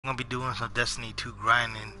I'm gonna be doing some Destiny 2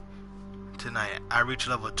 grinding tonight. I reached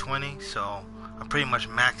level 20, so I'm pretty much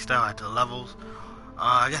maxed out at the levels.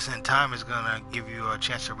 I guess in time it's gonna give you a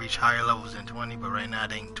chance to reach higher levels than 20, but right now I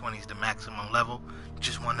think 20 is the maximum level.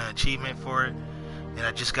 Just won an achievement for it, and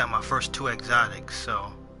I just got my first 2 exotics,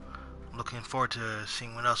 so I'm looking forward to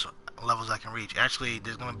seeing what else levels I can reach. Actually,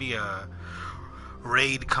 there's gonna be a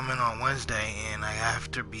raid coming on Wednesday, and I have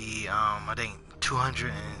to be I think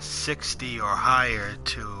 260 or higher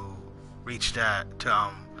to reach that to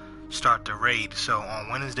start the raid. So on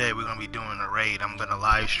Wednesday we're gonna be doing a raid. I'm gonna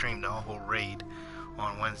live stream the whole raid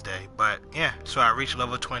on Wednesday. But yeah, so I reached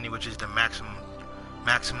level 20, which is the maximum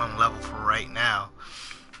level for right now.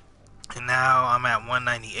 And now I'm at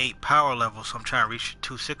 198 power level, so I'm trying to reach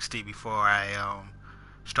 260 before I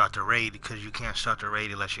start the raid, because you can't start the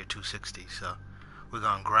raid unless you're 260. So we're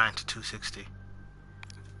gonna grind to 260.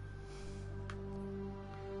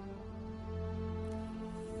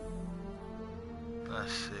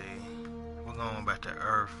 Let's see. We're going back to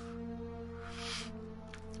Earth,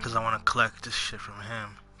 because I want to collect this shit from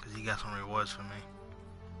him, because he got some rewards for me.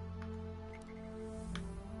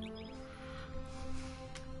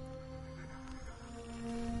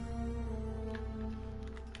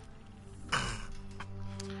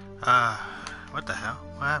 What the hell?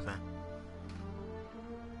 What happened?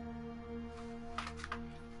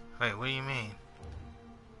 Wait, what do you mean?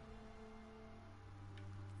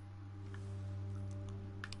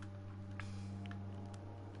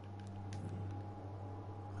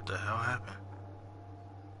 What the hell happened?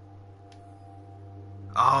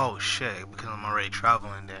 Oh shit, because I'm already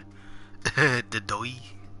traveling there. The doi.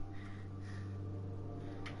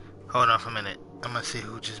 Hold on for a minute. I'm gonna see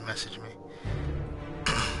who just messaged me.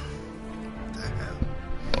 What the hell?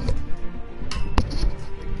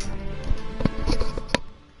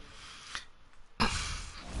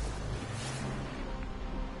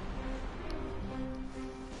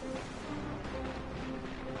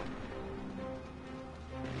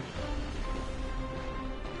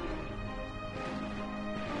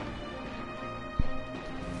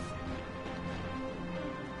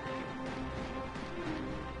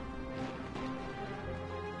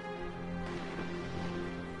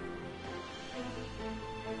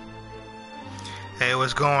 Hey,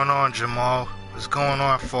 what's going on, Jamal? What's going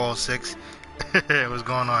on, Fall 6? What's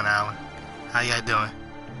going on, Alan? How y'all doing?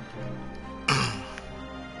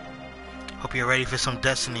 Hope you're ready for some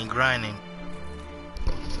Destiny grinding.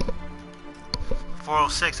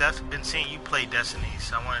 406, I've been seeing you play Destiny,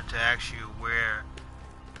 so I wanted to ask you where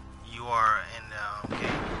you are in the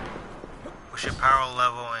game. What's your power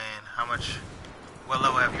level and what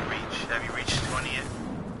level have you reached? Have you reached 20 yet?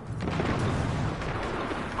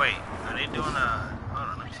 Wait, are they doing hold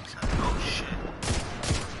on, let me see something. Oh shit.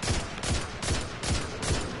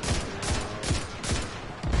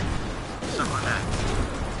 Stuff on that.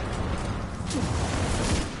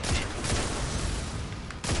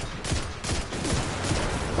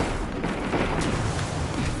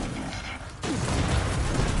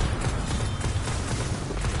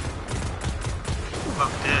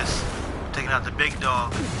 Fuck this. I'm taking out the big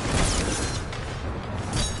dog.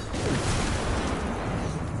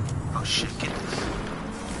 Oh shit, get this.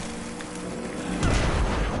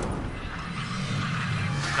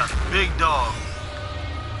 Got the big dog.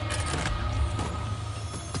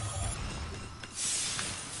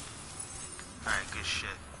 Alright, good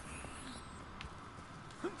shit.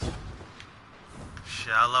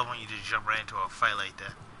 Shit, I love when you just jump right into a fight like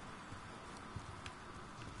that.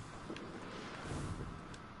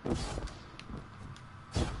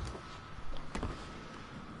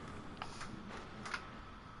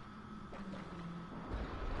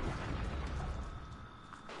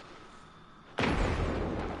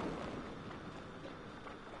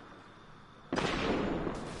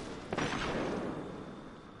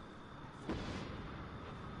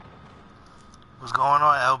 What's going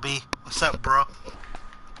on, LB? What's up, bro?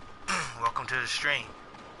 Welcome to the stream.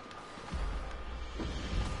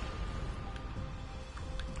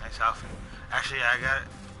 Nice outfit. Actually, I got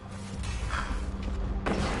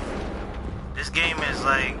this game is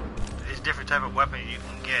like, there's different type of weapons you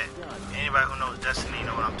can get. Anybody who knows Destiny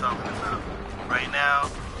know what I'm talking about. Right now,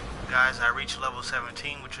 guys, I reached level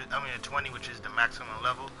 17, 20, which is the maximum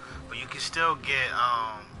level. But you can still get,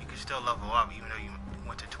 you can still level up, even though you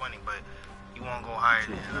went to 20. But you won't go higher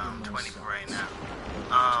than 20 for right now.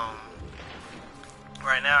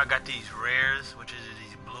 Right now I got these rares, which is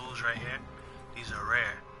these blues right here. These are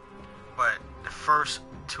rare. But the first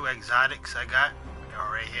 2 exotics I got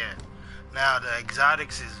are right here. Now the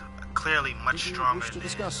exotics is clearly much stronger than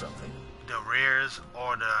the rares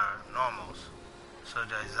or the normals. So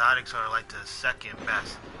the exotics are like the second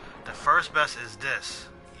best. The first best is this.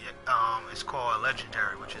 It's called a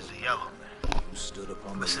legendary, which is the yellow.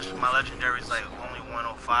 But since my legendary is like only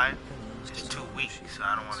 105, it's too weak, so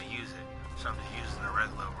I don't want to use it. So I'm just using the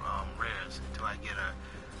regular rares until I get a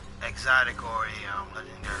exotic or a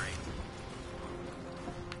legendary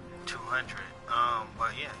 200.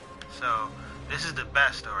 But yeah, so this is the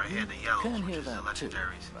best right here, the yellows, which is the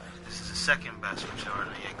legendaries. This is the second best, which are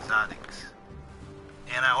the exotics.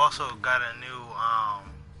 And I also got a new,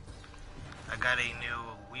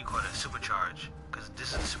 what you call it, supercharge. Because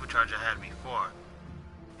this is the supercharge I had before.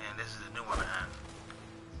 And this is the new one I have.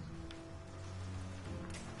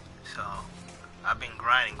 So, I've been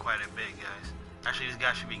grinding quite a bit, guys. Actually, this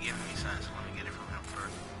guy should be giving me something, so let me get it from him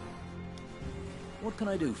first. What can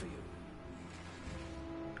I do for you?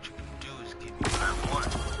 What you can do is give me what I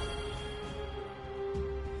want.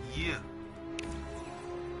 Yeah.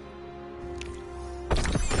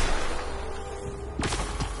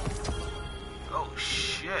 Oh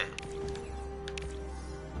shit.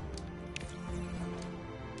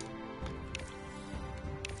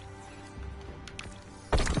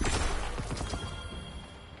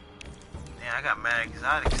 Man, I got mad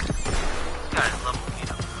exotics. This guy's leveled me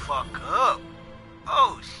the fuck up.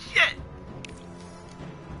 Oh shit.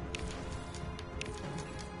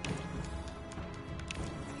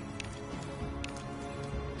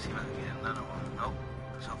 Let's see if I can get another one. Nope.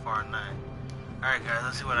 So far, none. Alright guys,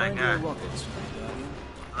 let's see what I got.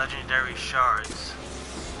 Legendary shards.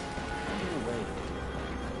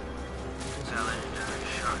 Got legendary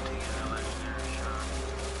shard to get a legendary shard.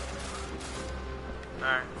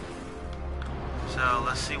 Alright. So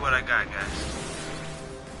let's see what I got, guys.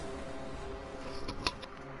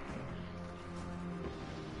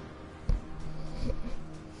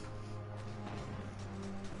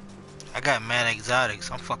 I got mad exotics.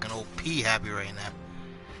 I'm fucking OP happy right now.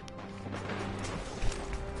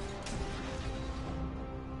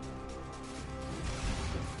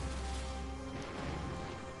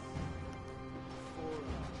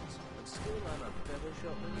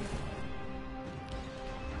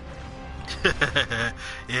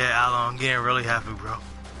 Yeah, Alan, I'm getting really happy, bro.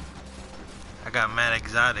 I got mad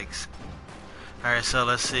exotics. Alright, so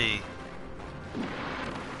let's see.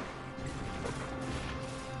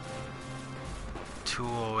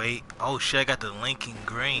 $208. Oh shit, I got the Lincoln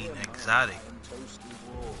Green exotic.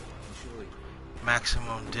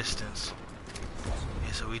 Maximum distance.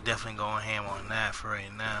 Yeah, so we definitely going ham on that for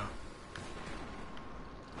right now.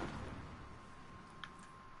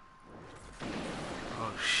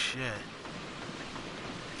 Oh shit.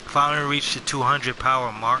 Finally reached the 200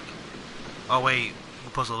 power mark. Oh wait, we're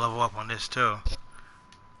supposed to level up on this too.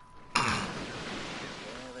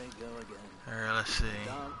 Alright, let's see.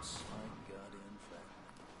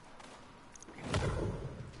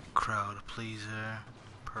 Crowd pleaser.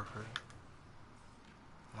 Perfect.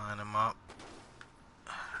 Line them up.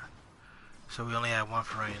 So we only have one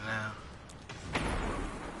for right now.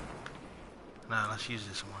 Nah, let's use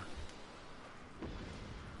this one.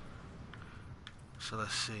 So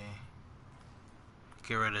let's see.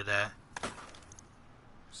 Get rid of that.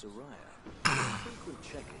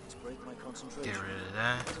 Get rid of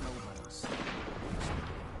that.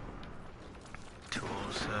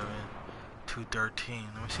 207. 213.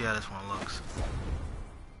 Let me see how this one looks.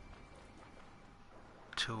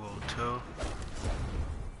 202.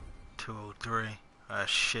 203. Ah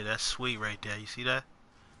shit, that's sweet right there. You see that?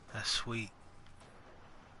 That's sweet.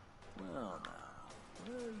 Well, now,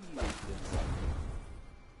 where are you going?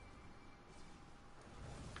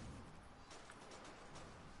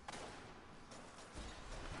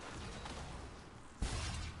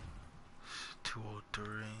 203.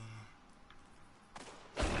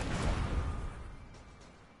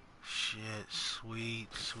 Shit, sweet,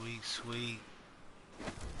 sweet, sweet.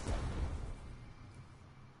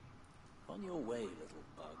 On your way, little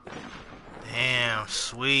bug. Damn,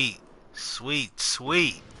 sweet, sweet,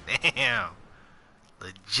 sweet. Damn,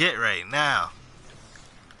 legit right now.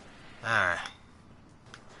 All right.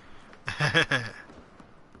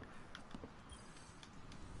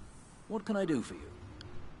 What can I do for you?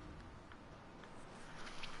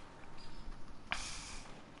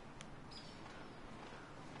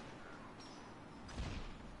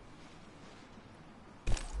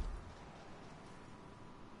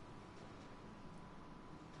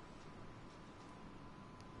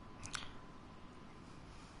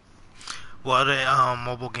 What other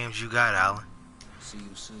mobile games you got, Alan? See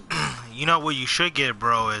you soon. You know what you should get,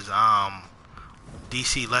 bro, is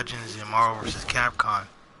DC Legends and Marvel vs. Capcom.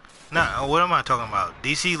 No, what am I talking about?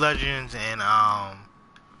 DC Legends and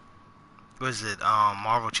what is it?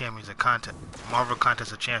 Marvel Champions of Contest. Marvel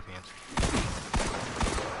Contest of Champions.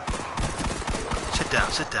 Sit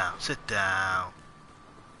down, sit down, sit down.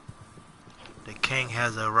 The king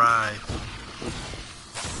has arrived.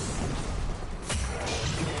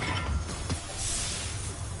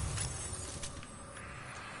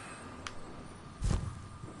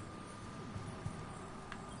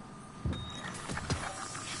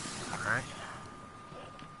 Alright.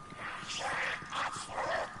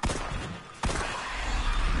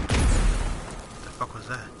 What the fuck was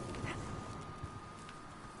that?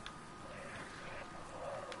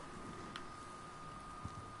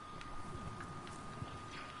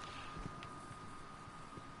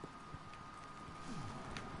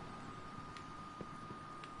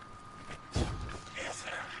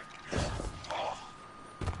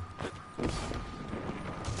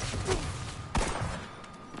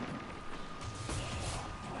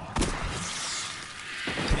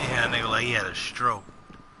 Nigga like he had a stroke.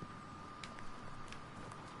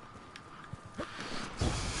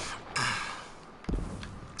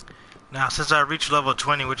 Now since I reached level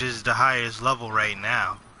 20, which is the highest level right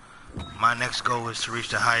now, my next goal is to reach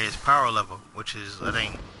the highest power level, which is, I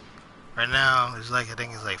think right now it's like, I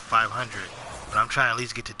think it's like 500, but I'm trying to at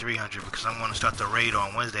least get to 300 because I'm going to start the raid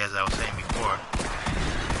on Wednesday, as I was saying before.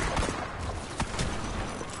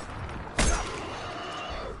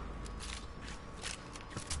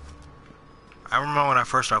 I remember when I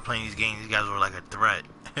first started playing these games, these guys were like a threat.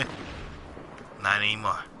 Not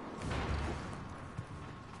anymore.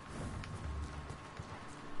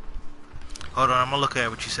 Hold on, I'm gonna look at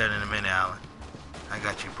what you said in a minute, Alan. I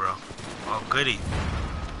got you, bro. Oh, goody.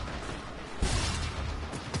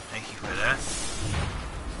 Thank you for that.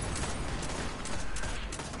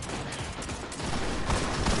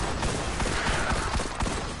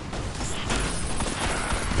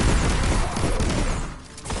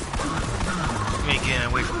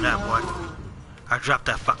 Away from that, boy. I dropped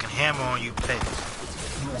that fucking hammer on you peasants.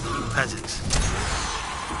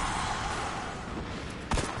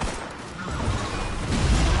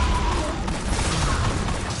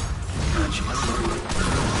 Got you.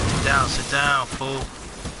 Sit down, fool.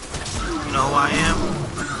 You know who I am?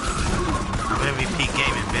 I'm MVP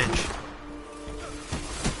gaming, bitch.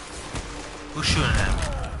 Who's shooting at me?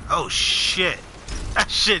 Oh shit. That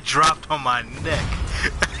shit dropped on my neck.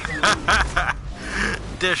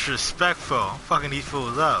 Disrespectful. I'm fucking these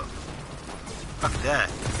fools up. Fuck that.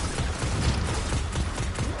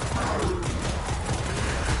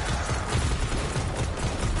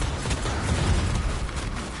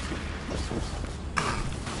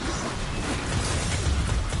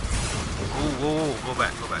 Ooh, whoa, go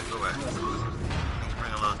back. Things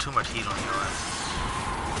bring a little too much heat on your ass.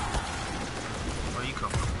 Where you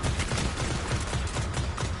come from?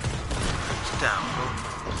 Sit down, fool.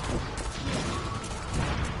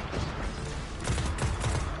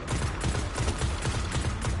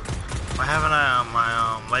 Why haven't I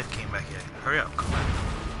my life came back yet? Hurry up, come on.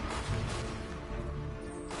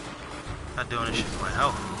 Not doing this shit for my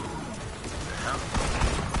health. What the hell?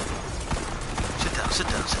 Sit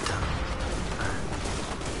down.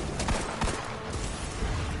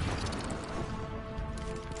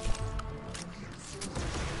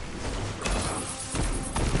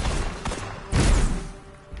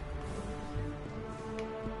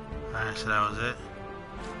 Alright, so that was it.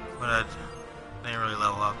 But I didn't really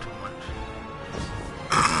level up too much.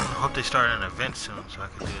 Hope they start an event soon so I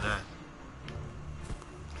can do that.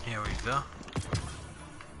 Here we go.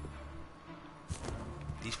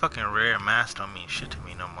 These fucking rare masks don't mean shit to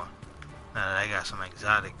me no more. Now that I got some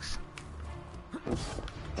exotics.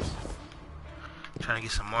 Trying to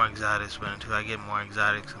get some more exotics, but until I get more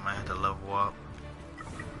exotics, I might have to level up.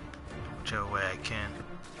 Whichever way I can.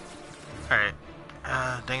 Alright.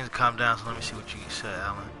 Things calm down, so let me see what you said,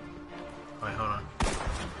 Alan. Wait, hold on.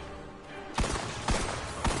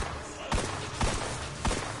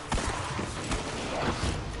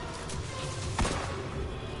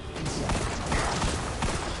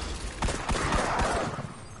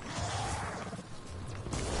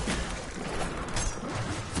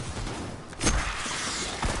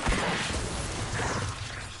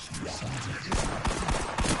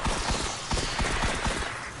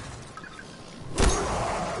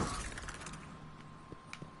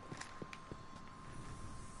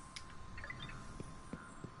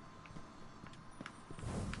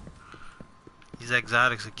 These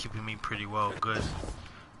exotics are keeping me pretty well good.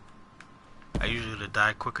 I usually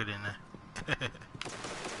die quicker than that.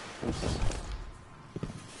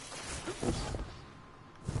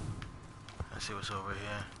 Let's see what's over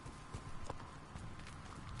here.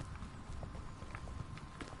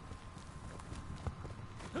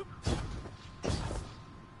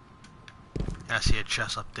 see a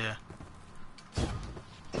chest up there.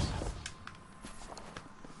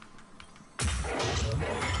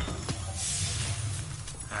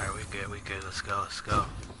 Alright, we good, we good. Let's go, let's go.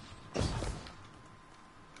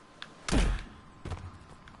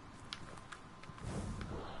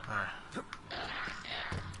 Alright.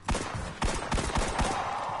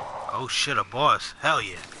 Oh shit, a boss. Hell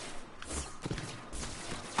yeah.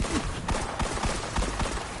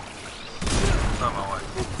 On my way.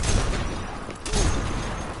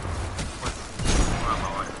 On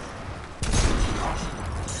my way.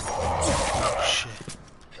 Oh shit.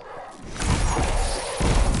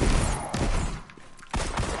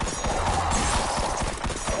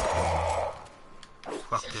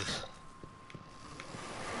 Fuck this.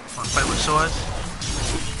 Wanna fight with swords?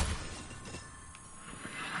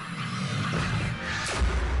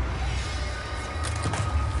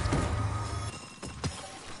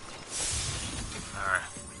 Alright,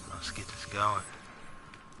 let's get this going.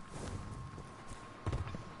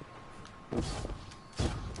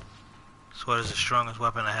 Sword is the strongest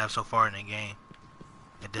weapon I have so far in the game.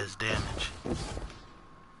 It does damage.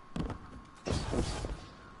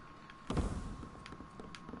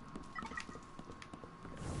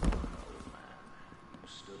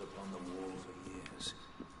 Stood up on the wall for years.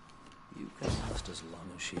 You can last as long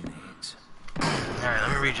as she needs. Alright, let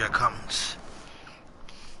me read your comments.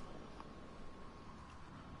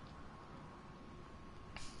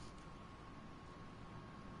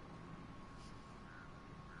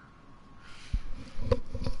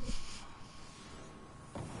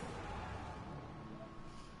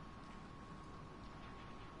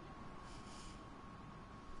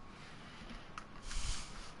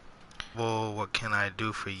 Well, what can I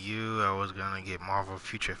do for you? I was gonna get Marvel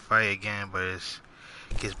Future Fight again, but it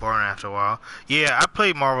gets boring after a while. Yeah, I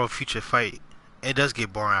played Marvel Future Fight. It does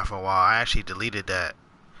get boring after a while. I actually deleted that.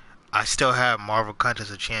 I still have Marvel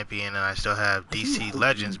Contest of Champion, and I still have DC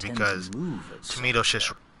Legends because to me those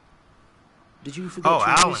shit's. Did you forget Oh, your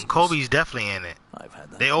Allen, business? Kobe's definitely in it. I've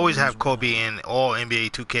had that They always problem have as Kobe well. in all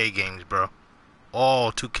NBA 2K games, bro.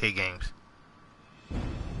 All 2K games.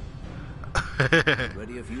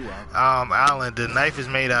 Ready if you are. Alan, the knife is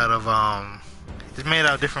made out of it's made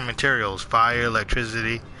out of different materials: fire,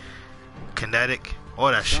 electricity, kinetic,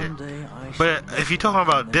 all that shit. Someday I But shall if you're talking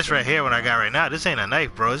about this right here, what I got right now, this ain't a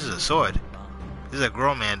knife, bro. This is a sword. This is a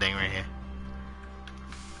grown man thing right here.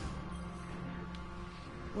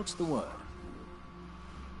 What's the word?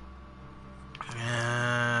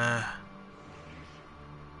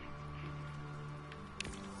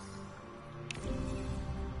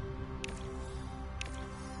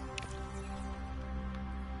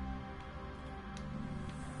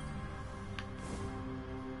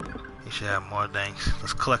 You should have more things.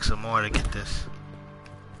 Let's collect some more to get this.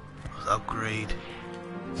 Let's upgrade.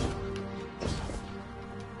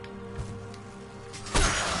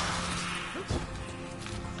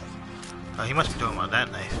 Oh, he must be talking about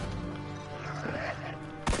that knife.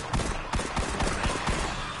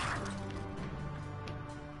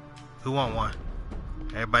 Who want one?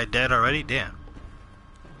 Everybody dead already? Damn.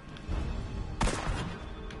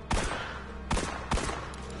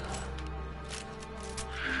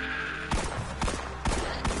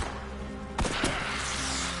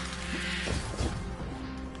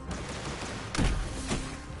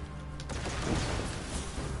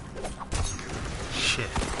 Shit.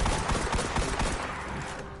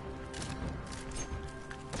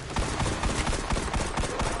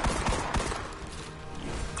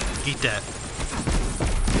 Eat that.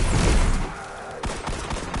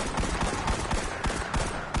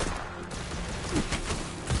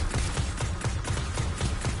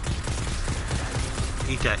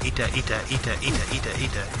 Eat that, eat that, eat that, eat that, eat that, eat that,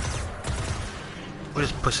 eat that.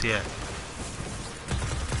 Where's pussy at?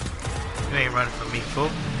 You ain't running from me, fool.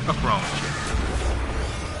 What's wrong with you?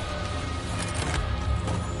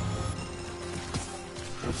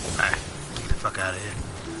 Alright, get the fuck out of here.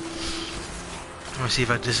 Let me see if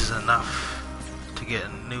this is enough to get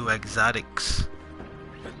new exotics.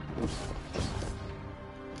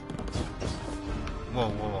 Whoa,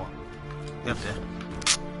 whoa, whoa. You up there?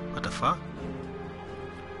 What the fuck?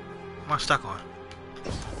 What am I stuck on?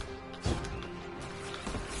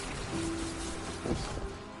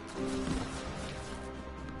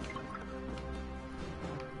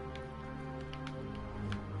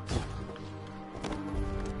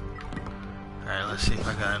 Alright, let's see if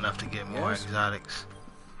I got enough to get more Yes? exotics.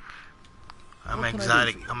 I'm What can I do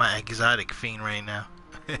exotic. for you? I'm an exotic fiend right now.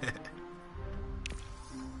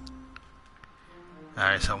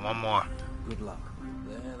 Alright, so one more. Good luck.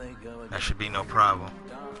 There they go again. That should be no problem.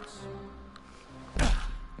 Dance.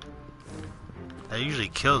 That usually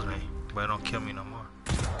kills me. But it don't kill me no more.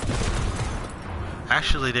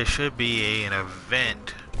 Actually, there should be an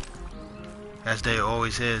event, as there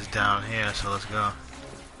always is down here, so let's go.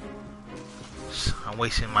 I'm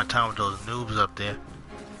wasting my time with those noobs up there.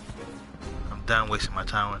 I'm done wasting my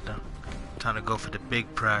time with them. Time to go for the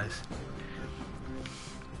big prize.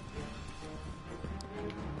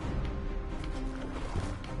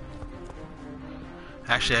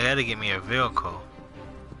 Actually, I gotta get me a vehicle,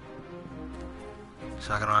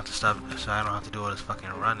 so I don't have to stop. So I don't have to do all this fucking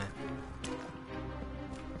running.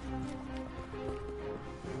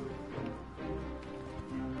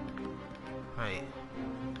 Wait.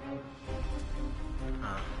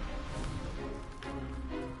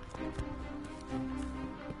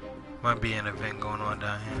 Might be an event going on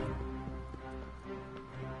down here.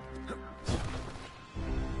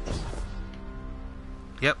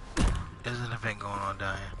 Yep, there's an event going on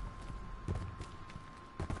down here.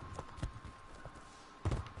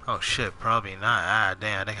 Oh shit, probably not. Ah,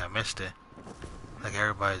 damn, I think I missed it. Like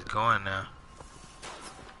everybody's going now.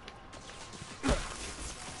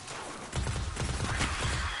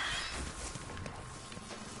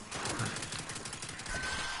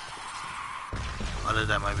 Other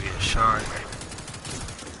that might be a shard.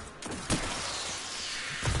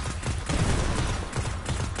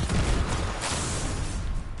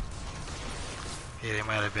 Yeah, there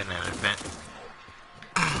might have been an event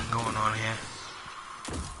going on here.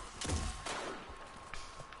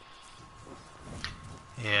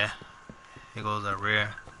 Yeah, here goes the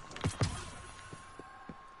rear.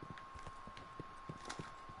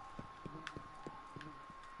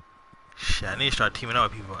 Shit, I need to start teaming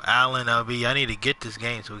up with people. Alan, LB, I need to get this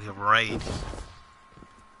game so we can raid.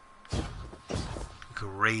 We could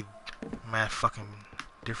raid mad fucking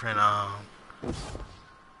different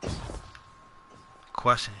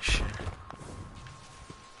quests and shit.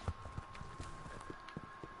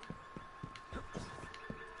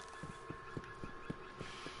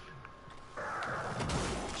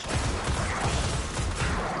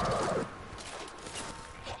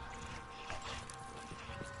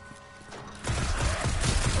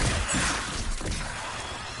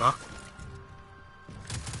 Huh?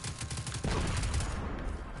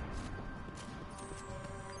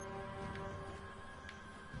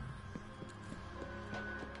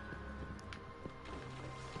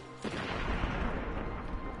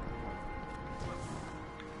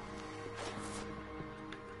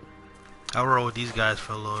 I'll roll with these guys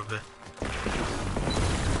for a little bit.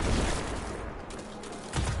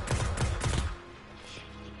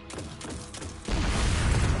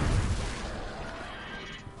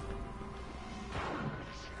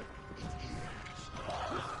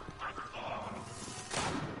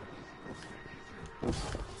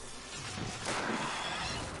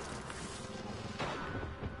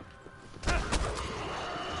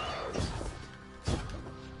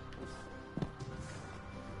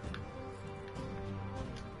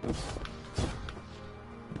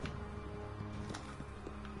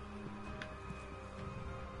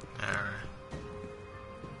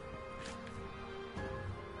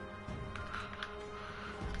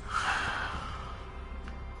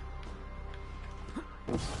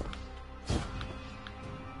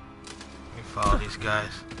 Follow these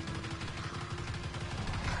guys.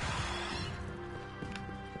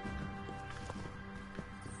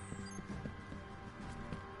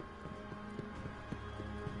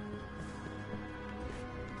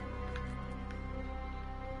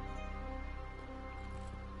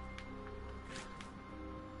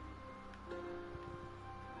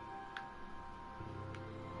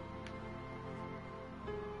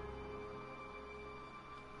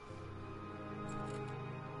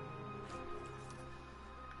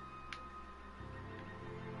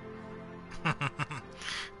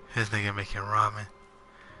 This nigga making ramen.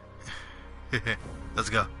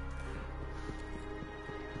 Let's go.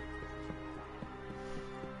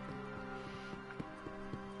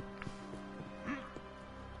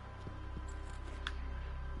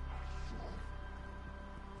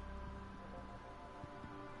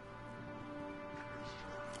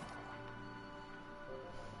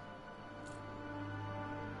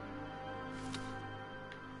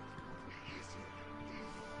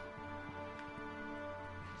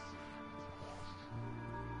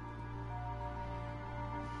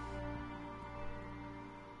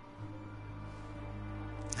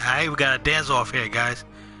 Alright, we got a dance off here, guys.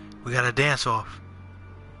 We got a dance off.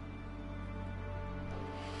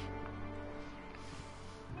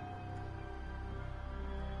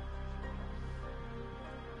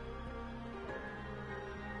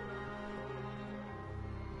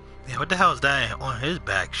 Yeah, what the hell is that on his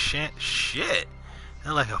back? Shit.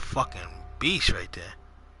 That's like a fucking beast right there.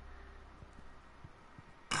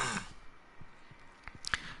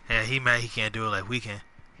 Yeah, he mad he can't do it like we can.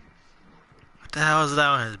 What the hell is that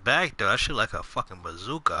on his back though? That shit like a fucking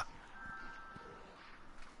bazooka.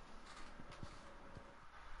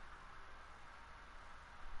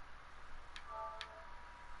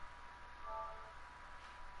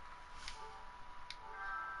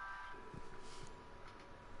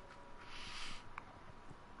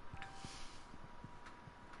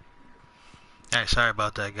 Alright, sorry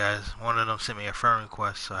about that, guys. One of them sent me a friend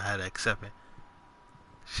request, so I had to accept it.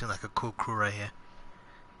 Seems like a cool crew right here.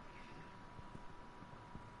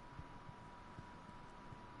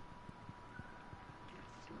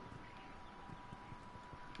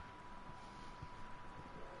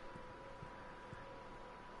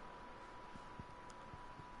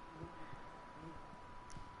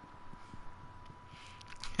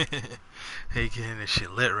 Hey, getting this shit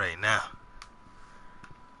lit right now.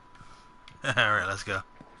 Alright, let's go.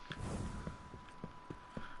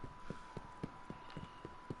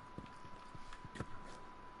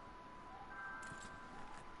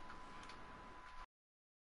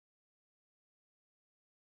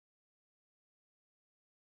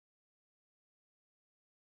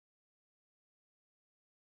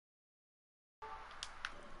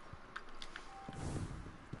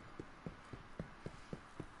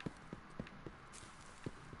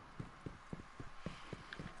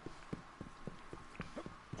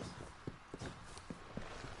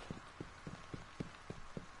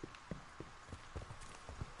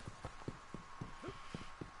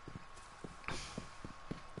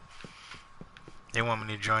 They want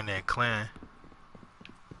me to join their clan.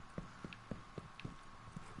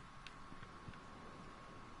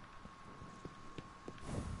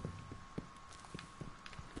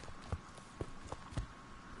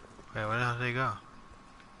 Wait, where the hell did they go?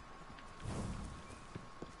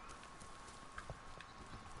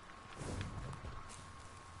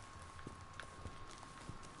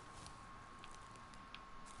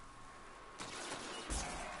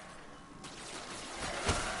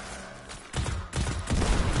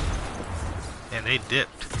 And they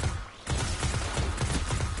dipped.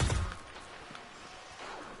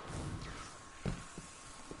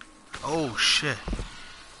 Oh shit.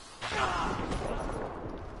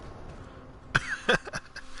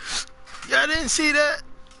 Y'all didn't see that?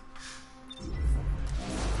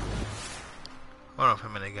 Hold on for a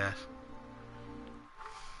minute, guys.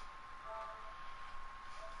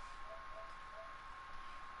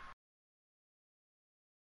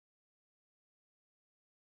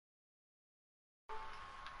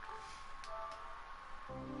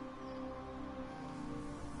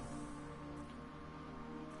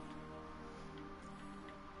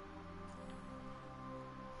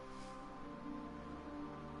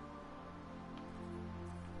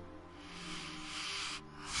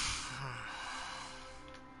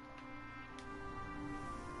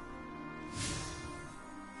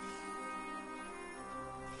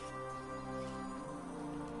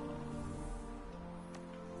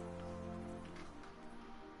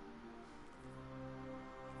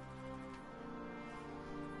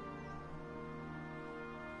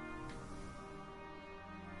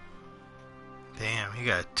 Damn, he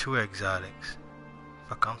got 2 exotics.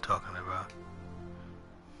 Fuck I'm talking about.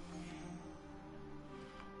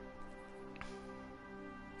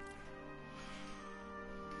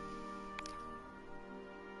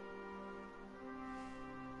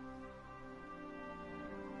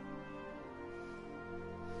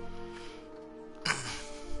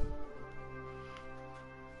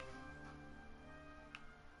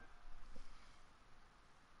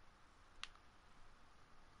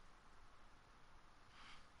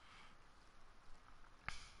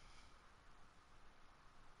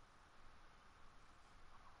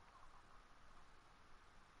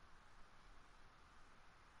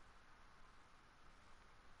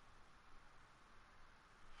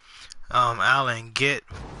 Alan, get,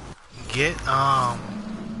 what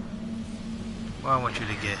I want you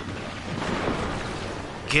to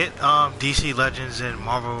get, DC Legends and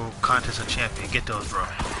Marvel Contest of Champion. Get those, bro.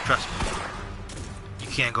 Trust me. You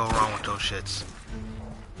can't go wrong with those shits.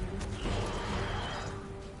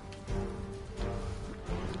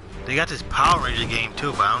 They got this Power Ranger game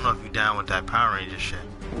too, but I don't know if you're down with that Power Ranger shit.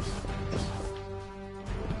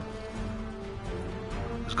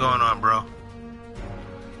 What's going on, bro?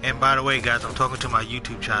 And by the way, guys, I'm talking to my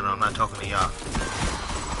YouTube channel. I'm not talking to y'all.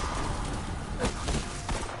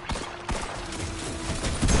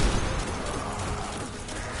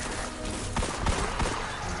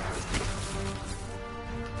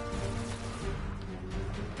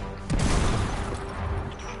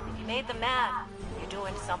 You made them mad. You're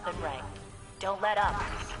doing something right. Don't let up.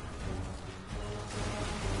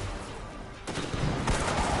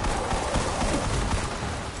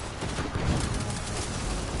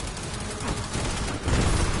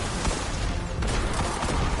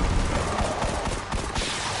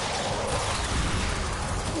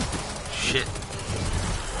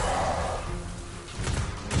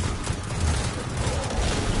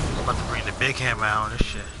 big hammer out on this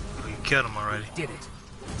shit. Oh, you killed him already. Did it.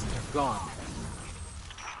 They're gone.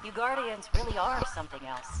 You Guardians really are something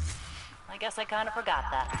else. I guess I kind of forgot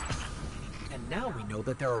that. And now we know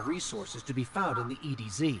that there are resources to be found in the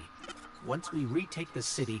EDZ. Once we retake the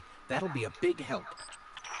city, that'll be a big help.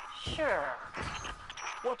 Sure.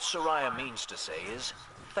 What Soraya means to say is,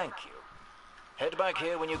 thank you. Head back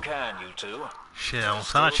here when you can, you two. Shit, I don't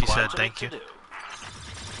sound like she said thank you.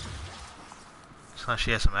 Sounds like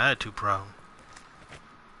she has some attitude problem.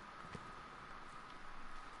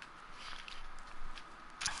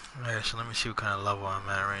 Alright, so let me see what kind of level I'm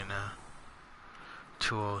at right now.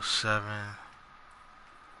 207.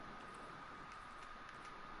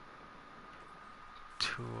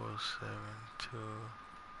 207, 2.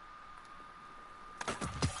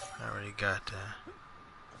 I already got that.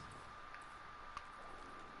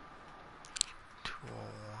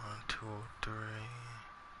 201, 203.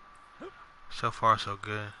 So far, so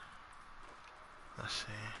good. Let's see.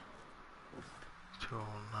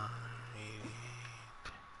 209, 88.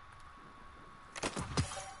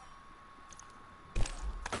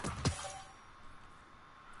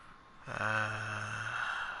 Let's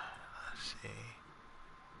see.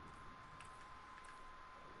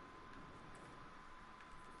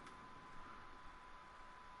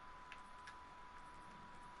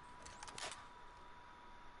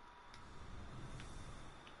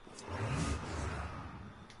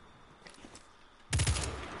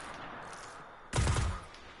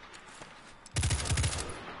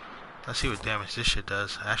 Let's see what damage this shit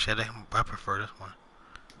does. Actually, I prefer this one.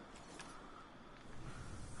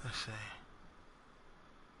 Let's see.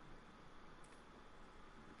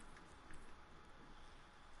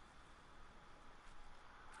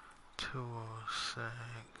 Two oh six.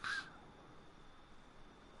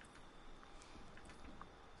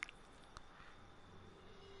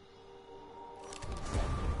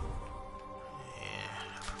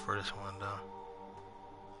 Yeah, I prefer this one though.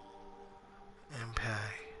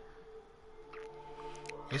 Impact.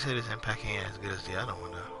 You say this impact ain't as good as the other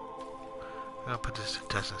one though. I'm gonna put this to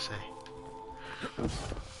test and see.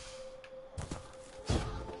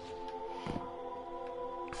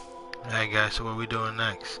 Alright guys, so what are we doing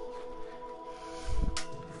next?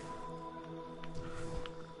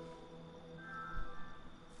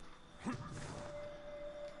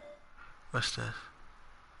 What's this?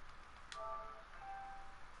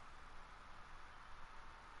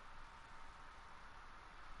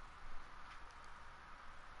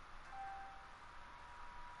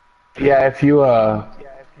 Yeah, if you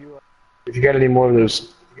get any more of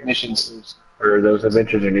those missions or those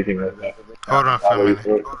adventures or anything like that. Hold on for a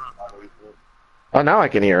minute. Oh, now I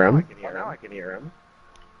can hear him.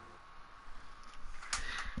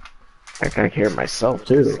 I can hear myself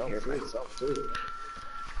too.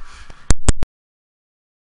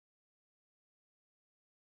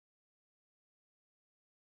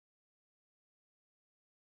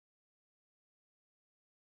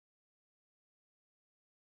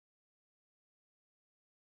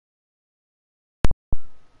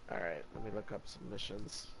 Alright, let me look up some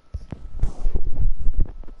missions.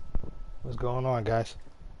 What's going on, guys?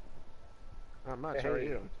 Not much, how are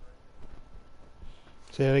you?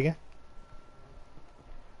 Say that again?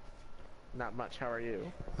 Not much, how are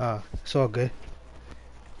you? It's all good.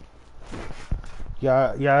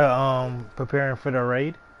 Y'all preparing for the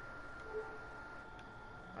raid?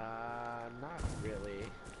 Not really.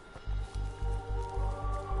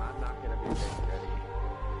 I'm not gonna be ready.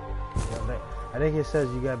 I think it says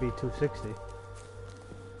you gotta be 260.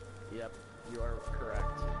 Yep, you are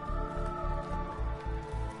correct.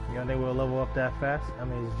 You don't think we'll level up that fast? I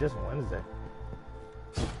mean, it's just Wednesday.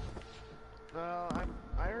 Well,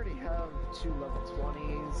 I already have 2 level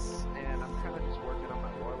 20s, and I'm kind of just working on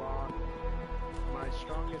my warlock. My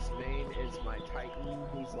strongest main is my Titan.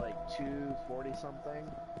 He's like 240 something.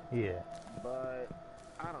 Yeah. But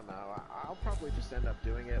I don't know. I'll probably just end up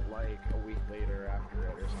doing it like a week later after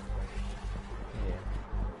it or something. Yeah.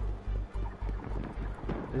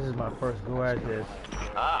 This is my first go at this.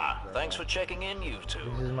 Ah, thanks for checking in, you two.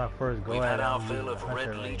 This is my first go We've at had it. our fill of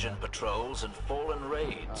Red Legion patrols and fallen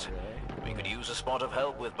raids. We could use a spot of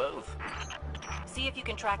help with both. See if you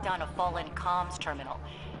can track down a fallen comms terminal.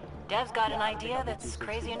 Dev's got an idea that's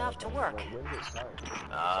crazy enough to work.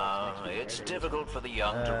 It's difficult for the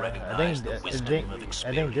young to I recognize think the wisdom of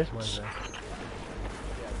experience. this Wednesday.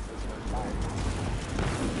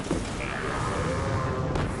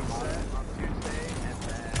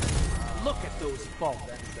 Look at those faults,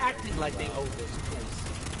 acting like they own this place.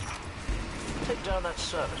 Take down that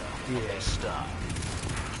servitor. Yeah. Start.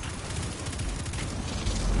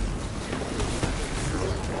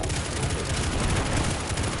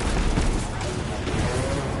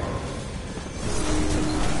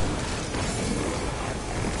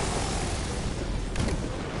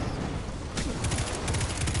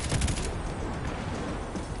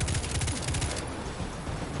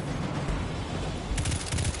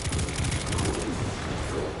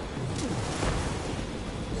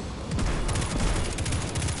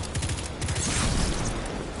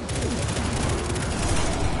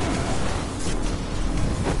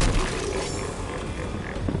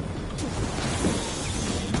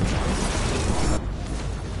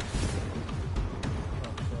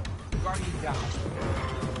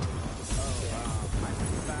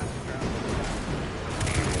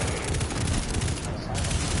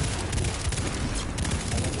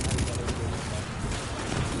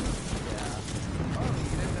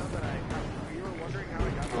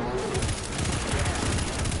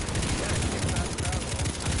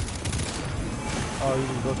 Oh, you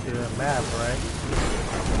can go to the map, right?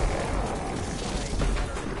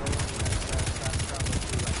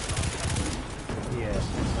 Yeah. Yeah,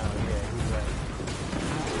 he's right.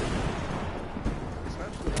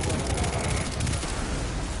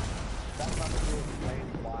 That probably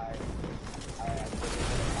explains why I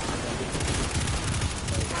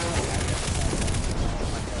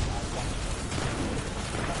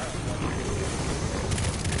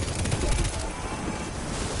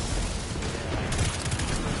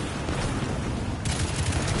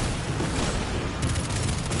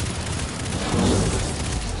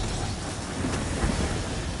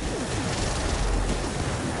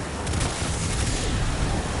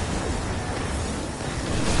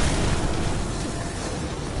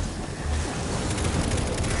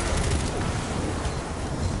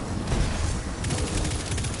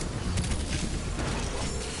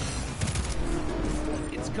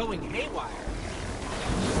It's going haywire.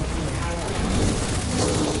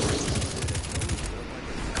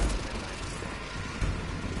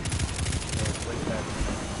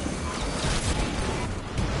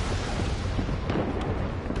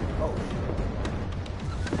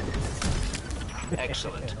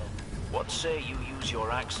 Excellent. What say you use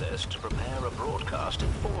your access to prepare a broadcast in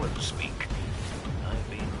Fallen speak? I've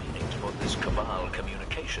been meaning to put this Cabal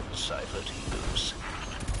communications cipher to use.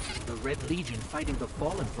 The Red Legion fighting the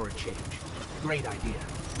Fallen for a change. Great idea.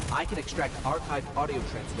 I can extract archived audio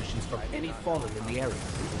transmissions from any Fallen in the area.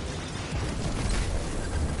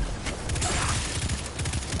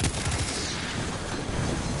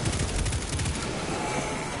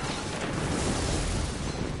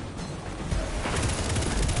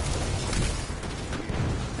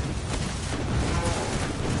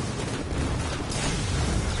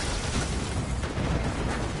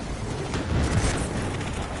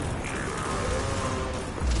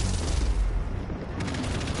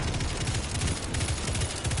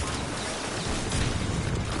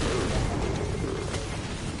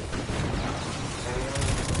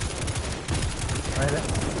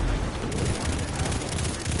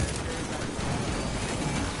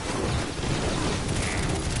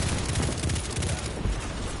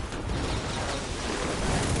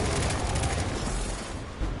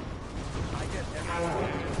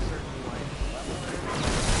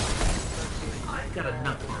 I've got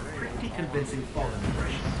enough for a pretty convincing Fallen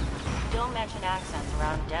impression. Don't mention accents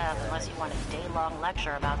around Dev unless you want a day-long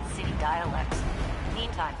lecture about city dialects.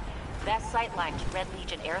 Meantime, that sightline to Red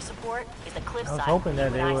Legion air support is the cliffside. I was hoping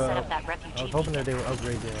that they set would. up that refugee I was hoping that beacon. they would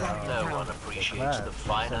upgrade their. No one appreciates the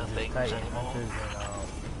finer things anymore.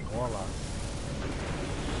 Warlock.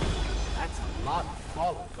 That's a lot of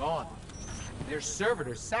Fallen gone. Their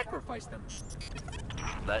servitors sacrificed them.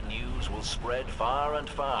 That news will spread far and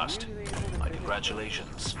fast. My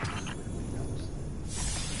congratulations.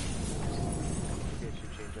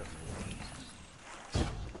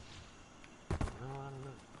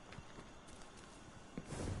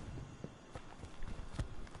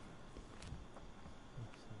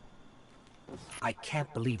 I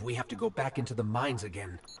can't believe we have to go back into the mines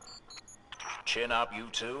again. Chin up, you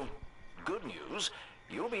two. Good news,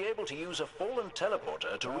 you'll be able to use a Fallen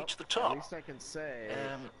teleporter to reach the At top. least I can say.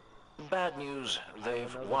 Bad news,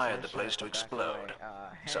 they've wired the place to explode.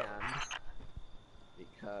 So,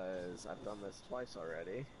 because I've done this twice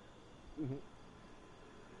already. And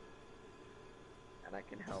I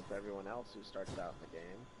can help everyone else who starts out in the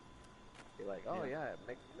game. Be like, oh yeah,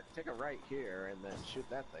 take a right here and then shoot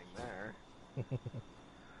that thing there.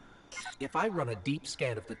 If I run a deep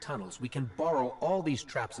scan of the tunnels, we can borrow all these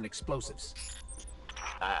traps and explosives.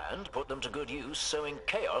 and put them to good use sowing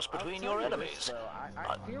chaos between your enemies.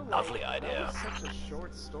 I feel like Lovely idea. That was such a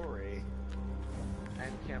short story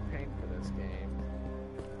and campaign for this game.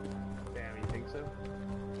 Damn, you think so?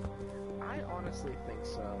 I honestly think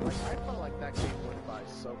so. Like, I felt like that game went by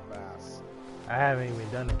so fast. I haven't even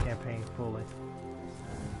done the campaign fully.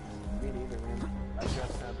 Me neither, man. I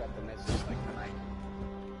just now got the message like tonight.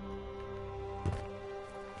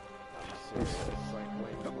 I'm serious.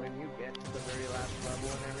 Like when you get to the very last level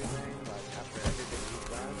and everything, like after everything you've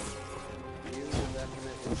done, you will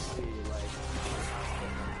definitely see like how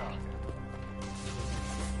I'm talking.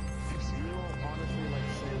 You will honestly like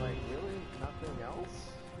say like really nothing else.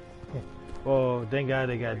 Well, thank God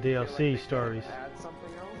they got DLC stories. Add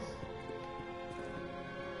something else?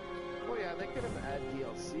 Well, yeah, they could have added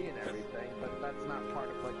DLC and everything, but that's not part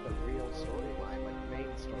of like the real storyline, like main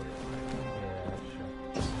storyline. Yeah, sure.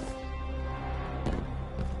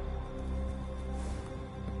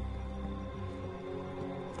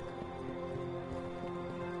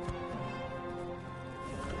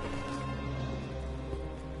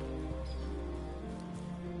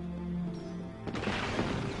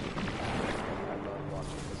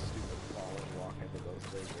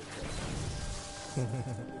 Like,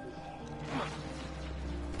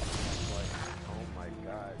 oh my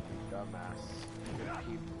god, you dumbass. You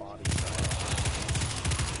keep body shot.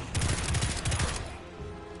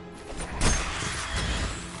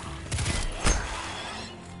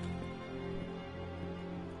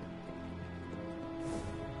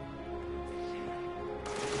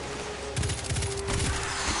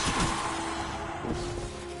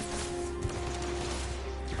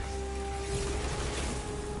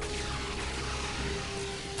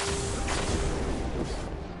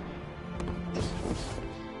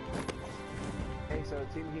 So,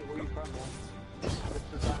 Team Heat, where you from, man? This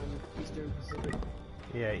is on Eastern Pacific.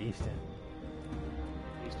 Yeah, Eastern.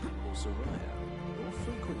 Eastern or Soraya, or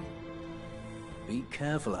frequent. Be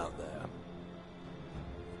careful out there.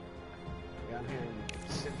 Yeah, I'm here in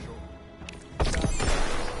Central.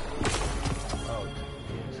 Oh,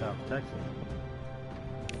 in South Texas.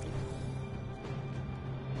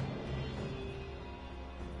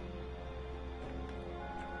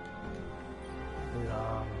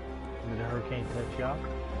 Did the hurricane touch y'all?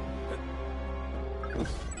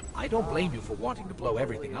 I don't blame you for wanting to blow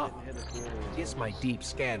everything up. Guess my deep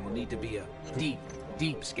scan will need to be a deep,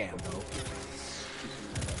 deep scan, though.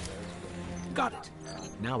 Got it.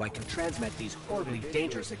 Now I can transmit these horribly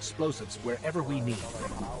dangerous explosives wherever we need.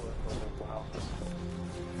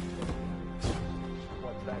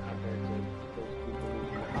 What's that compared to those people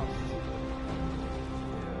in the house?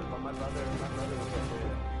 Yeah, but my brother was up there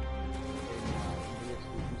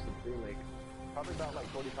in Houston Free Lake. Probably about like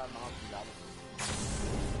 45 miles from Galveston.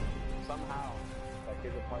 Somehow, that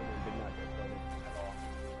kid's apartment did not get flooded at all.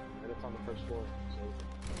 And it's on the first floor, so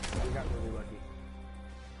we got really lucky.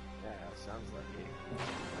 Yeah, sounds lucky.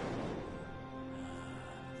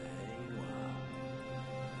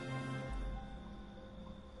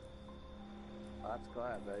 That's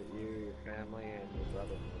glad that you, your family, and your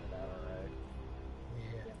brother made it out alright.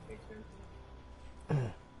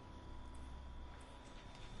 Yeah.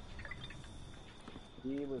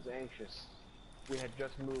 He was anxious. We had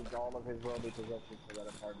just moved all of his worldly possessions to that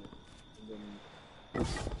apartment. And then,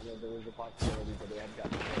 there was a possibility that they had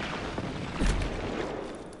gotten killed.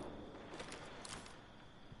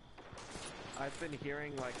 I've been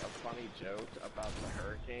hearing like a funny joke about the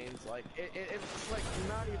hurricanes. Like it's like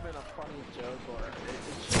not even a funny joke, or it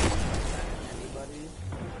shouldn't offend anybody.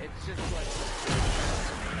 It's just like,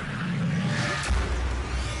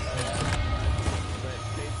 but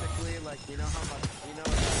basically, like you know how much and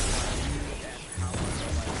how much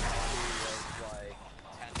like Harvey was like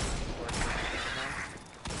 10 times worse than Irma.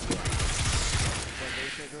 So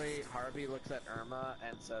basically, Harvey looks at Irma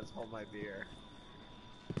and says, "Hold my beer."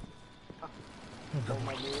 Hold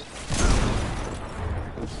my beer.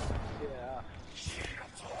 Yeah.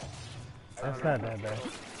 That's not that bad.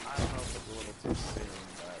 I don't know if it's a little too soon,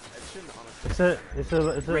 but it shouldn't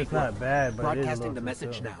honestly. It's not bad, but it is a Broadcasting little the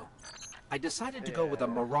message too. now. I decided to go with a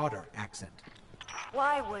marauder accent.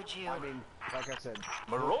 Why would you? I mean, like I said,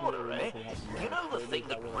 Marauder, eh? You know the thing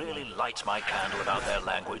that really lights my candle about their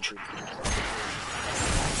language?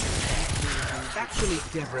 Actually,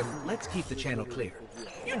 Devrim, let's keep the channel clear.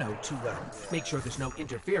 You know, to make sure there's no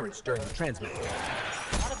interference during the transmit.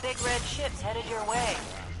 A lot of big red ships headed your way.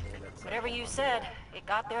 Whatever you said, it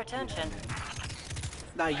got their attention.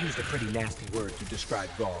 I used a pretty nasty word to describe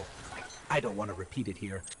Ghaul. I don't want to repeat it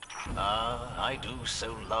here. I do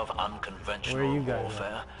so love Where unconventional you guys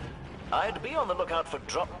warfare. I'd be on the lookout for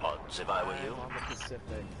drop pods if I were you. on the Pacific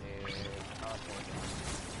in California.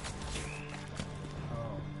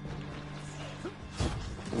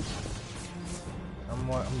 I'm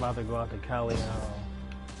about to go out to Cali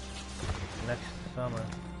next summer.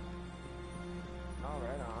 Oh,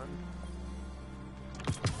 right on.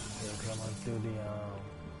 Yeah, 'cause I'm gonna do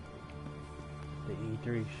the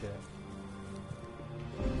E3 shit.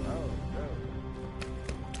 Oh, no.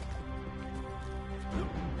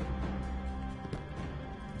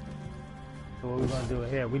 So what we gonna do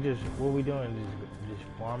here? What we doing? Just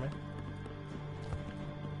farming?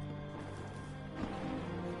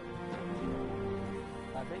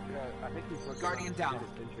 I think he's looking Guardian on down.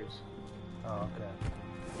 Adventures. Oh, okay.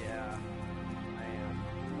 Yeah, I am.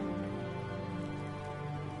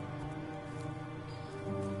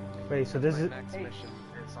 Wait, so this My is next mission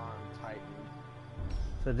is on Titan.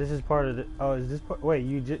 so this is part of the. Oh, is this part? Wait,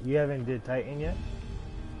 you haven't did Titan yet?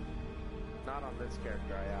 Not on this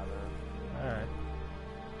character, I haven't. All right,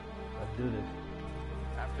 let's do this.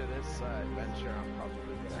 After this adventure, I'm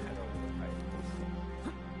probably gonna head over to Titan.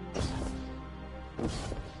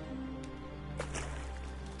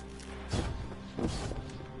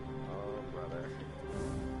 Oh, brother.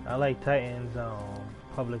 I like Titan's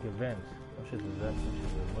public events. Which is lit.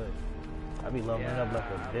 I be leveling up like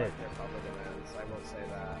a I bitch. like their public events, I will say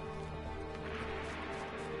that.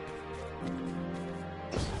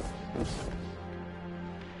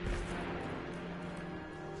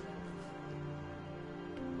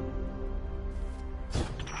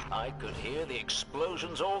 I could hear the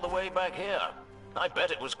explosions all the way back here. I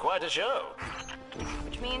bet it was quite a show.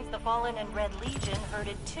 Which means the Fallen and Red Legion heard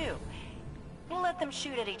it too. We'll let them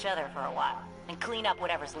shoot at each other for a while, and clean up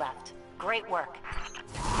whatever's left. Great work.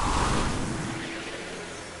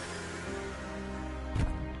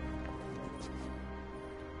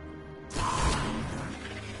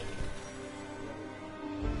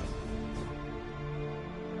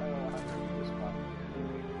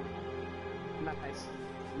 Nice.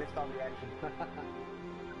 Missed all the action.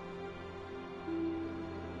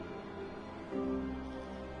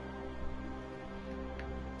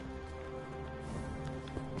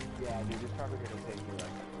 Yeah, dude, it's probably gonna take me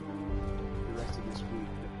like the rest of this week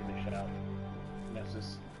to finish it out. And that's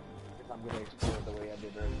just if I'm gonna explore the way I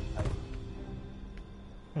did earlier.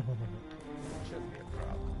 Shouldn't be a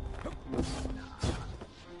problem.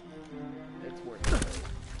 It's worth it.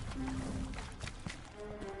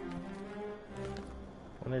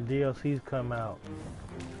 When the DLCs come out,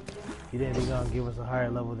 you think they're gonna give us a higher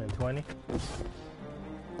level than 20?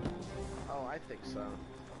 Oh, I think so.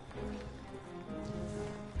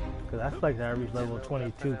 Cause I feel like I reached level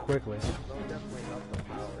 22 quickly. They'll definitely up the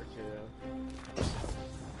power too.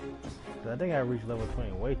 Cause I think I reached level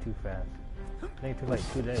 20 way too fast. I think it took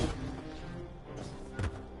like 2 days.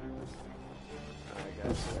 Alright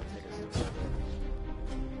guys, so that take us to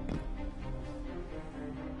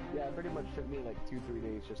yeah, it pretty much took me like 2-3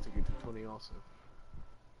 days just to get to 20 also.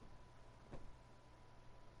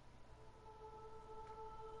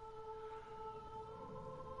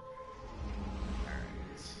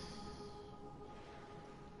 Alright.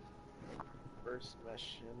 First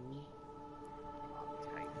mission on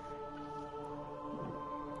Titan.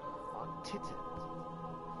 On Titan.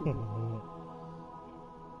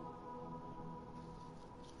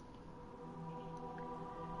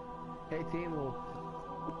 Hey team,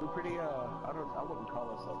 we're pretty, I wouldn't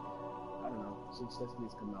call us like, I don't know, since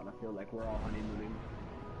Destiny's come out, I feel like we're all honeymooning,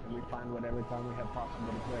 and we find whatever time we have possible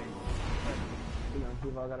to play. But, you know,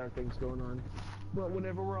 we've all got our things going on. But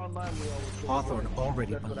whenever we're online, we always... Hawthorne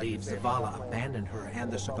already believes Zavala abandoned her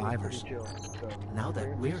and the survivors. Now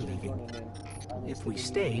that we're leaving, if we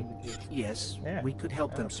stayed, yes, we could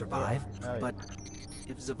help them survive, but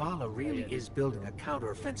if Zavala really is building a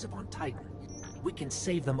counteroffensive on Titan, we can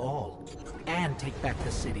save them all, and take back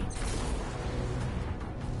the city.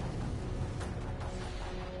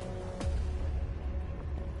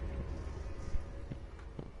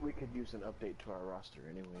 We could use an update to our roster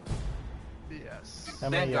anyway. Yes. How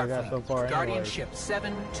many y'all got so far Guardian anyway? Ship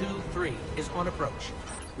 723 is on approach.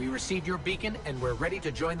 We received your beacon and we're ready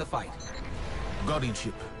to join the fight. Guardian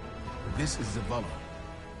Ship, this is Zavala.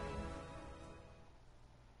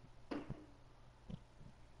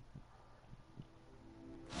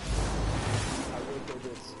 I will say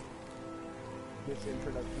this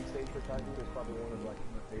introduction stage for Titan is probably one of like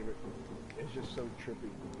my favorite. It's just so trippy.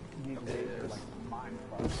 These days are like mind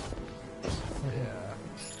fuck. Yeah.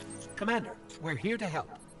 Commander, we're here to help.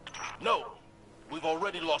 No! We've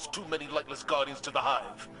already lost too many lightless Guardians to the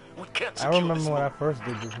Hive. We can't I secure remember this when I one. first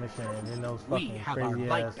did this mission, and then those We fucking have our crazy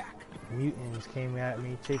light ass back. mutants came at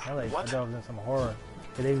me, chasing. I like, I What? thought I was in some horror.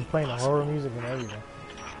 They was playing the horror music and everything.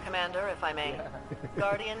 Commander, if I may.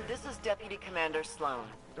 Guardian, this is Deputy Commander Sloan.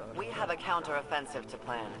 We have a counter-offensive to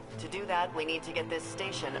plan. To do that, we need to get this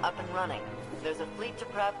station up and running. There's a fleet to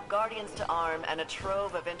prep, Guardians to arm, and a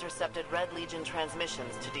trove of intercepted Red Legion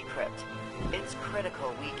transmissions to decrypt. It's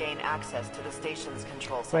critical we gain access to the station's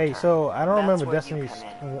control center. Wait, so I don't That's remember where you Destiny's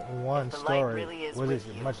come in. one If the light story. really is Was with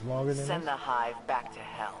it you, much longer than send this? the Hive back to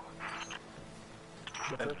hell.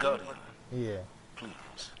 And Guardian, Yeah. please.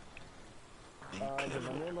 Be The careful.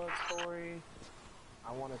 vanilla story,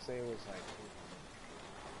 I want to say it was like...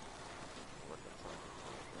 What the fuck?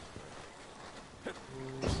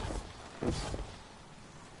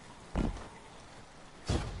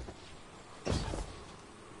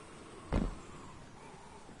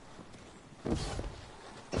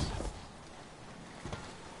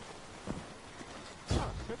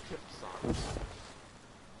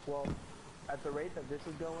 Well, at the rate that this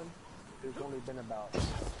is going, there's only been about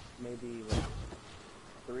maybe like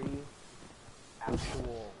 3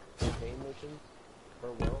 actual campaign missions per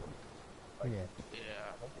world. Like, Yeah.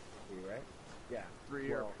 I think it's 3, right? Yeah.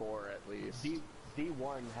 3 or 4 at least.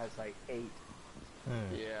 D1 has like 8.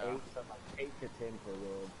 Yeah. 8 to 10 per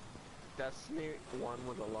world. Destiny 1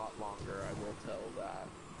 was a lot longer, I will tell that.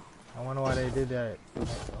 I wonder why they did that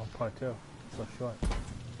on part 2. So short.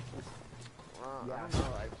 I don't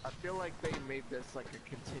know. I feel like they made this like a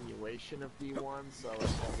continuation of D1, so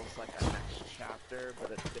it's almost like a next chapter,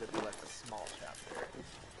 but it's gonna be like a small chapter.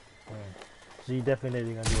 So you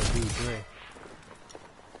definitely gonna do a D3.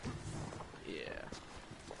 Yeah.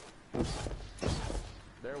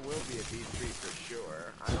 There will be a D3 for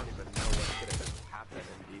sure. I don't even know what's gonna happen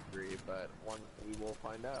in D3, but we will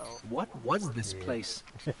find out. What was this place?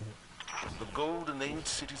 The golden age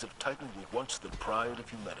cities of Titan were once the pride of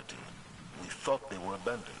humanity. We thought they were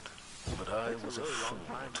abandoned, but I was a fool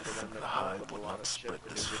to think the hive would not spread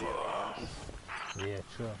this far. Yeah,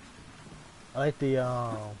 sure. I like the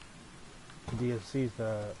DLCs,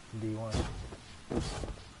 the D1.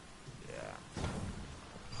 Yeah.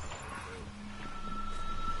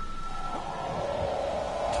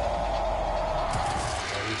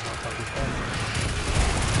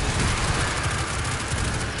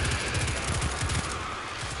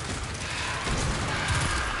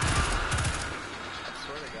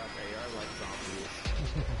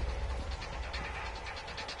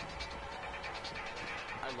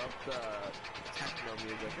 The techno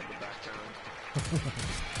music in the background.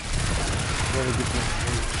 Really good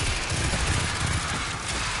music.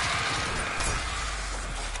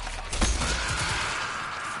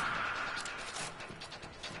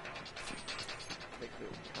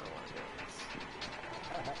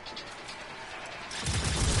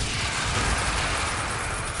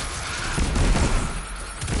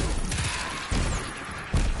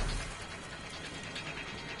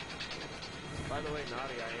 By the way,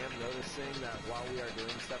 Naughty, I am noticing that while we are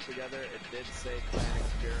doing stuff together, it did say clan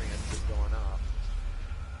experience is going up.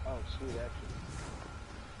 Oh, sweet,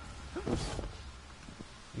 actually.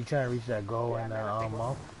 You trying to reach that goal in the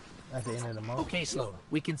month? At the end of the month? Okay, Sloan.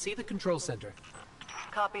 We can see the control center.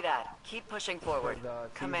 Copy that. Keep pushing forward.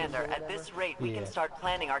 Commander, at this rate, we can start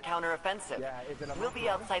planning our counteroffensive. We'll be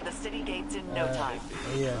outside the city gates in no time.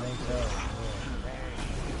 Yeah, I think so.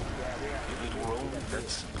 If it were only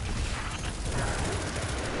this.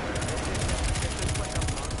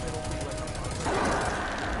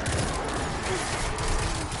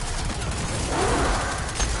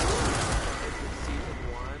 Season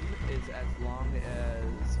 1 is as long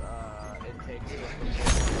as it takes to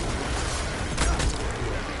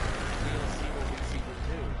DLC will be season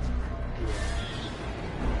 2.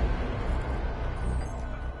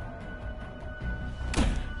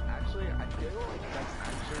 Actually, I feel like that's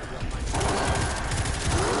actually what my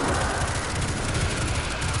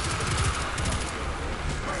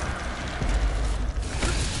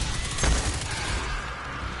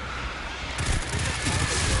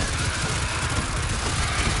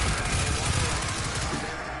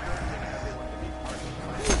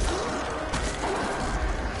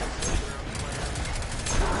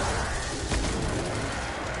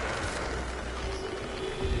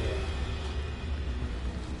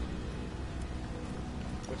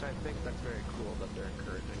Which I think that's very cool that they're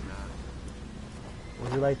encouraging that.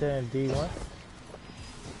 Would you like that in D1?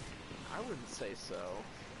 I wouldn't say so.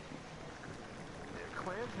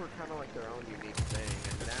 Clans were kind of like their own unique thing,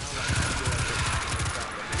 and now like, I feel like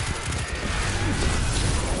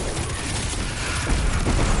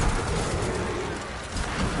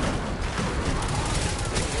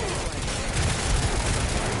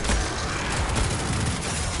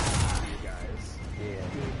you guys. Yeah.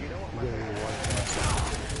 Dude, you know what my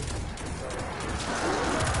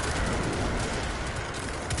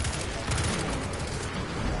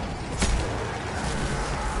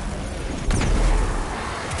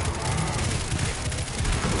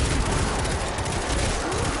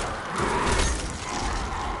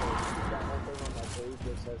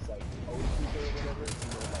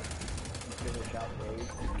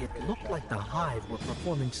It looked like the hive were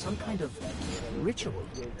performing some kind of ritual.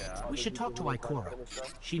 We should talk to Ikora.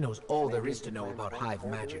 She knows all there is to know about hive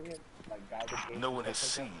magic. No one has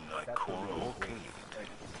seen Ikora or Cade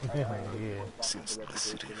Yeah. since the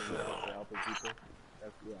city fell.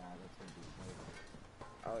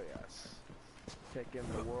 Oh yes. Taking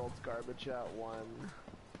the world's garbage out one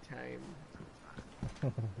time.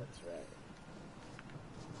 That's right.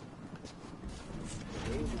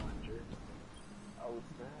 Game launcher. Oh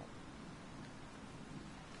snap.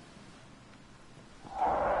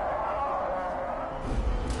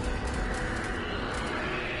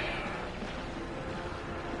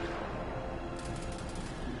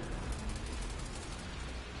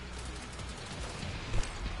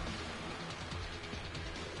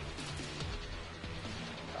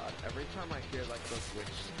 Every time I hear like those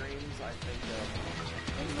witch screams, I think of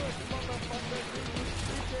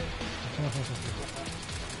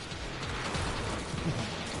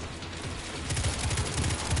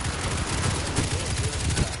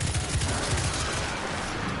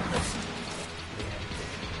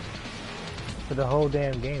For the whole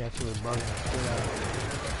damn game, that shit was bugging the shit out of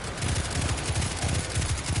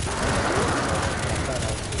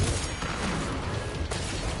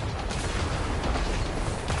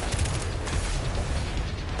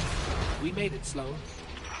me. We made it, Sloan.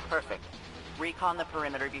 Perfect. Recon the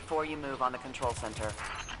perimeter before you move on the control center.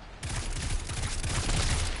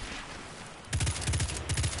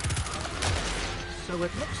 So it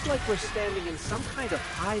looks like we're standing in some kind of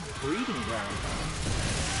hive breeding ground.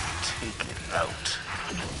 Take it out.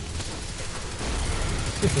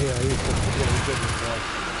 Yeah, he's good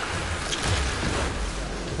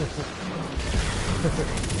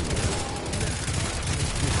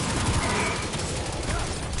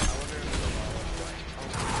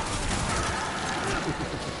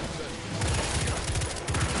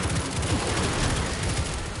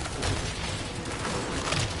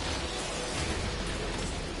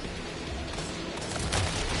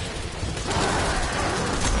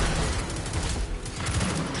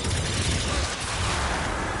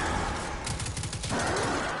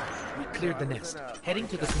Cleared the nest. Heading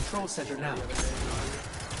to the control center now.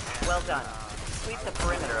 Well done. Sweep the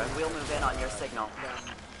perimeter and we'll move in on your signal.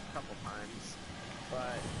 A couple times.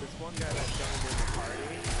 But this one guy that joined in the party,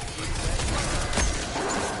 he said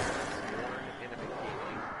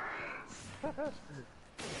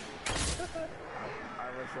I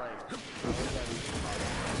was like,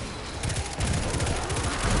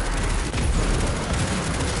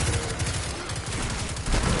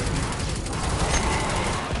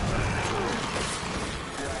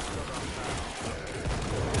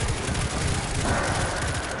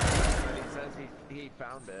 he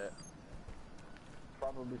found it.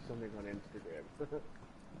 Probably something on Instagram.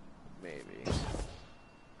 Maybe.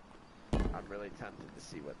 I'm really tempted to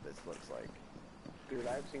see what this looks like. Dude,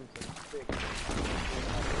 I've seen some sick.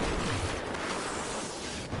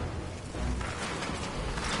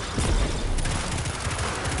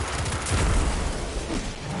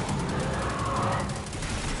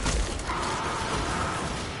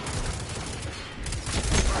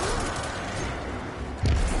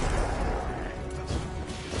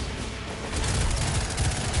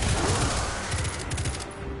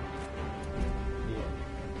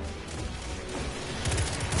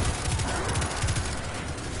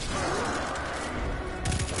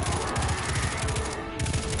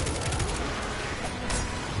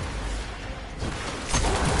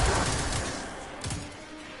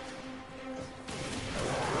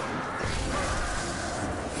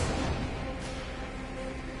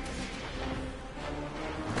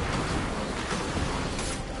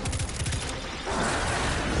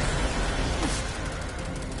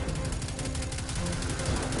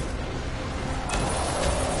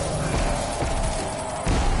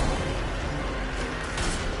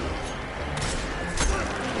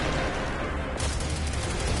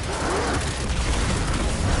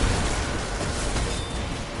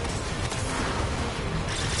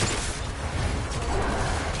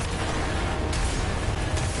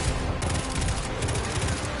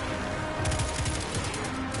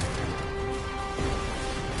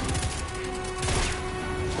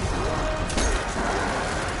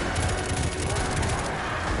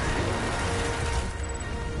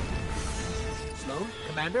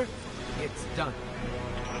 Commander, it's done.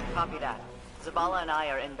 Copy that. Zavala and I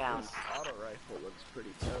are inbound. This auto rifle looks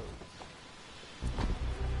pretty dope.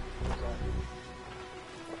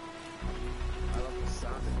 I love the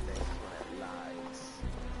sound it makes when it lies.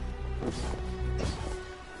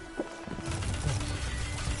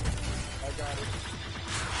 I got it.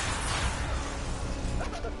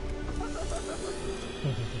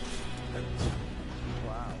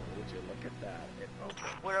 Wow, would you look at that? It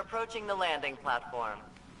opened. We're approaching the landing platform.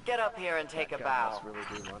 Get up here and take a That bow. must really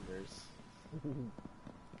do wonders.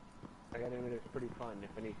 I gotta admit, it's pretty fun,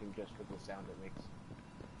 if anything, just for the sound it makes.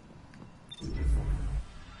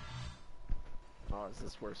 Oh, is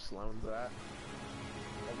this where Sloan's at?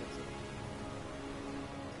 I guess it.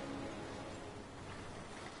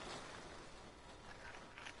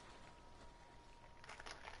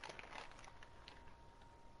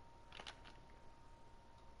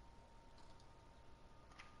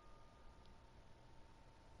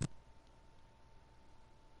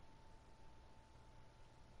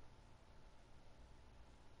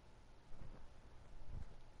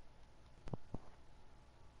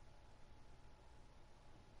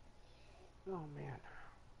 Oh man.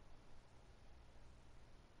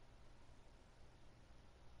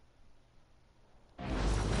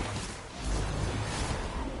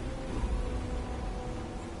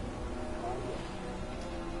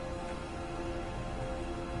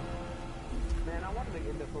 Man, I wanted to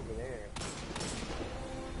end up over there.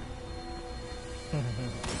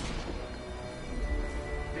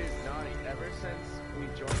 since we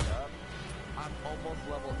joined up, I'm almost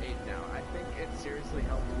level 8 now. I think it seriously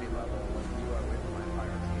helped me level when you are with my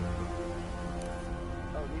fire team.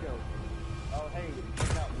 Oh, Nito. Oh, hey,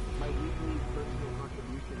 check out. My weekly personal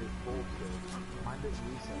contribution is bolstered. Mine didn't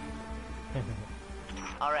reset.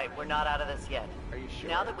 Alright, we're not out of this yet. Are you sure?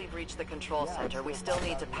 Now that we've reached the control center, we still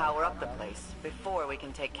need to power up the place before we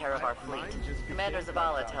can take care of our fleet. Commander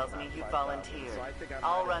Zavala tells me you volunteered.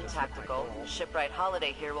 I'll run tactical. Shipwright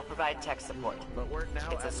Holiday here will provide tech support.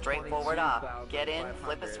 It's a straightforward op. Get in,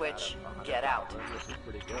 flip a switch, get out.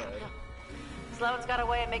 Sloane's got a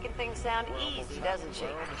way of making things sound easy, doesn't she?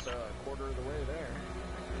 Almost a quarter of the way there.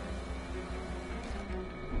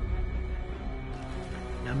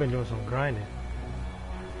 I've been doing some grinding.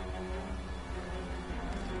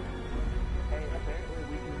 Hey, apparently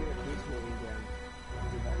we can get a Crucible again.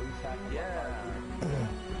 At least half of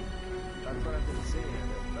That's what I've been seeing.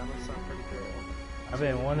 That must sound pretty cool. I've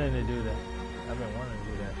been wanting to do that.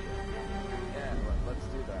 Shit. Yeah, let's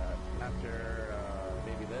do that. After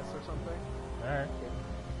maybe this or something? Alright.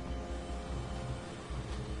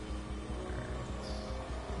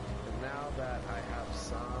 And now that I have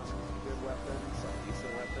some good weapons, some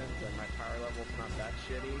decent weapons, and my power level's not that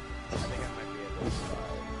shitty, I think I might be able to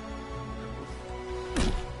survive.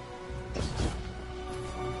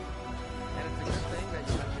 And it's a good thing that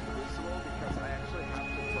you mentioned Crucible, because I actually have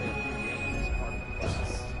to play a few games as part of the class. So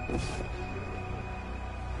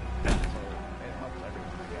it helps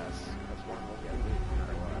everyone, I guess, because one will get loot no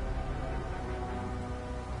matter what.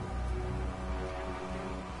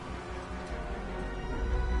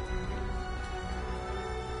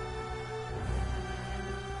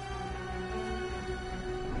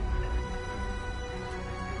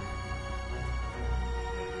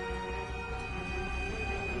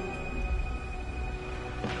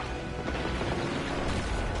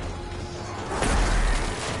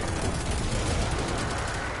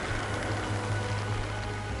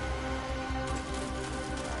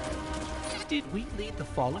 Did we lead the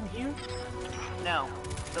Fallen here? No.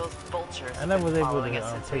 Those vultures I never was able following to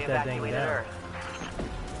us since we take that thing evacuated down. Earth.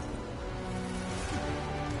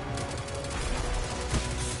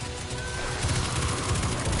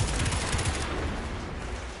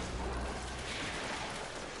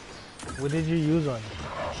 What did you use on it?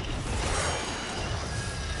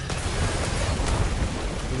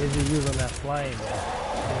 What did you use on that flying man?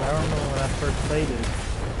 'Cause I remember when I first played it, I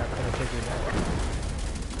couldn't take it down.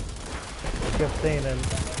 They kept saying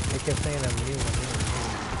that me.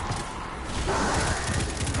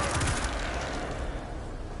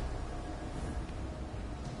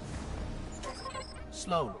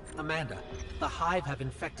 Sloane, Amanda, the Hive have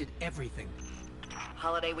infected everything.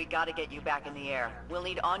 Holiday, we gotta get you back in the air. We'll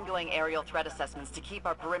need ongoing aerial threat assessments to keep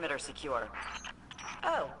our perimeter secure.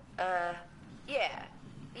 Oh, yeah.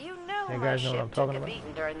 You know Hey my guys, know what I'm ship took talking a about?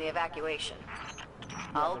 beating during the evacuation.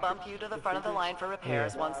 I'll bump you to the front of the line for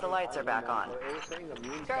repairs once the lights are back on.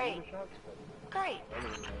 Great. Great.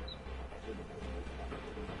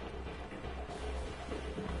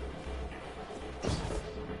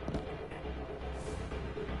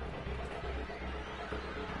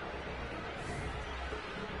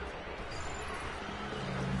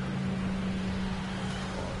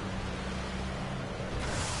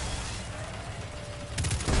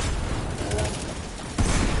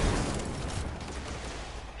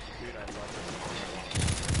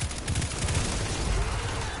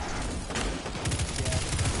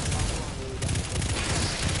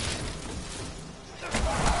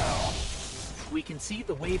 We can see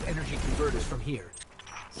the wave energy converters from here.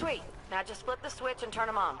 Sweet. Now just flip the switch and turn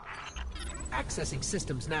them on. Accessing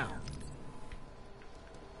systems now.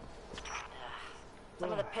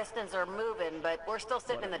 Some of the pistons are moving, but we're still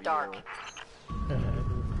sitting in the dark.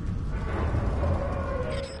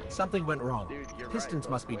 Something went wrong. Pistons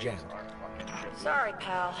must be jammed. Sorry,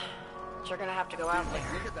 pal. But you're gonna have to go out there.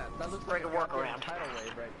 Look at that. That looks Bring like a workaround. tidal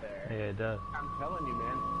wave right there. Yeah, it does. I'm telling you,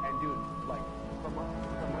 man. And dude, like from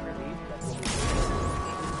underneath, that's what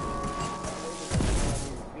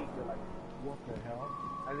feet, you're like, what the hell?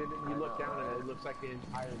 And then you look down and it looks like the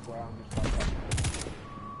entire ground is like that.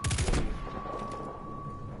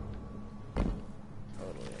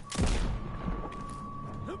 Totally.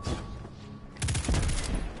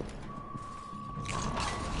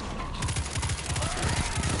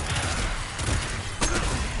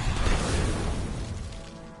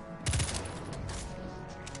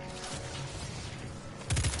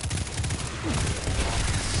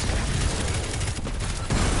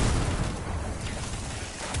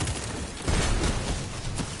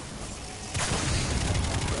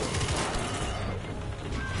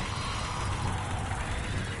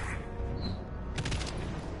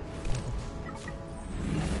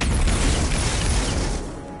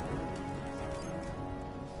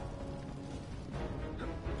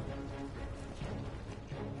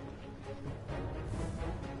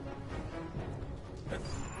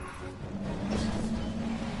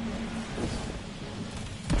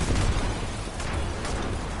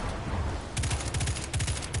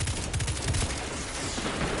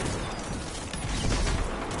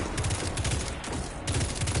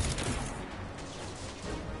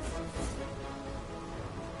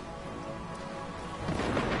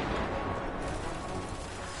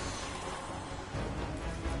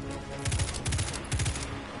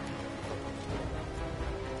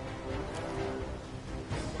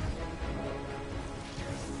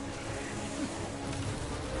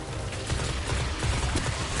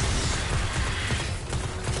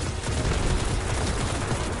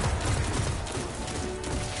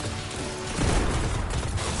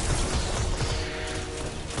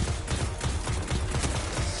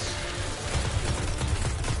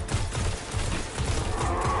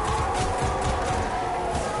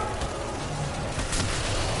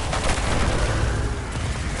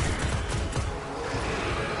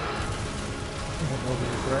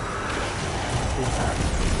 see that.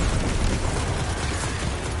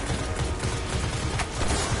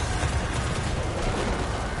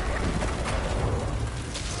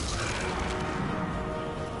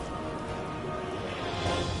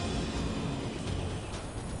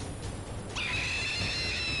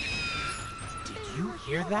 Did you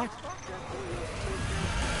hear that?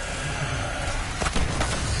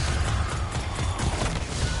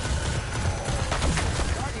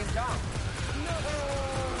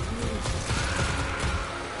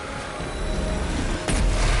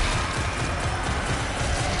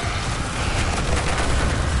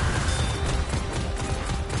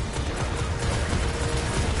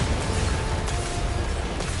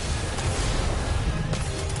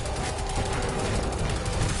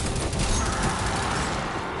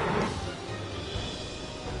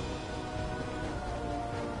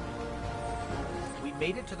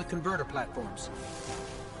 Made it to the converter platforms.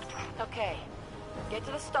 Okay. Get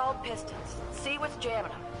to the stalled pistons. See what's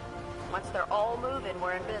jamming them. Once they're all moving,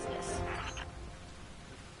 we're in business.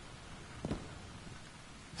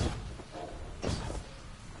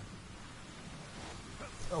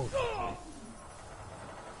 Oh.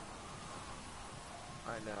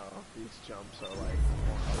 I know. These jumps are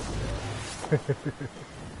like...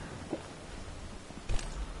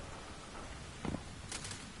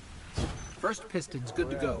 First piston's good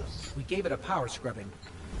to go. We gave it a power scrubbing.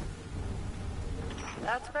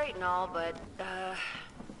 That's great and all, but,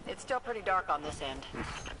 it's still pretty dark on this end.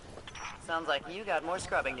 Sounds like you got more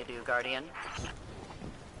scrubbing to do, Guardian.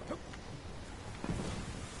 That's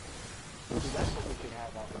what we should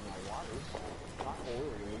have out in our waters. Not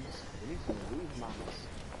oil rigs. We need some of these mamas.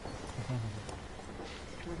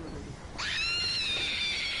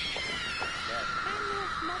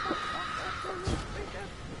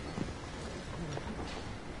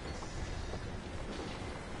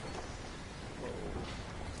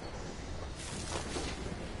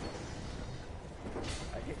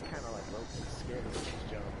 I get kind of like low-key scared of these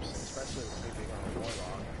jumps, especially with me being on a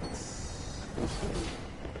warlock.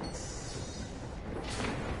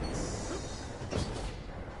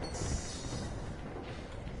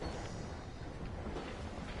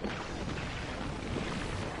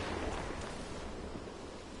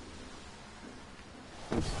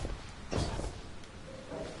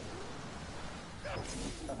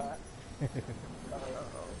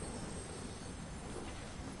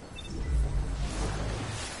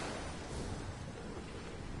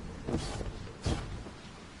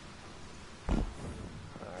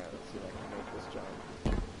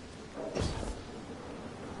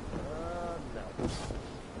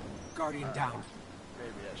 Guardian down.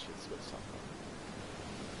 Maybe I should switch something.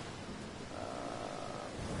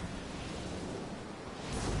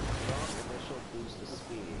 Strong initial boost to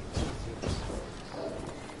speed. Let's see if this works.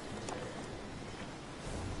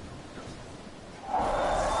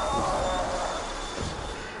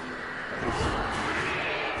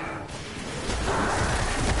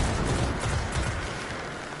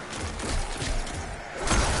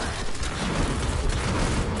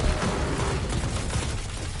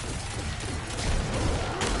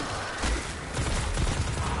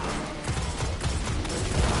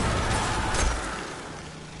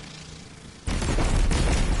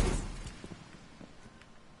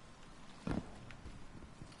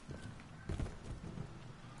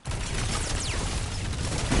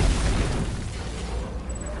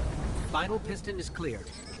 Final piston is clear.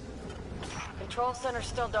 Control center's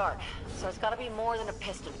still dark, so it's gotta be more than a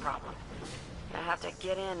piston problem. I have to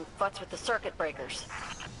get in, futz with the circuit breakers.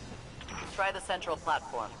 Try the central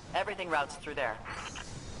platform. Everything routes through there.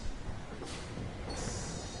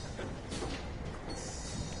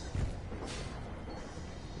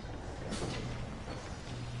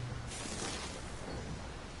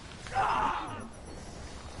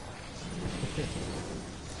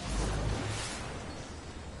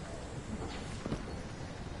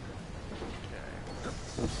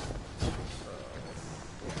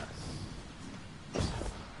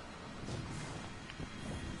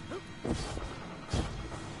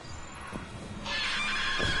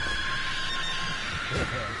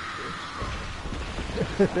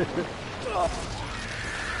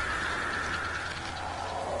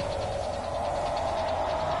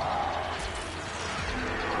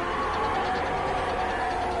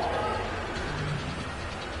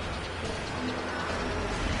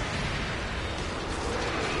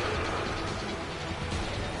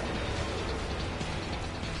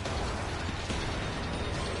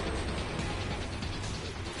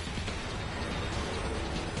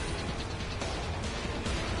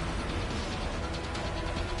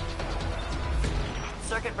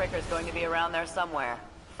 Circuit breaker is going to be around there somewhere.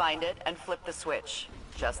 Find it and flip the switch,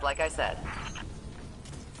 just like I said.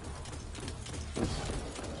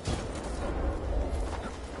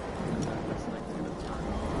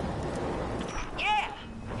 Yeah!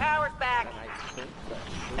 Power's back!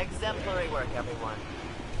 Exemplary work, everyone.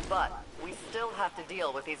 But we still have to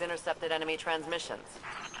deal with these intercepted enemy transmissions.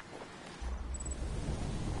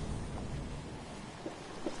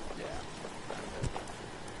 Yeah.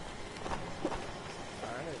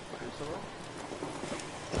 Alright, Crucible.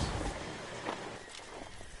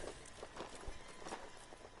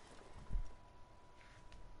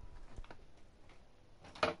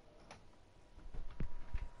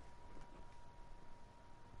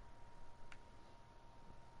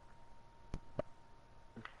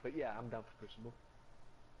 But yeah, I'm down for Crucible.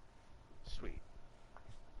 Sweet.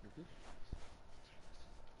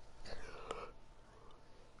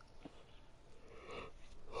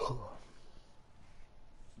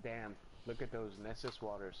 Damn, look at those Nessus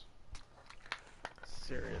waters.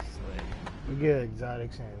 Seriously. We get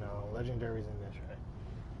exotics and legendaries in this, right?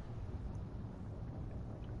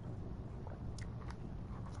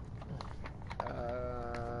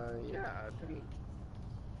 Yeah, I think.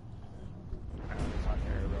 I'm gonna talk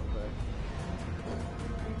here real quick.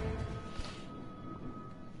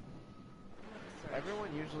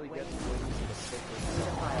 Everyone usually gets wings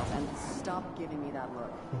specifically. And stop giving me that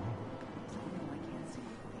look. I can't see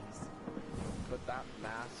your face. But that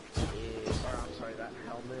mask is, or I'm sorry, that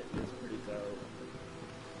helmet is pretty dope.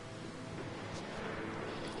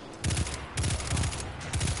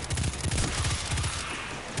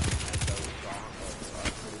 And those gauntlets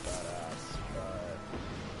are pretty badass, but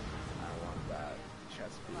I want that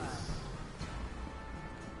chest piece.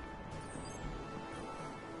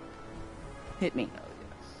 Hit me. Hell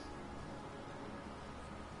yes.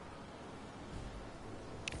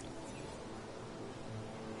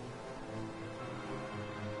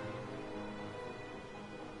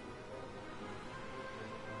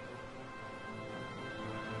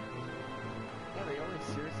 Yeah, they only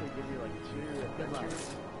seriously give you like 2 adventures.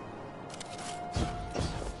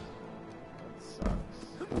 That sucks.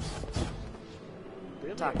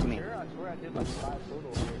 Really? Talk to me. Sure? I swear I did like 5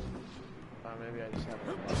 total here. Maybe I just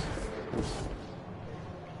haven't.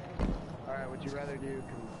 Alright, would you rather do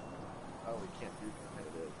oh, we can't do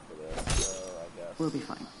competitive for this, so I guess We'll be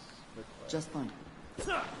fine. Just fine.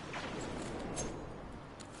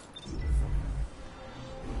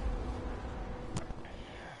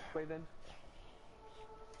 Play then.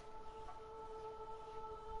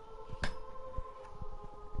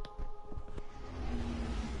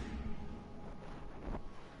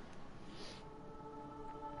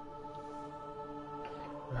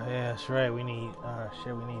 Oh, yeah, that's right. We need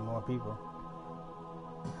shit. We need more people.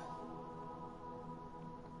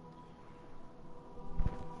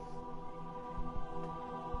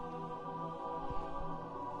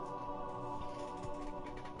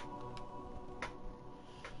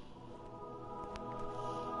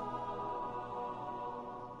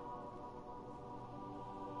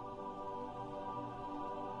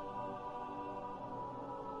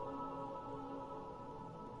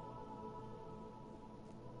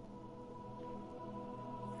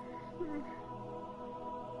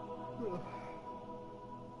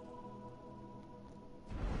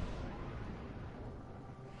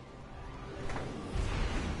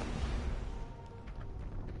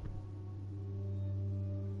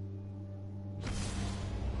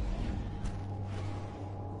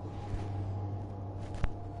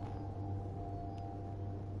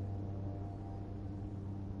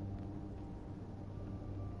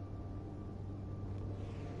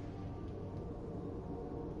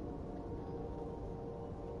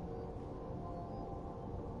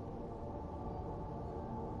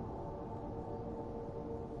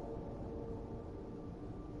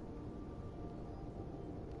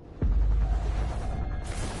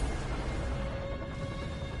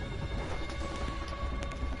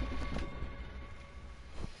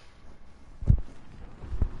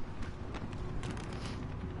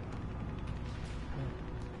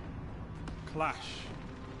 Clash.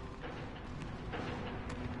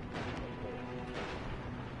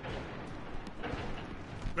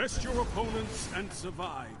 Best your opponents and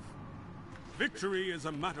survive. Victory is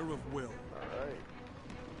a matter of will. Alright.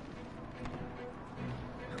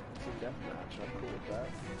 It's a deathmatch, I'm cool with that.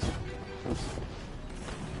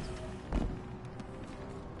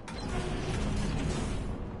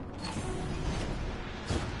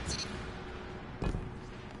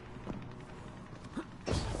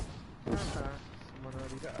 Someone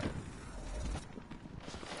already died.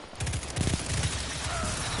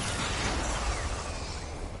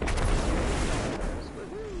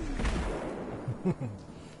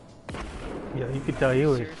 Yeah, you could tell he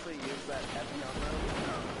was. Seriously use that heavy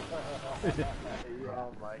on them?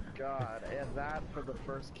 Oh my god, and that for the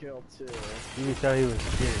first kill too. You can tell he was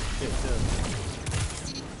scared as shit too.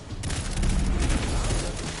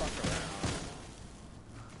 Fuck around.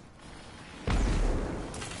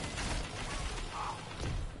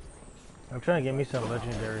 I'm trying to get me some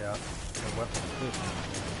legendary weapons too.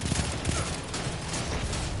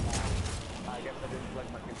 I guess I didn't plug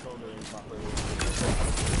my controller in properly.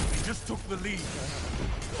 We just took the lead.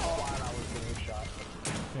 Oh, and I was getting shot.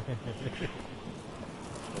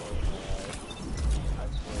 I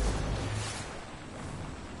swear.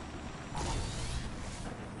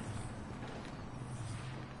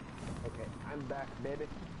 Okay, I'm back, baby.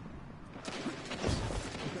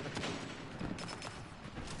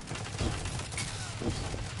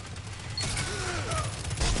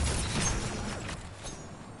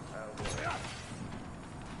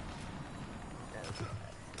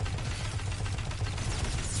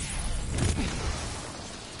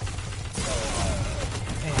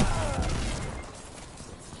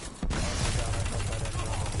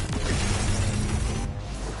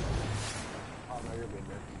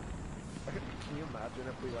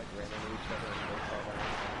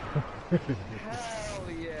 Hell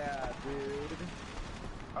yeah, dude.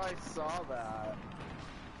 I saw that.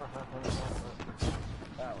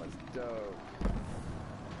 That was dope.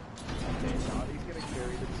 Okay, Naughty's gonna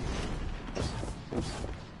carry the team.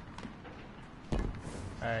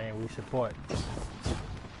 Alright, we support.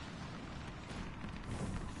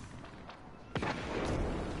 And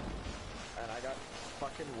I got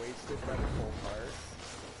fucking wasted by the full part.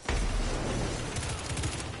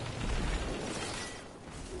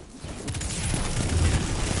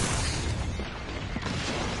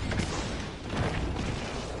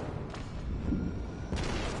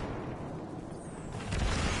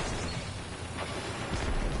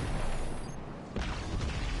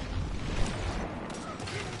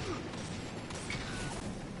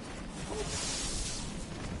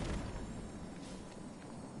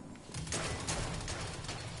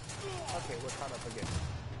 Okay, we're caught up again.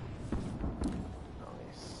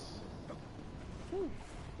 Nice.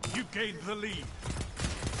 You gained the lead.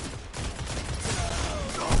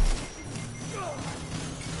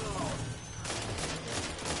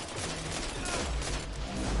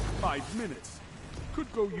 Five minutes.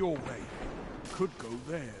 Could go your way. Could go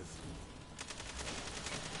theirs.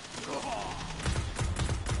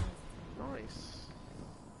 Nice.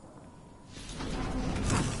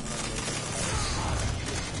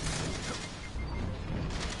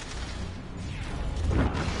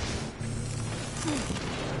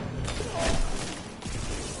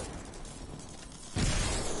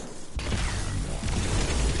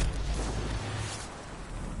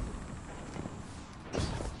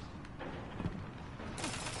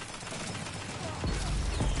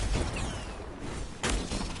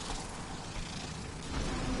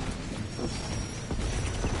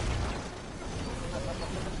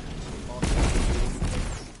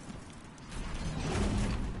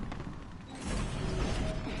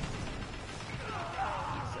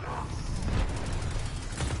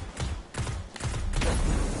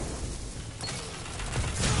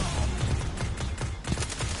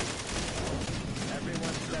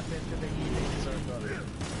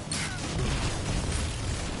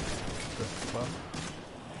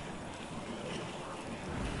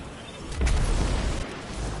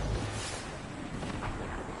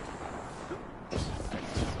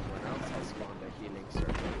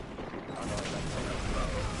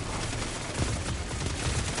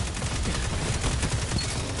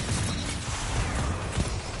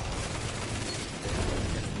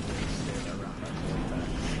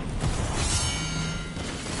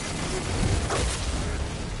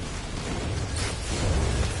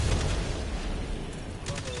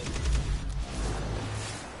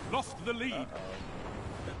 Lost the lead.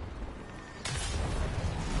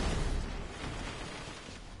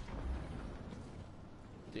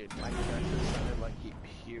 Dude, my character sounded like he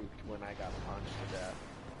puked when I got punched to death.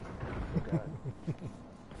 Oh god.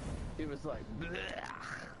 He was like, bleh.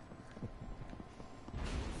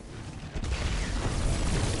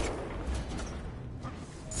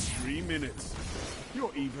 3 minutes.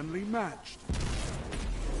 You're evenly matched.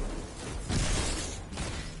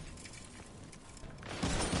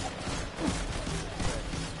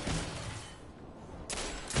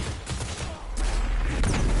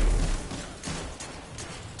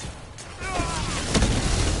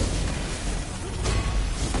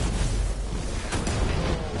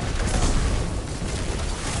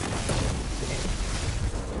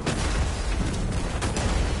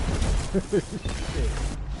 It's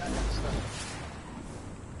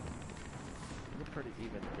a pretty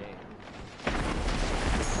even game.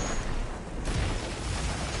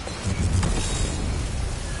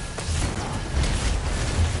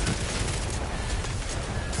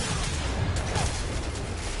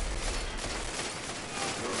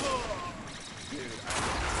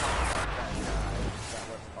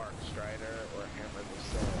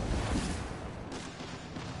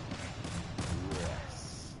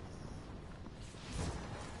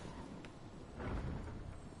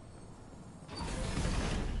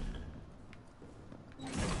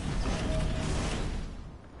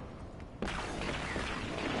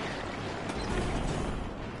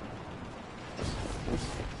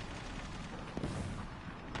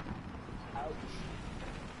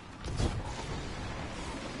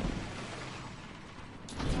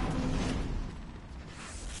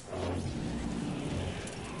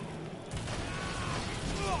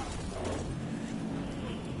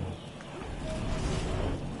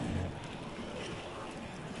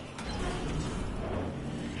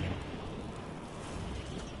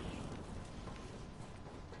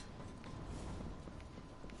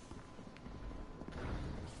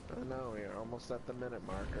 We are almost at the minute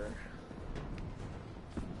marker.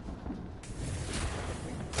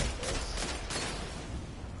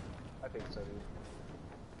 I think so,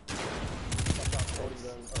 dude. Watch out, floating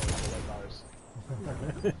guns. Oh, like ours.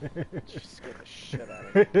 Just scared the shit out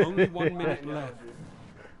of me. Only 1 minute left.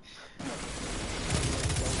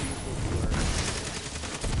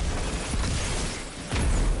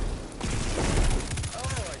 Oh,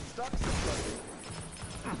 I stuck somebody.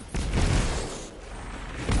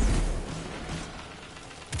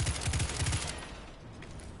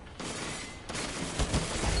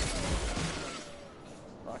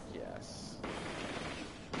 Fuck yes.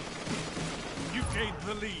 You gained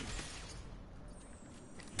the lead.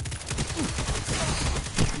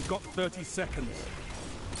 You've got 30 seconds.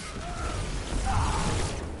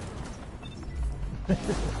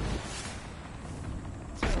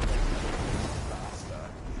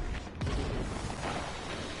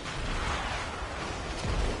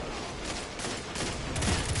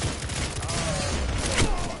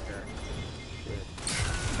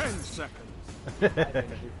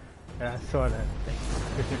 Yeah, I saw that.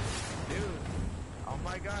 Dude. Oh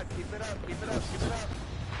my god, keep it up, keep it up, keep it up.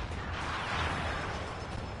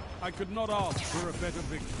 I could not ask for a better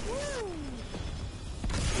victory.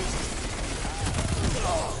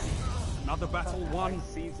 Another battle won.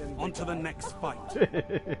 On to the next fight.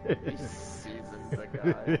 He seasons the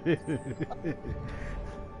guy.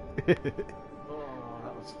 Oh,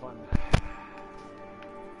 that was fun.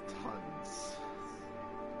 Tons.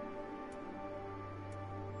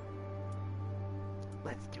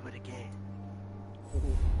 Let's do it again.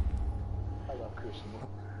 I love Crucible.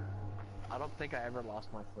 I don't think I ever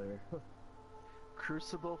lost my flair.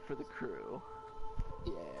 Crucible for the crew.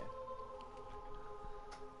 Yeah.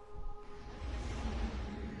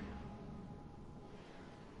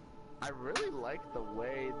 I really like the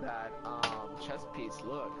way that chess piece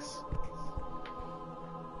looks.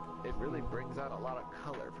 It really brings out a lot of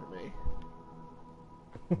color for me.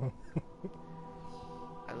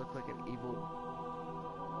 I look like an evil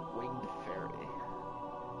winged fairy.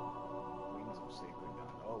 Wings of Sacred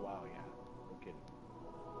God. Oh wow, yeah. No kidding.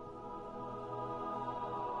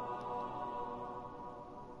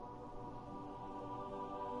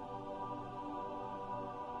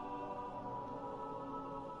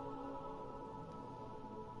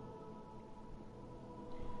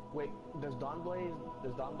 Wait, does Dawnblade,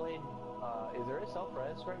 is there a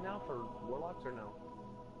self-res right now for Warlocks or no?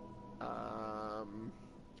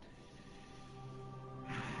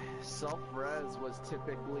 Self-res was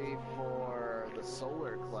typically for the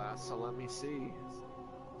solar class, so let me see.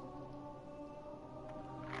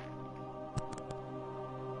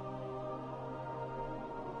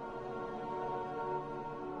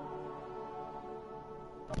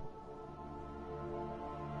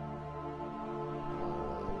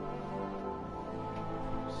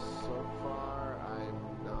 So far, I'm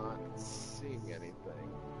not seeing anything.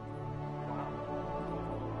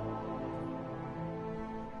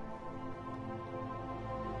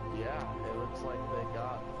 Yeah, it looks like they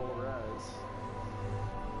got full res.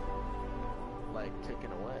 Like,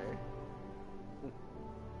 ticking away.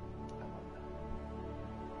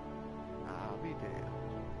 I'll be damned.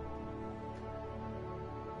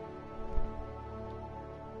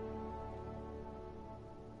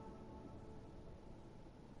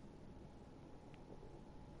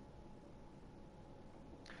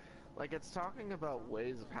 Like, it's talking about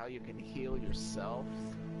ways of how you can heal yourself,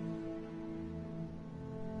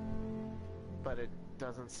 but it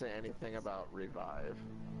doesn't say anything about revive.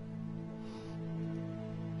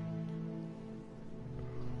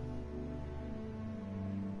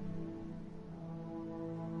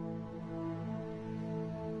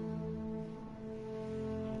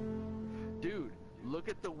 Dude, look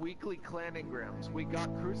at the weekly clan engrams. We got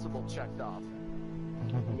Crucible checked off.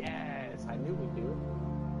 Yes, I knew we'd do it.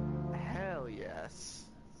 Hell yes.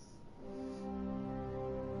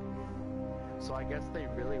 So I guess they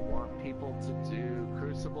really want people to do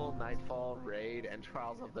Crucible, Nightfall, Raid, and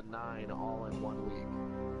Trials of the Nine all in 1 week.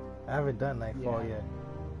 I haven't done Nightfall yet.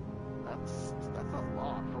 That's a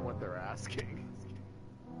lot for what they're asking.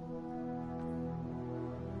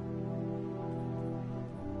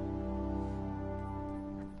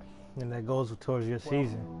 And that goes towards your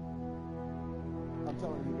season. I'm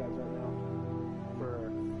telling you guys right now,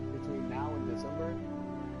 for between now and December,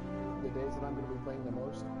 the days that I'm going to be playing the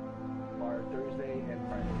most are Thursday and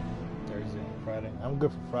Friday. Thursday and Friday. I'm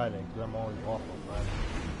good for Friday because I'm always off on Friday.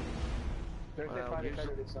 Thursday, Friday,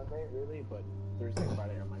 Saturday, Sunday, really, but Thursday and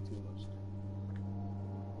Friday are my two most.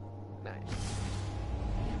 Nice.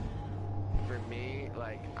 For me,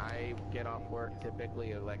 like, I get off work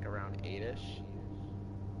typically like around 8-ish.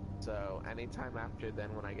 So anytime after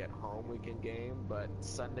then when I get home we can game, but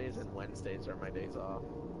Sundays and Wednesdays are my days off.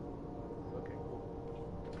 Okay, cool.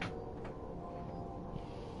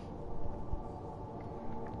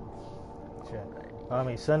 Shit. I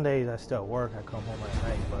mean, Sundays I still work. I come home at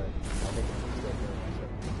night, but I think I'm still doing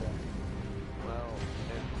Well,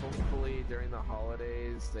 and hopefully during the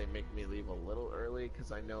holidays they make me leave a little early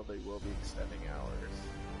because I know they will be extending hours.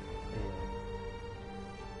 Yeah.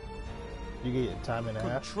 You get time and a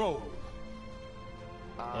half? Control.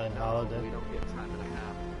 And no, holiday? we don't get time and a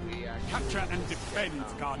half. We actually Capture and defend,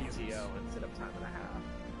 get, Guardians. PTO instead of time and a half.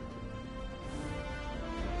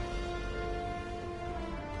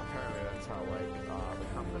 Apparently that's how the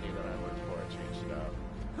company that I work for changed it up.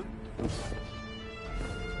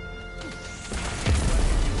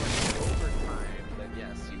 Overtime, then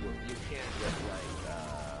yes, you can get like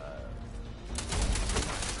half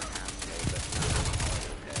pay, but not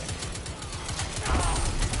holiday pay.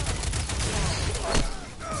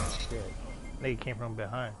 Shit. They came from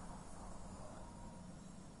behind.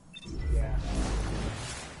 Yeah.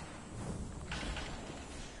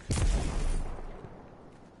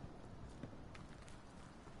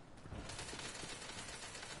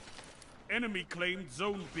 Enemy claimed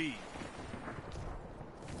Zone B.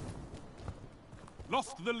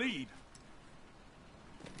 Lost the lead.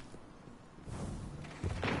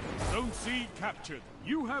 Zone C captured.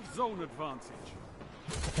 You have zone advantage.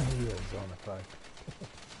 Yeah, zone of five.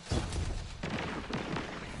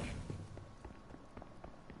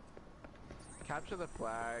 Capture the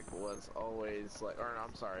flag was always like, or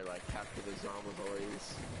I'm sorry, like capture the zone was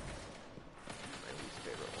always my least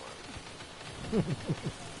favorite one.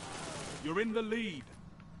 You're in the lead.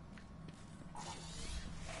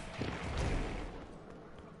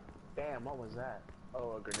 Damn, what was that?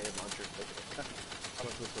 Oh, a grenade launcher. How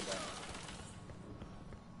much was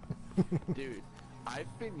that? Dude,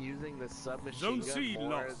 I've been using the submachine Zone gun C more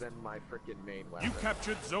lost. than my freaking main weapon. You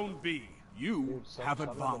captured Zone B. You Dude, have some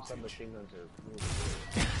of them advantage. submachine guns are really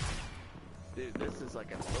Dude, this is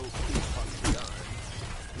like an OP fucking gun.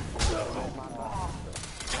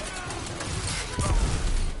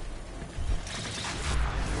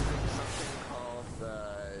 I'm using something called the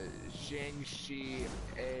Jiangxi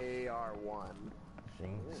AR-1.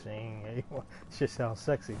 Sing, hey, shit sounds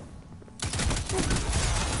sexy.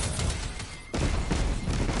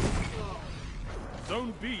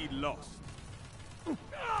 Zone B lost.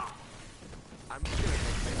 I'm just gonna make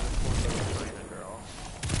this one little China girl.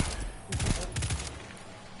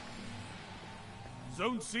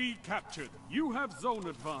 Zone C captured. You have zone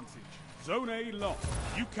advantage. Zone A lost.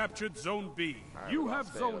 You captured Zone B. Alright, You we have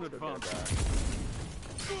lost A, zone let's go get advantage. that.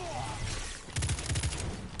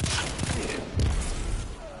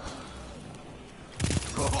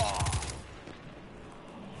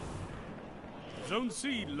 Zone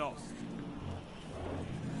C lost.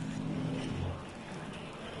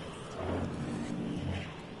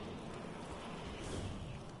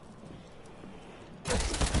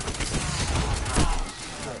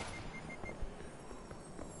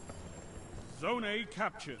 Zone A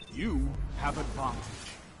captured. You have advantage.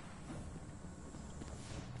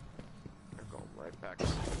 They're going right back.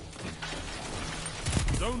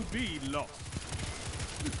 Zone B lost.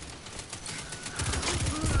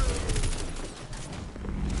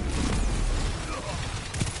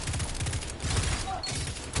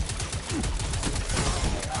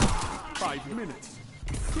 Five minutes.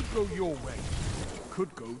 Could go your way.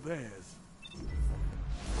 Could go theirs.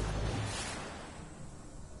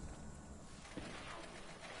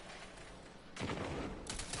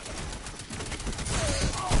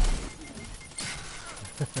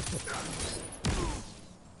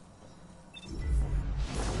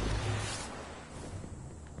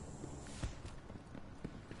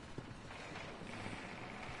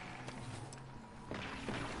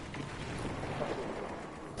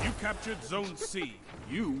 You captured Zone C.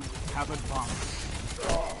 You have advantage.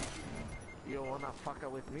 You wanna fucker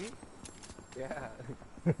with me? Yeah.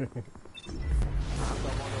 I'm the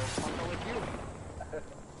one who'll fucker with you.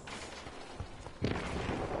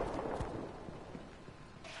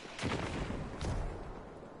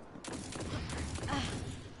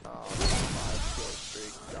 Oh, 5-kill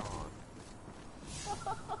streak gone.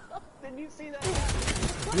 Did you see that?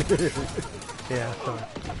 Yeah.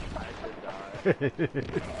 I did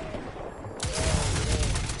die.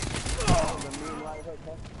 The moonlight hook,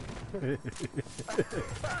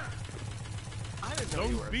 I didn't know you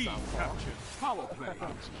Zone were a B southpaw. captured. Power play.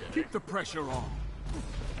 Keep the pressure on.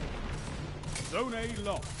 Zone A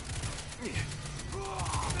lost. Oh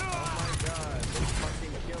my god, they're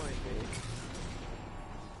fucking killing me.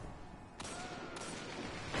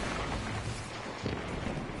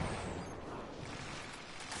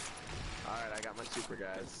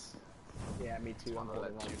 guys. Yeah, me too. I'm I'll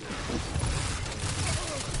let holding on. you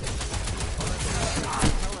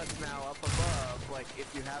tell us now up above, like,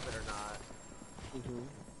 if you have it or not.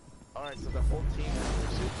 Alright, so the whole team has their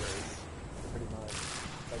supers. Pretty much.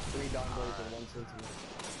 Like 3 donglers and 1 sentinel.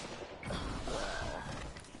 Well,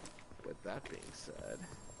 with that being said.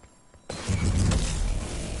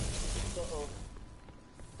 Uh-oh.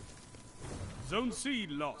 Zone C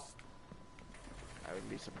lost. I wouldn't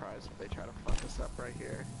be surprised if they try to fuck us up right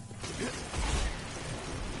here.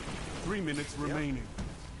 3 minutes remaining.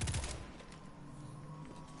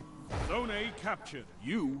 Zone A captured.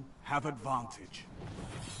 You have advantage.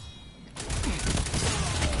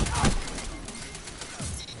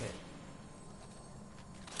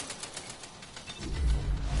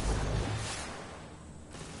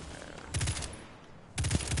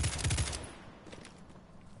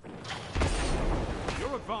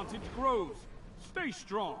 Your advantage grows. Stay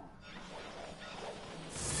strong.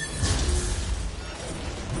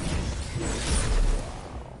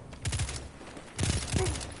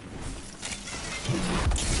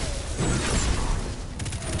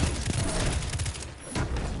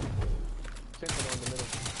 Sentinel in the middle.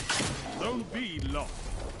 Zone B lost.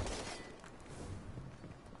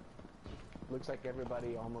 Looks like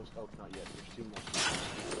everybody almost. Oh, not yet. There's 2 more.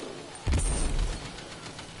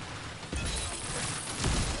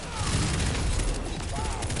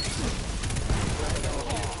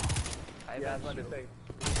 Yeah, I was about to say.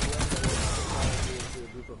 A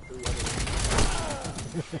group of 3 others.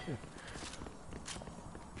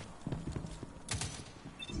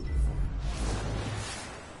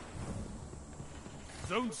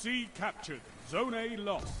 Zone C captured. Zone A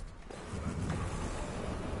lost.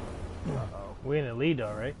 Uh-oh. We in the lead,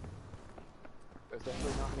 though, right? That's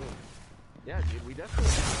definitely not me. Yeah, dude, we definitely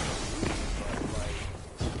have to lose, but, like,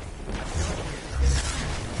 I feel like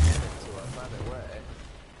we're getting to us either way.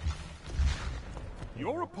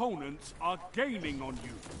 Your opponents are gaining on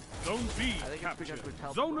you. Zone B I think it's captured. because we've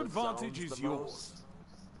helped Zone with advantage zones is the yours. most,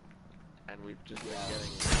 and we've just been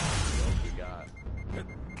getting what we got.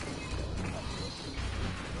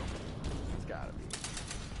 It's gotta be.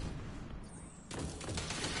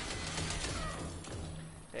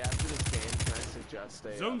 Hey, after this game, can I suggest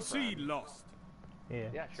a Zone C friend lost. Yeah.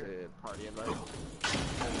 Yeah, sure. to party invite?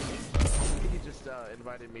 He just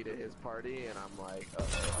invited me to his party, and I'm like,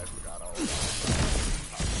 uh-oh, I forgot all about it.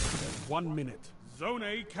 1 minute. Zone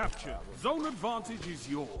A captured. Zone advantage is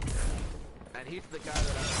yours. And he's the guy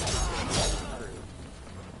that I'm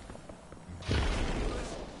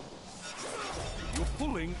You're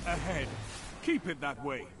pulling ahead. Keep it that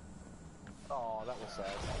way. Oh, that was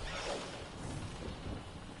sad.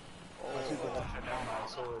 My super got shut down by a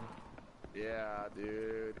sword. Yeah,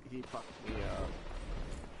 dude, he fucked me up.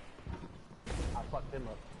 I fucked him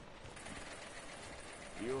up.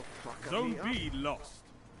 You fucked Zone me up. B lost.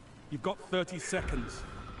 You've got 30 seconds.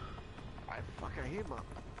 I fucking him up.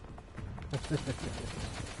 He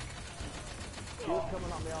was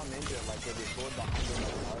coming on me all ninja, like with his sword behind him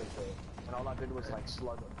like Naruto. And all I did was like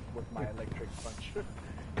slug him with my electric punch. It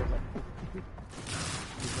was like...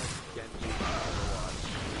 He's like Genji from Overwatch.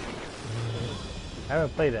 I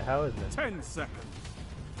haven't played it. How is it? 10 seconds.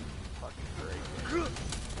 Fucking great.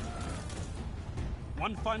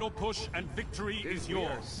 One final push and victory Dude, is we are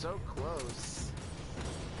yours. so close.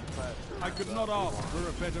 But I could not ask for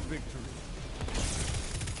a better victory.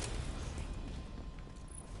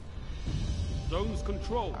 Zones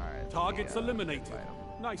controlled. Alright, Targets let me, eliminated. invite him.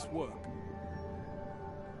 Nice work.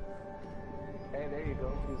 Hey, there you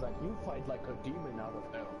go. He's like, you fight like a demon out of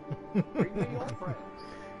hell. Bring me your friends.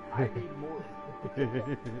 I need more.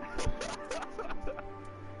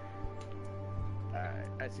 Alright,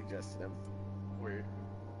 I suggested him. Weird.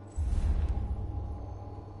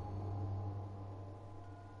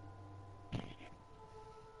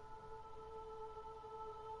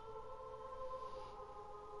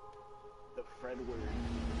 The Fred word.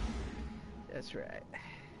 That's right.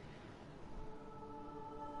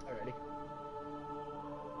 Alrighty.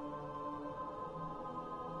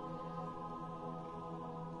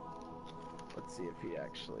 Let's see if he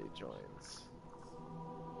actually joins.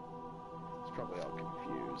 He's probably all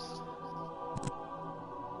confused.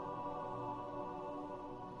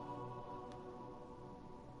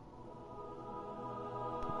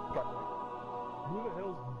 Who the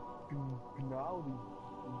hell's Ghaul?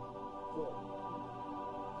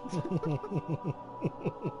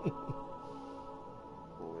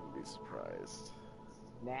 Wouldn't be surprised.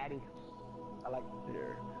 Natty. I like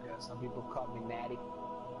Here. Yeah, some people call me Natty.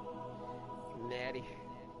 Natty.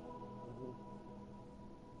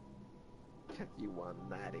 You one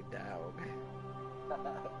natty dog.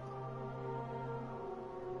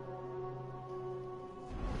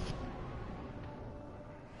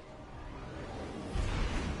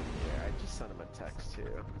 text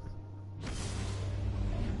too.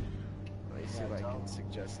 Let me see if I can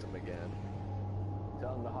suggest him again.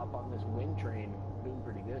 Tell him to hop on this wind train. Doing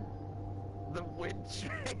pretty good. The wind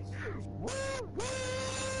train. Woo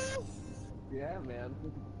woo! Yeah, man.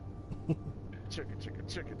 Chicka chicka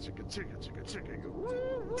chicka chicka chicka chicka chicka.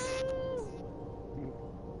 Woo woo!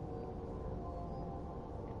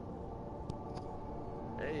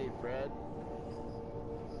 Hey, Fred.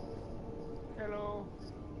 Hello.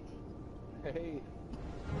 Hey.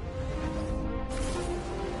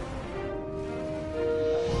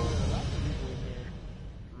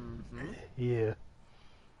 Yeah.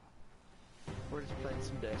 We're just playing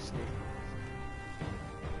some Destiny.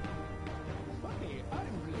 Funny, I'm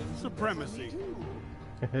really Supremacy.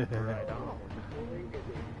 Right on.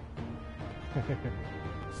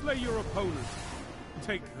 Slay your opponent.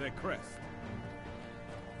 Take their crest.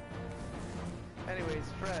 Anyways,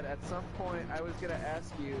 Fred, at some point I was gonna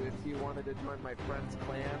ask you if you wanted to join my friend's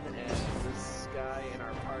clan, and this guy in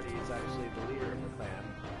our party is actually the leader of the clan.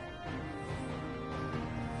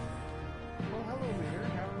 Well, hello, leader.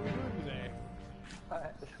 How are we doing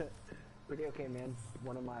today? Pretty okay, man.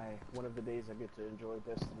 One of the days I get to enjoy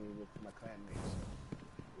Destiny with my clanmates.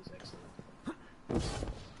 It was excellent.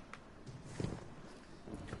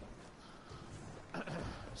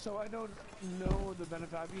 So I don't know the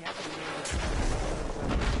benefit. I'd be happy to know the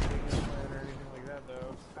benefit or anything like that,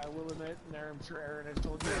 though. I will admit, and I'm sure Aaron has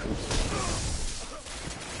told you.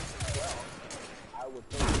 Well, I would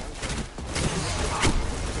think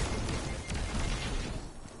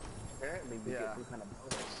apparently we get some kind of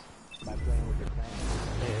bonus by playing with your clan.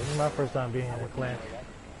 Yeah, this is my first time being in a clan.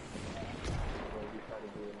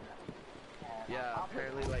 Yeah,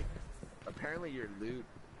 apparently your loot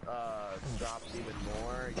drops even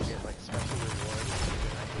more. You get like special rewards.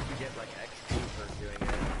 I think you get like XP for doing it.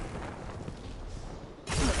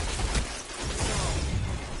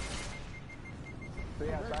 So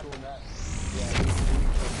yeah, aside from that,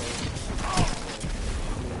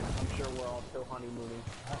 I'm sure we're all still honeymooning,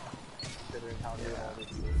 considering how new all this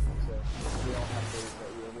is. So we all have days that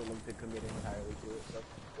we're willing to commit entirely to it. So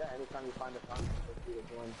yeah, anytime you find a time, feel free to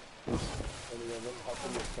join any of them, help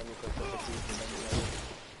them with technical difficulties, and then you know.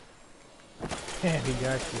 Yeah, he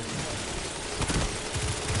got you.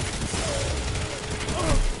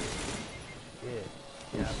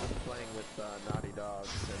 Yeah, I've been playing with Naughty Dog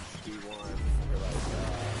since D1 for like a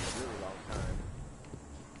really long time.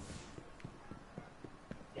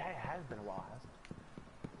 Yeah, it has been a while, hasn't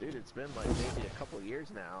it? Dude, it's been like maybe a couple years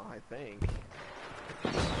now, I think.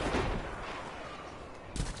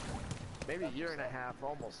 Maybe a year and a half,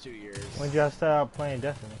 almost 2 years. When did y'all start playing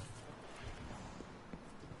Destiny?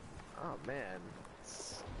 Oh man,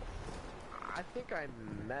 I think I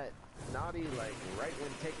met Naughty like right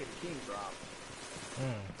when Taken King dropped.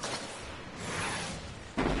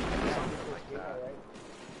 Something like that.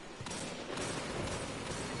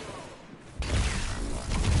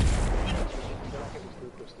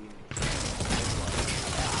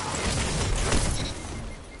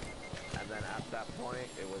 And then at that point,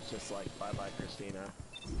 it was just like bye bye Christina.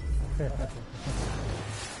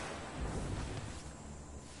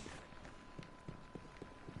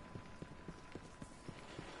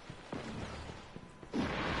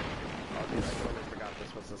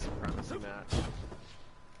 A supremacy match.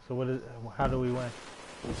 So what is? How do we win?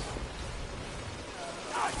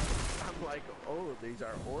 I'm like, oh, these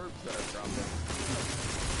are orbs that are dropping.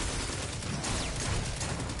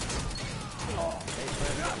 Oh, hey,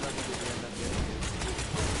 Fred, how much did you end up getting?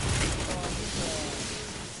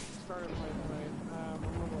 Started playing tonight.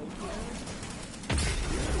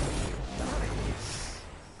 Nice.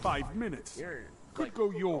 5 minutes. You're Could like,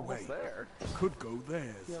 go your way. There. Could go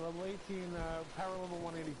theirs. Yeah, level 18, power level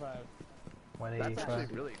 185. 185. That's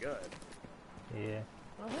actually really good. Yeah.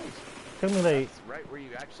 Oh, thanks. Took me like. That's right where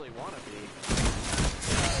you actually want to be. I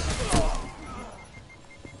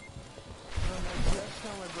just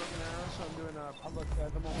found my broken arrow, so I'm doing a public,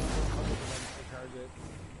 at the moment, public events to charge it.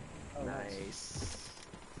 Oh, Nice.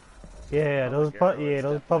 Yeah, those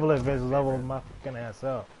public events leveled my fucking ass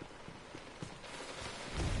up.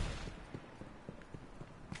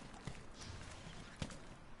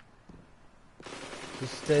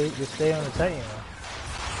 Just stay on the Titan, man.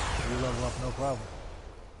 You level up, no problem.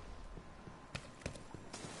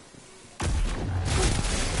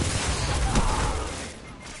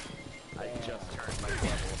 I just turned my level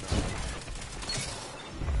now.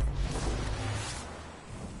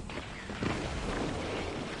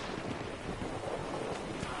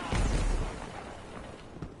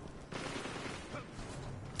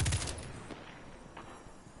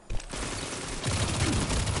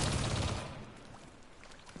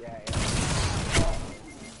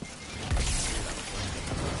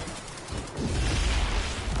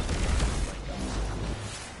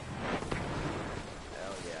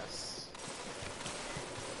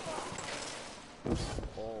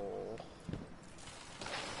 Oh.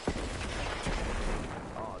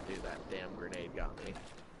 Oh, dude, that damn grenade got me.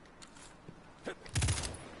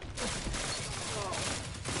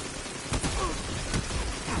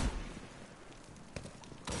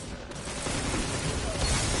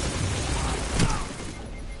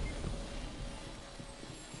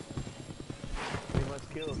 3 months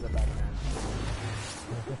kills the Batman.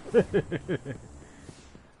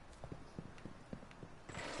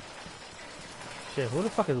 Shit, who the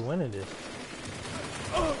fuck is winning this?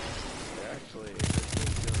 Actually,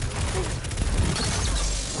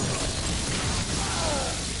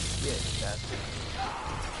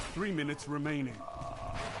 3 minutes remaining.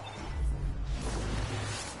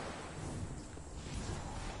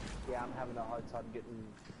 Yeah, I'm having a hard time getting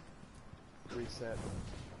reset.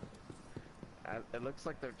 it looks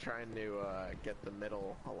like they're trying to get the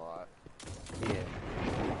middle a lot. Yeah.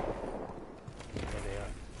 There they are.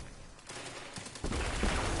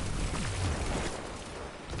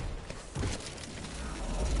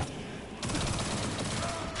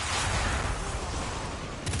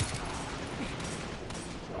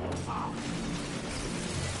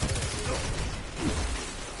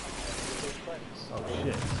 Oh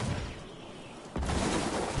shit.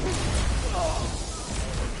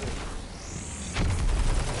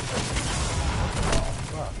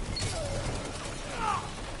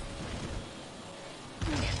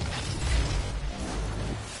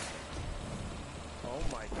 Oh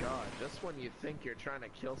my god, just when you think you're trying to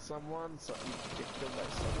kill someone, so you get killed by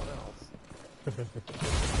someone else. The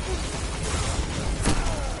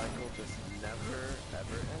cycle just never,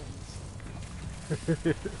 ever ends.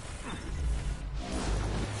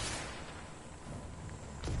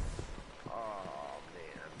 Oh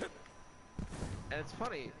man. And it's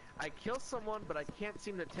funny, I kill someone, but I can't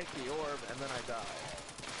seem to take the orb, and then I die.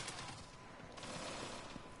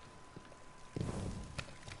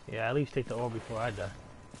 Yeah, at least take the orb before I die.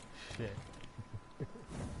 Shit.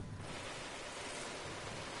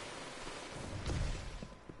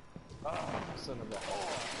 Son of a...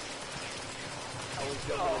 I was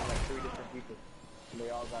jumping with like 3 different people, and they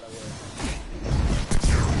all got away.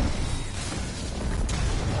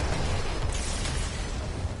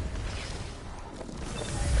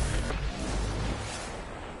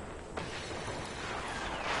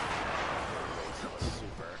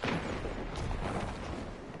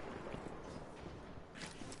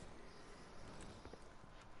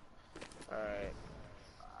 Alright.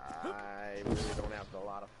 I really don't have a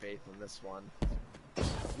lot of faith in this one.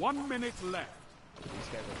 1 minute left. These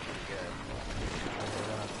guys are pretty good.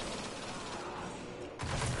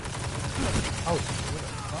 Oh,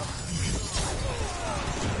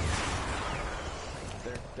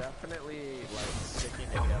 They're definitely like sticking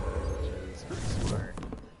together, which is pretty smart.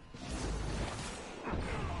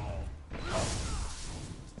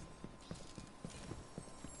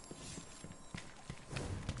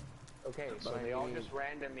 Okay, so they all just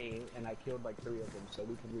ran to me, and I killed like 3 of them, so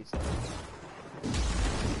we can reset.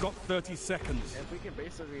 You've got 30 seconds. If we can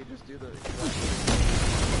basically just do the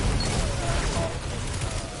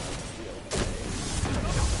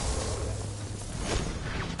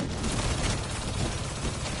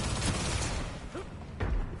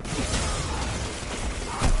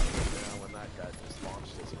when that guy just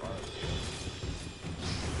launched his spark.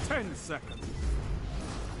 10 seconds.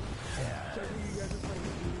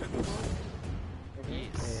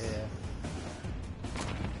 yeah.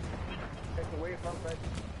 Take away from Fred.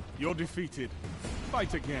 You're defeated.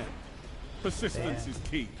 Fight again. Persistence is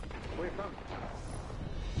key. Where you from?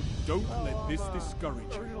 Don't let this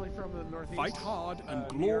discourage you. Originally from the Northeast. Fight hard and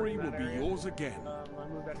glory will be yours again. I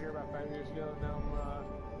moved out here about 5 years ago. Now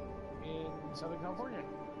I'm in Southern California.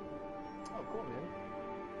 Oh, cool, man.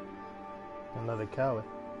 Another Cali.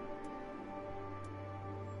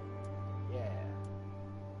 Yeah.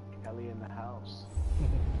 Kelly in the house.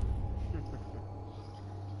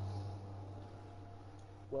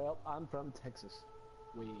 Well, I'm from Texas.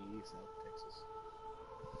 Way South Texas.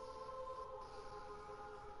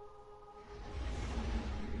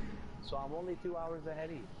 So I'm only 2 hours ahead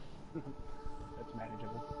of you. That's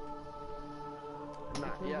manageable.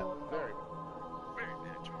 Not yet. Very, very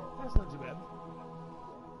manageable. That's not too bad.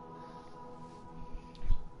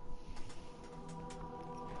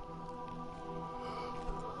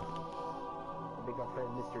 I think our friend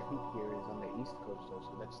Mr. Heat here is on the East Coast, though,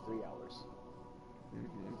 so that's 3 hours.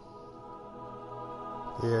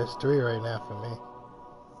 Yeah, it's 3 right now for me.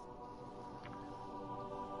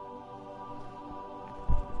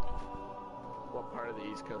 What part of the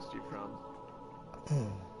East Coast are you from?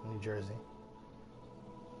 New Jersey.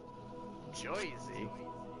 Jersey?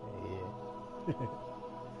 Yeah.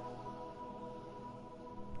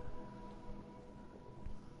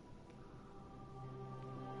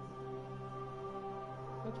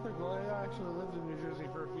 pretty cool. I actually lived in New Jersey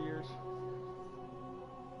for a few years.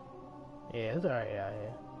 Yeah, it's alright out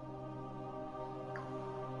here.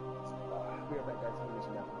 We are back, guys. I'm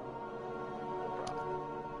using that.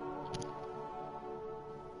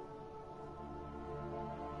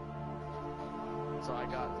 So I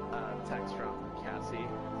got a text from Cassie,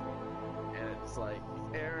 and it's like,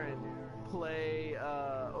 Aaron, play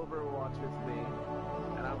Overwatch with me.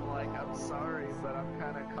 And I'm like, I'm sorry, but I'm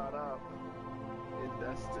kind of caught up in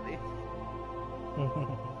Destiny.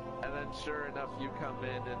 And then sure enough, you come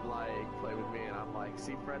in and like play with me, and I'm like,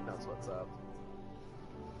 see, Fred knows what's up.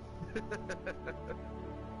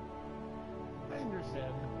 I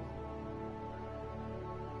understand.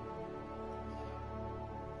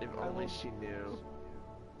 If only she knew.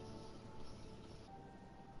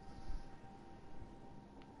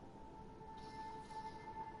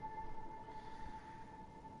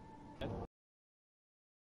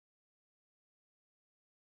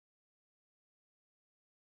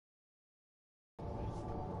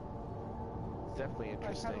 Definitely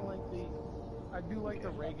interesting. I kind of like the, I do like the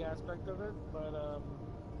rig aspect of it, but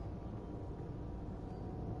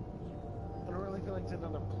I don't really feel like it's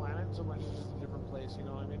another planet so much as just a different place, you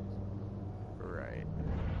know what I mean? Right.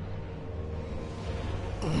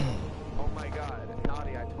 Oh my god,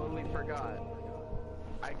 Naughty, I totally forgot.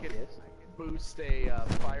 I could boost a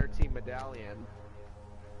fire team medallion.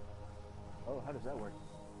 Oh, how does that work?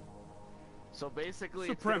 So basically,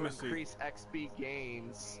 it's going to increase XP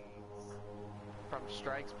gains from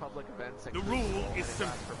strikes, public events, and the rule is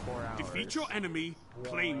simple. Defeat your enemy,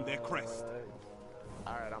 claim their crest.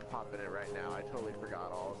 Alright, I'm popping it right now. I totally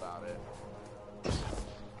forgot all about it.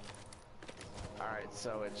 Alright,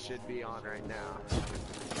 so it should be on right now.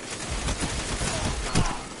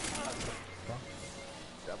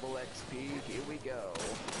 Double XP, here we go.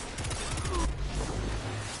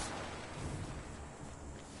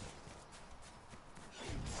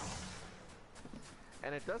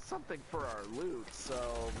 And it does something for our loot,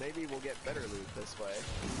 so maybe we'll get better loot this way.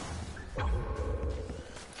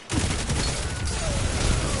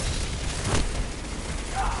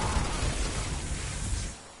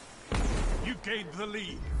 You gained the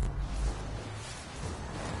lead.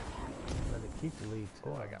 Better keep the lead too.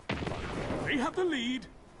 Oh, I got fun. They have the lead,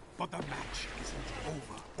 but the match isn't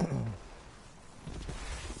over.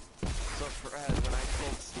 So Fred, when I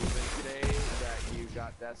told Steven today that you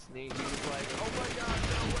got Destiny, he was like, oh my god,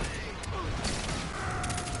 no way!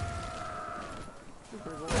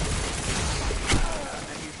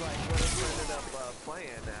 And he's like, what have you ended up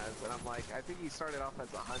playing as? And I'm like, I think he started off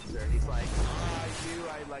as a hunter. And he's like, oh, I knew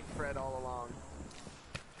I liked Fred all along.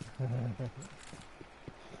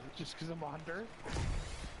 Just because I'm a hunter?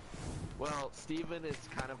 Well, Steven is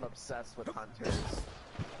kind of obsessed with hunters.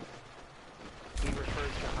 He refers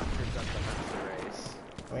to hunters as the hunter race.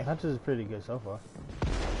 I mean, Hunters is pretty good so far. And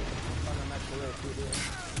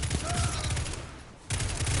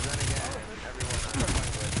then again, everyone I'm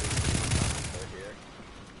playing with is hunter here.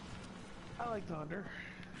 I like the hunter.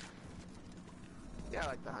 Yeah, I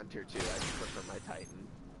like the hunter too. I just prefer my Titan.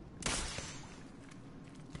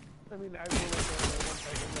 I mean, I really like the one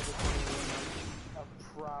Titan level 20. I'll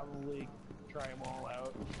probably try them all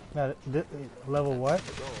out. Now, level what?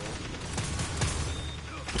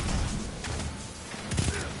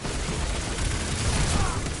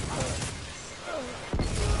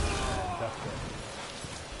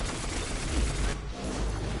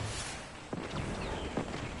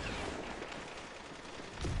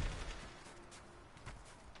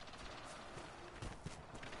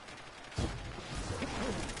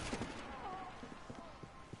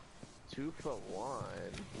 Two for one.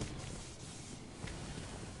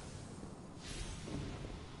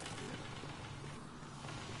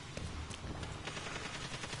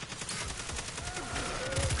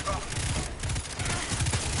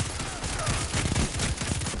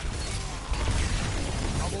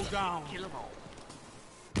 Double down. Kill them all.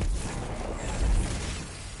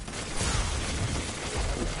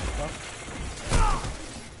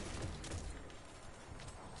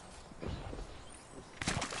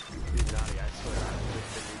 Dude, Naughty, I swear I've just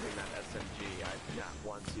been using that SMG. I've not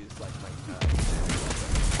once used like my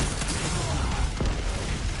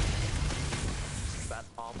that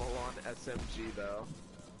Amalon SMG though.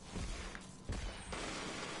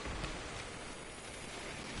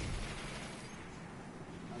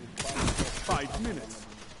 Five minutes.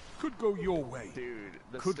 Could go your way. Dude,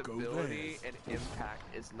 the Could go stability theirs. and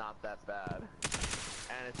impact is not that bad.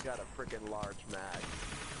 And it's got a freaking large mag.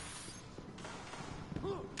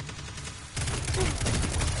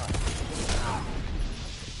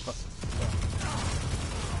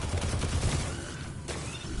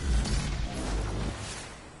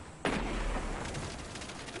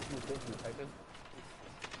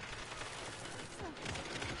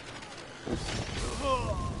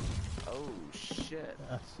 Oh shit.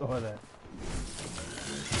 I saw that.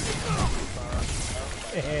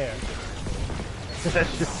 Yeah. That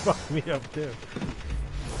shit fucked me up too.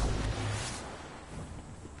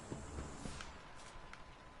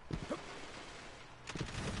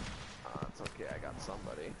 It's okay, I got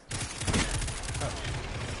somebody.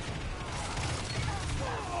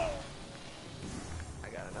 I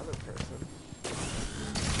got another person.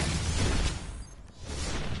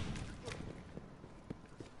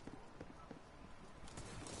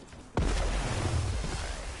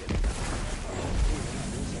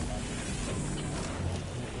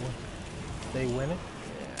 They win it?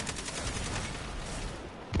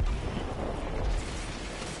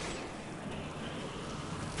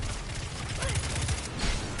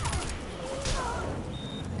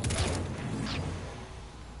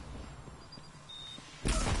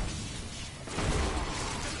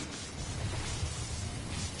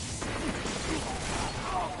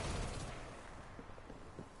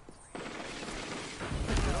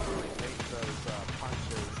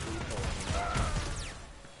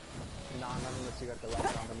 You got the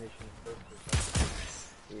right combination first.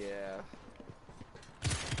 Yeah.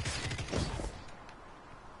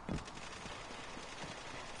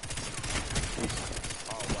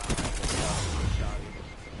 Oh wow, that's a shot.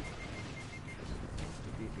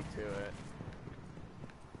 You beat me to it.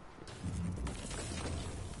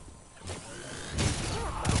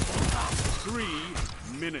 Three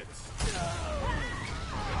minutes.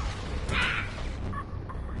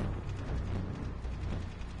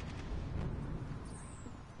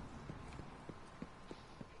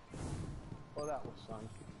 Oh, that was fun.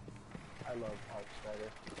 I love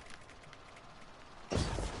Outsider.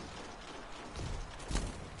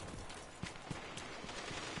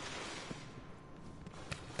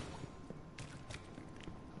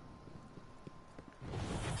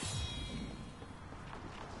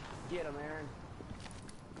 Get him, Aaron.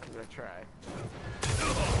 I'm gonna try. I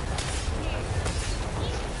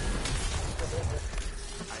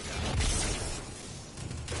got him.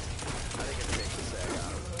 I think it's safe to say I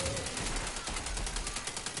got him.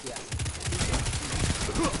 Yeah.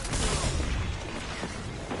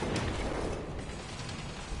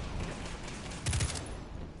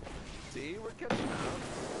 See, we're catching up.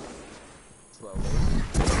 Slowly.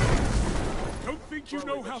 Don't think you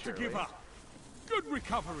Slowly know but how to give surely. up. Good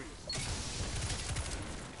recovery.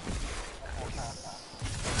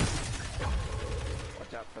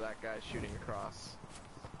 Watch out for that guy shooting across.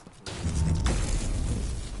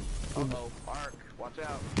 Uh-oh, Ark, watch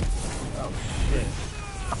out. Oh shit.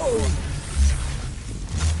 Oh!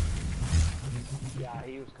 Yeah,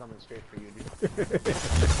 he was coming straight for you, dude.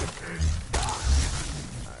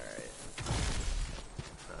 Alright.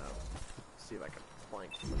 See if I can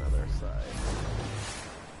flank from another side.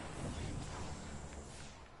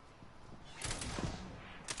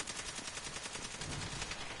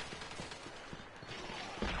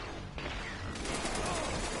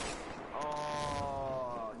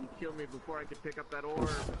 Oh, he killed me before I could pick up that orb.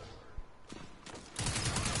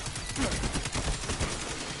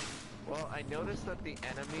 Well, I noticed that the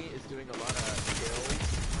enemy is doing a lot of kills,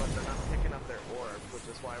 but they're not picking up their orb, which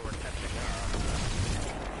is why we're catching up.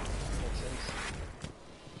 Makes sense.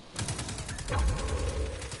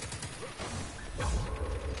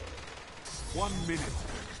 1 minute.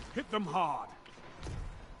 Hit them hard.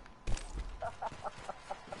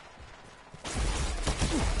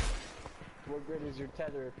 What good is your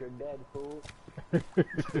tether if you're dead, fool?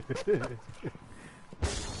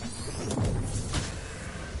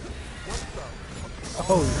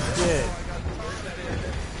 Oh shit.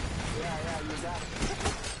 Yeah, you got it.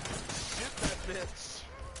 Shoot that bitch!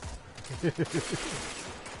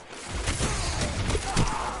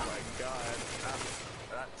 Oh my god.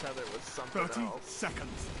 That tether was something 30 else.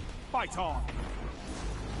 seconds. Fight on.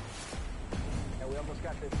 Yeah, we almost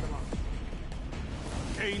got this. Come on.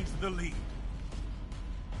 Gains the lead.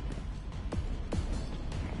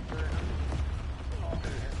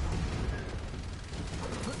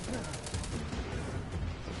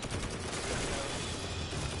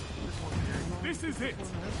 This is it.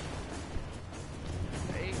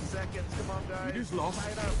 8 seconds, come on guys. It is lost.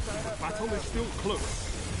 Tie it up, Battle is still close.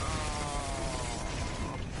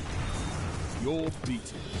 You're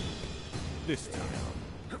beaten. This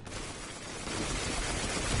time.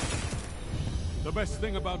 The best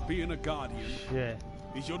thing about being a guardian Shit.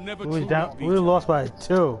 is you're never We was truly down. beaten. We lost by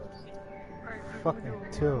 2. Fucking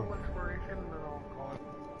 2.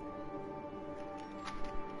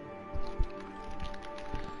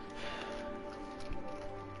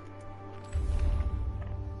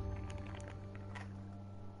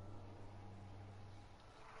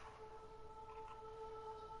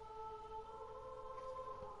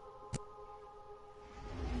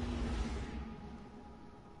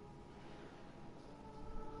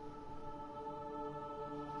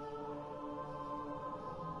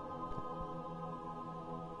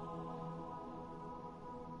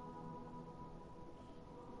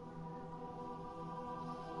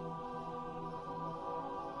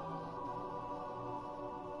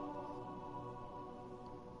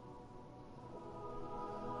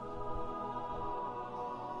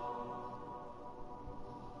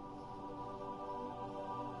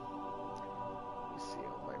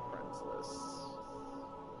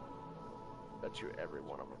 bet you every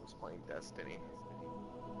one of them is playing Destiny.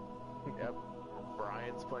 Yep.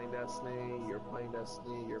 Brian's playing Destiny, you're playing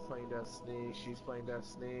Destiny, you're playing Destiny, she's playing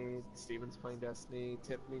Destiny, Steven's playing Destiny,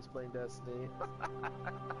 Tiffany's playing Destiny.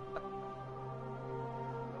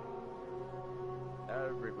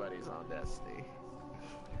 Everybody's on Destiny.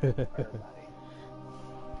 Everybody.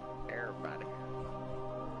 Everybody.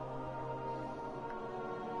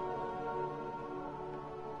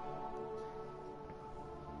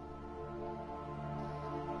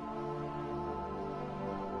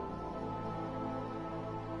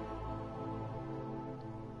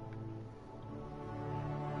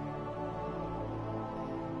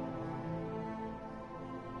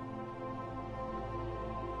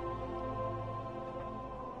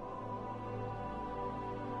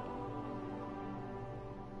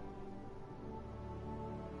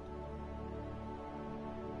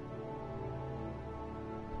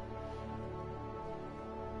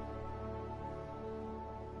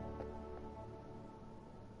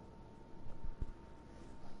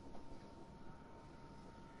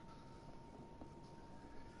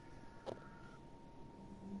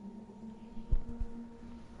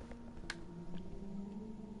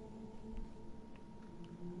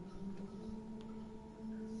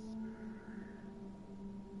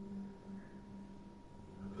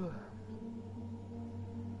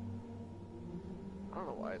 I don't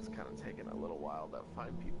know why it's kind of taking a little while to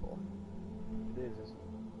find people. It is, isn't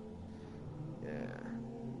it? Yeah.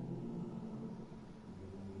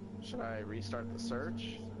 Should I restart the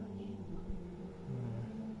search?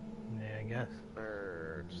 Yeah, I guess.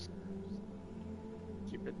 Or just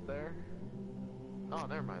keep it there? Oh,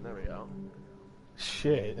 never mind, there we go.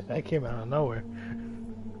 Shit, that came out of nowhere.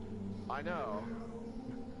 I know.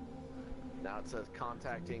 Now it says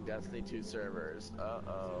contacting Destiny 2 servers.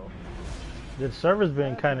 Uh-oh. The server's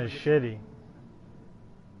been kind of shitty.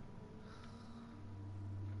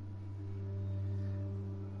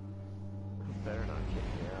 Better not kick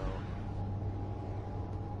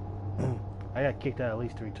me out. I got kicked out at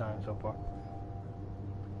least 3 times so far.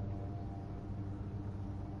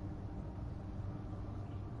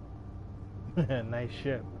 Nice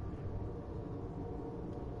ship.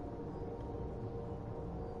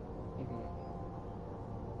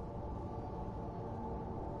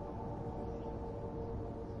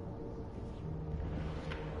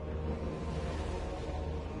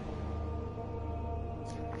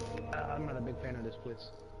 I'm not a big fan of this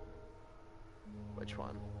place. Which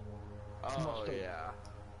one? Oh, yeah.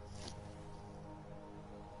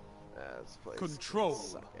 This place Control.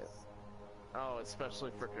 Oh,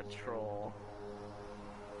 especially for control.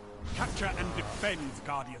 Capture and defend,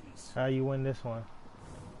 Guardians. How you win this one?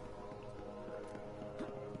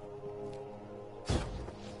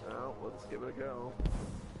 Oh, let's give it a go.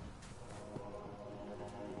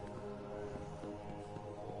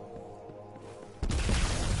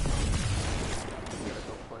 I'm gonna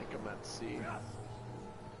go flank him at sea.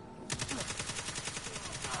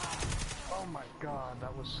 Oh my god,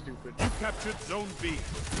 that was stupid. You captured Zone B.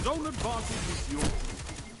 Zone advantage is yours.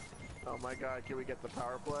 Oh my god, can we get the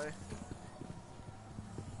power play?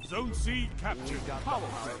 Zone C captured. We got Power the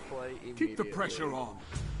power play. play Keep the pressure on.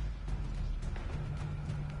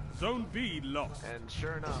 Zone B lost. And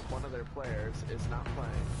sure enough, one of their players is not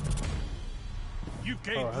playing. You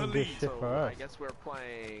gained the good lead. shit for us. I guess we're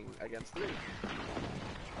playing against 3.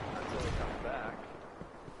 Until he comes back.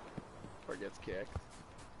 Or gets kicked.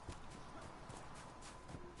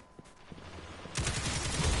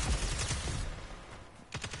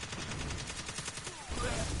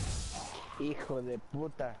 Hijo de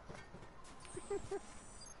puta.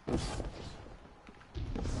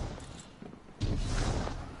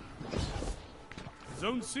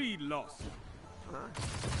 Zone C lost. Huh?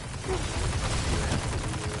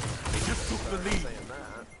 They just took the lead. Saying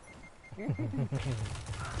that.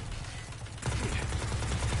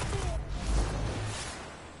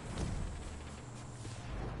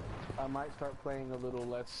 I might start playing a little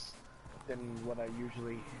less than what I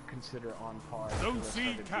usually consider on par. Zone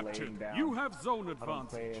C captured. You have zone I don't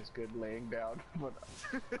play advantage. as good laying down, but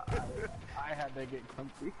I had to get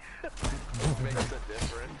comfy. Makes a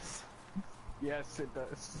difference. Yes, it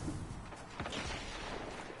does.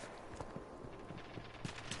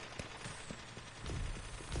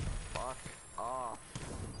 Fuck off.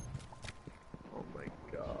 Oh my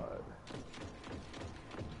god.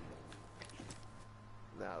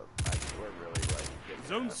 Now, we're really like getting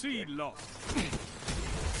Zone ass C kicked. lost.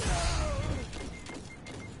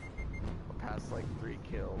 Past like 3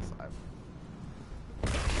 kills, I've...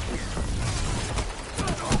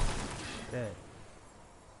 Shit.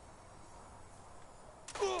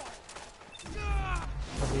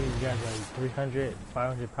 Some of these guys are 300,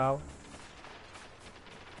 500 power.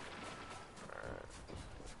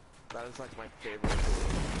 That is like my favorite tool.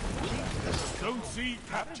 Zone C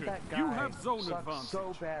captured. You have zone advantage.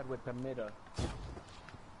 So bad with the midda.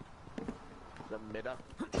 The midda?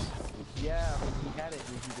 Yeah, when he had it,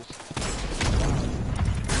 he just...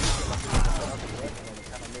 It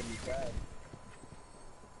kind of made me sad.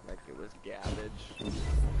 Like it was garbage.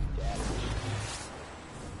 Garbage.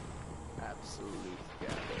 Absolute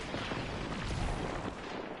garbage.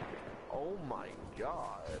 Oh my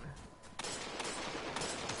god.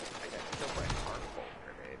 I got killed by a harmful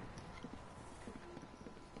grenade.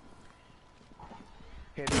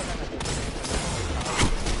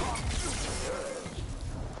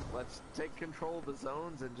 Let's take control of the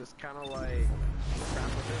zones and just kind of like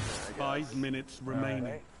crap within there, I guess. 5 minutes remaining.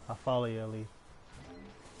 Right. I'll follow you, Ali.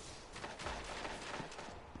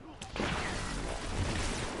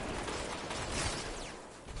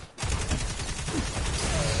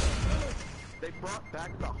 They brought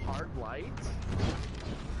back the hard light?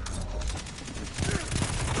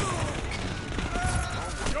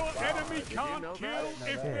 Your enemy can't kill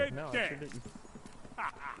if they're dead.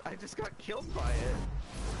 I just got killed by it.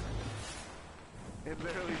 It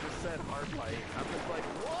literally just said hard light. I was like,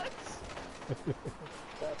 what?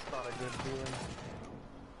 That's not a good feeling.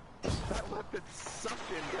 That weapon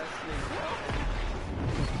sucked in Destiny 1.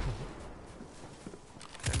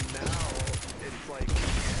 And now it's like...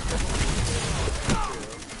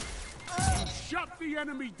 Shut the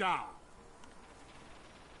enemy down.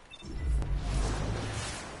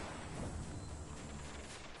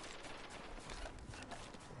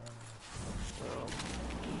 Well,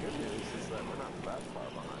 the good news is that we're not that far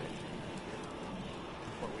behind.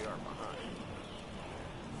 But we are behind.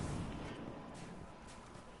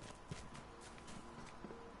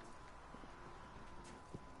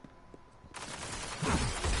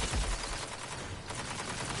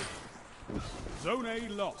 Zone A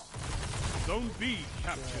lost. Zone B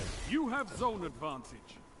captured. You have zone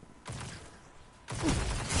advantage. That's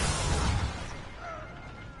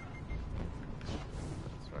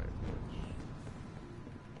right, bitch.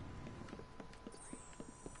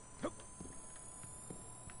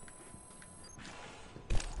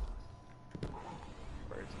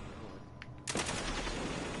 Where's he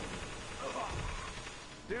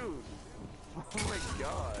going? Dude! Oh my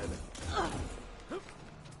god!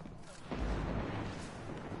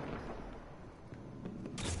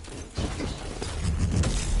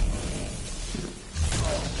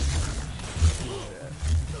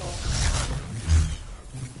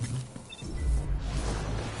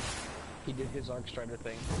 He did his Arc Strider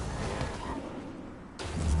thing.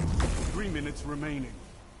 3 minutes remaining.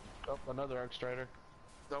 Oh, another Arc Strider.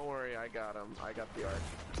 Don't worry, I got him. I got the arc.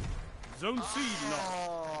 Zone C lost.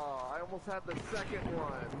 Oh, I almost had the second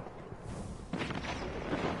one.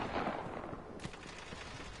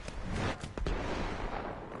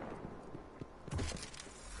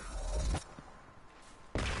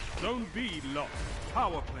 Zone B lost.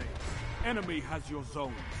 Power play. Enemy has your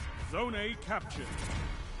zones. Zone A captured.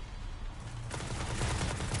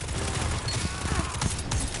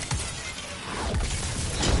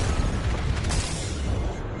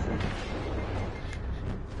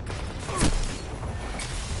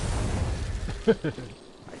 I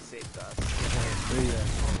saved us.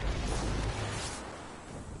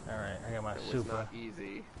 Alright, I got my It was super. not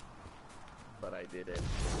easy, but I did it.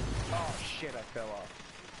 Oh shit, I fell off.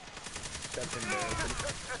 That's embarrassing.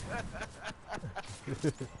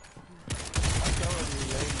 I'm telling you,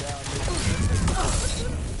 laying down.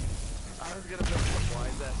 I was gonna make some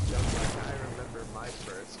wise ass joke like I remember my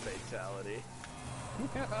first fatality.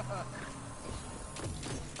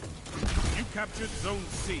 You captured Zone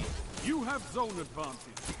C. You have zone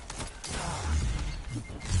advantage.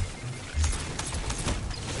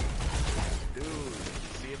 Dude,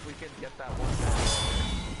 see if we can get that one down.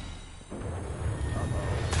 Uh-oh.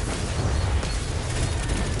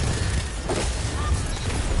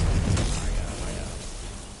 I got him.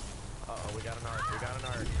 Uh-oh, we got an arc.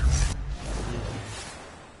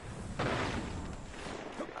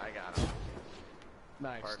 I got him.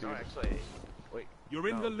 Nice, Or, dude. no, actually, wait. You're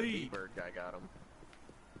in no, the lead. Bird guy got him.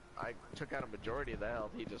 I took out a majority of the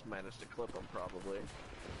health. He just managed to clip him, probably.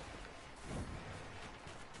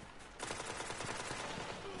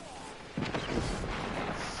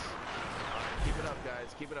 Alright, keep it up,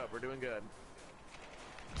 guys. Keep it up. We're doing good.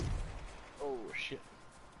 Oh shit.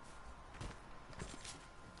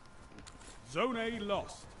 Zone A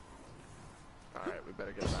lost. Alright, we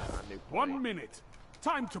better get that on new point. 1 minute.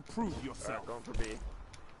 Time to prove yourself. Alright, going for B.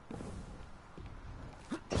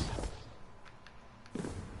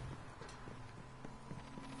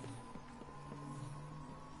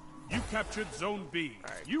 captured Zone B.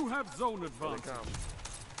 Right. You have zone advantage.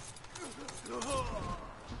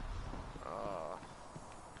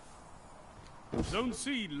 Zone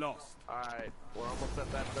C lost. Alright, we're almost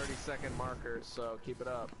at that 30-second marker, so keep it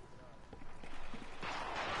up.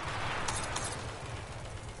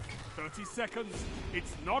 30 seconds.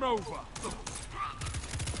 It's not over.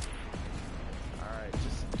 Alright,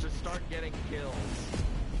 just start getting kills.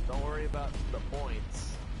 Don't worry about the points.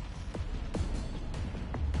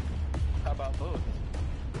 How about both?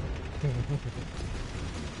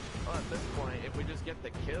 Well, at this point, if we just get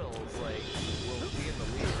the kills, like, we'll be in the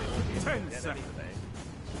lead. They won't be able to 10 get seconds. anything.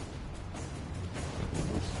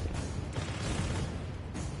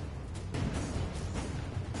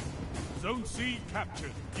 Zone C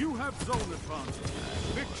captured. You have zone advantage.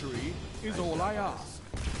 Victory is all I ask.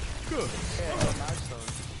 Good. Yeah, milestone.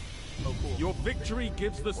 Oh, cool. Your victory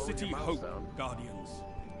gives the What was city your hope, milestone? Guardians.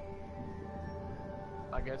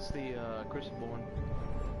 I guess the Crucible one.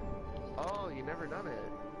 Oh, you never done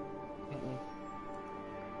it. Mm-mm.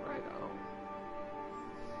 Right on.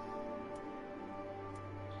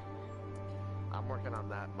 I'm working on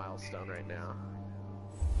that milestone right now.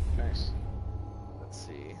 Nice. Let's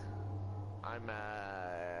see. I'm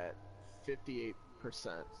at 58%.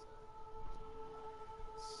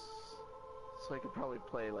 So I could probably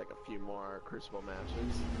play like a few more Crucible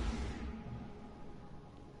matches.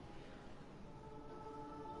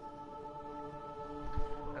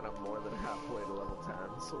 And I'm more than halfway to level 10,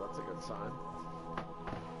 so that's a good sign.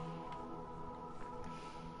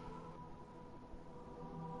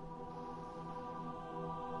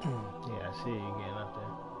 Yeah, I see you getting up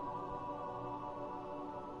there.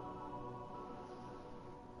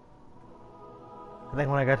 I think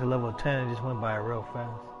when I got to level 10, it just went by real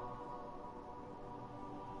fast.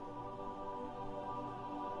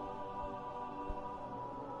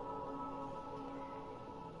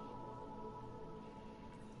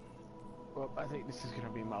 Well, I think this is gonna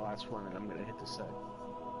be my last one, and I'm gonna hit the set.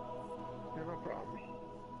 Yeah, no problem.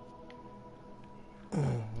 Let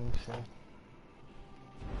me see.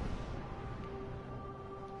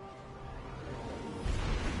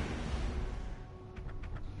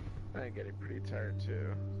 I'm getting pretty tired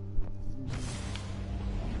too.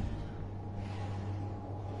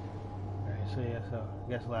 Alright, so yeah, so I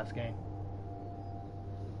guess last game.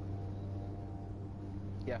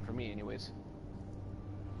 Yeah, for me, anyways.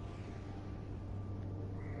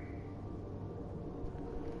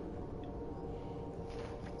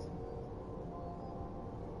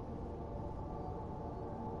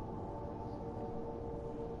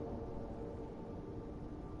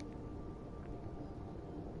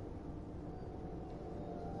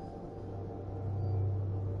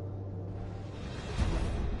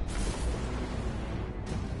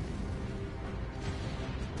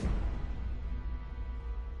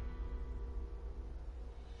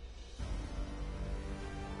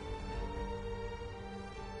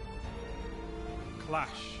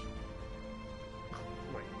 Clash. Oh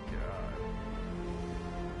my god.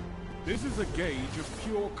 This is a gauge of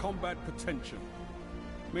pure combat potential.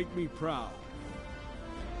 Make me proud.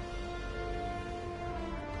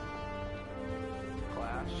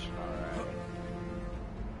 Clash? Alright.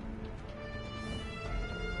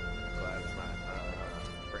 Glad it's not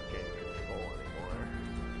freaking control anymore.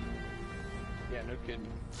 Yeah, no kidding.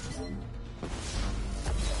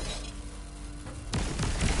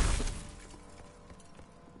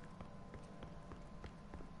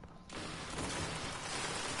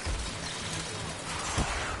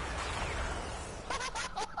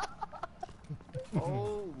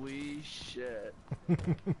 Holy shit.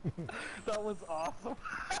 That was awesome.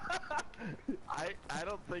 I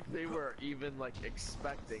don't think they were even like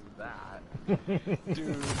expecting that.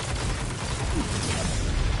 Dude.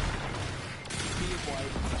 Team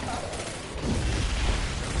wipe.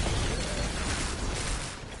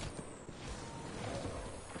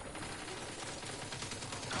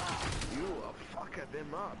 You are fucking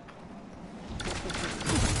them up.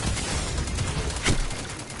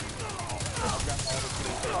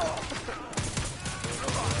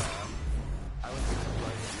 I would be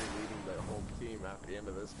surprised if you're leading the whole team at the end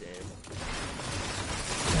of this game.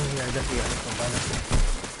 Yeah, I definitely got some benefit.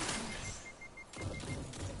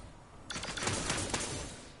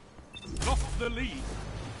 Lost the lead.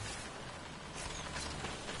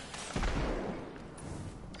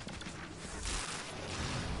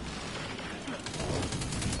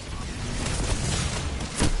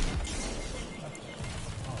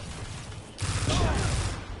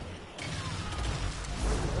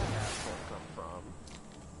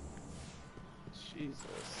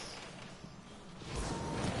 Jesus.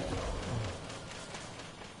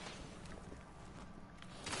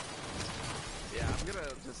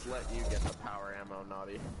 just let you get the power ammo,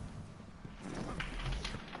 Naughty.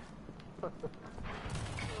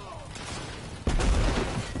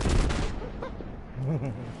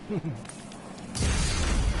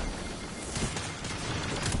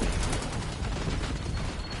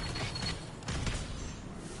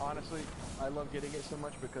 Honestly, I love getting it so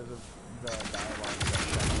much because of the dialogue that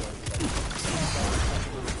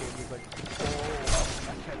he's like, oh,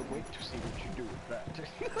 I can't wait to see what you do with that.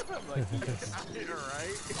 I'm like, yeah, you're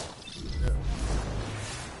right. Yeah.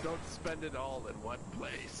 Don't spend it all in one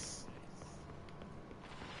place.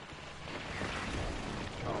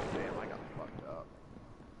 Oh damn, I got fucked up.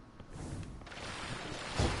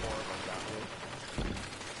 Four of them got me.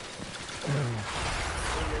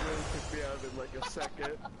 They really took me out in like a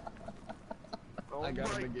second. Oh I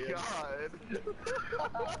got my him again. god!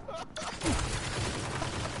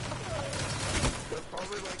 They're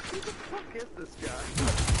probably like, who the fuck is this guy?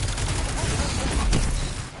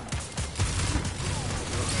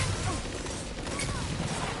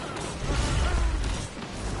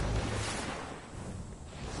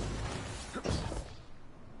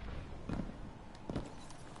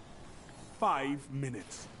 5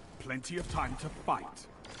 minutes. Plenty of time to fight.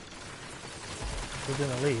 We're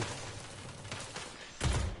gonna leave.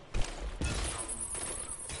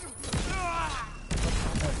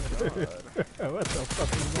 What the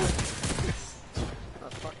fuck is that? A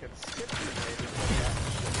fucking skip grenade.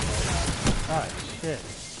 Ah, shit.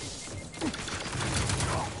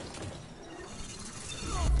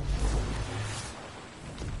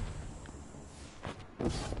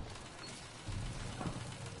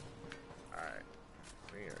 Alright.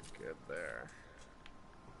 We are good there.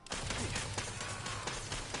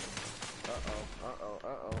 Uh-oh, uh-oh,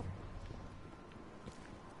 uh-oh.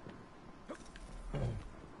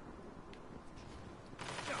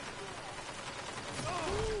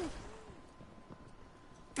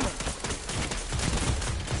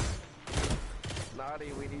 Naughty,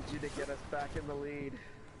 we need you to get us back in the lead.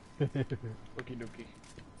 Okie dokie.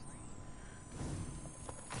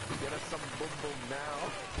 Get us some boom boom now.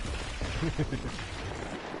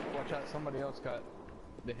 Watch out, somebody else got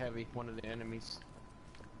the heavy, one of the enemies.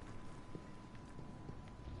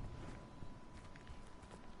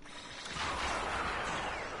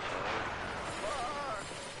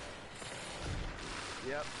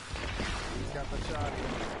 Yep. He's got the shot.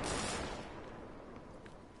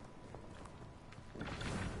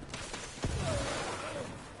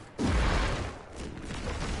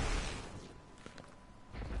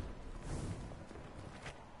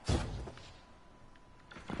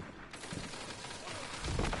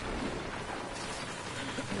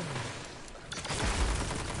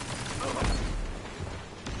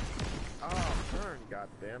 God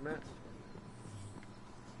damn it.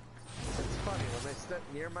 It's funny, when they step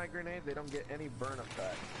near my grenade, they don't get any burn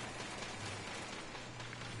effect.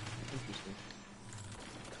 Interesting.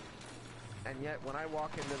 And yet, when I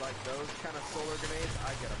walk into like those kind of solar grenades,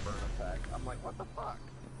 I get a burn effect. I'm like, what the fuck?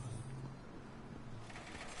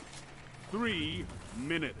 3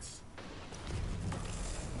 minutes.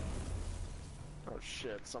 Oh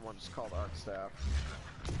shit, someone just called Arc Staff.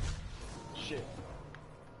 Shit.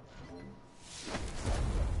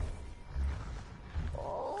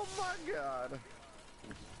 Oh my god.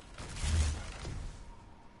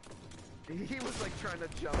 He was like trying to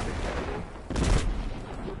jump in.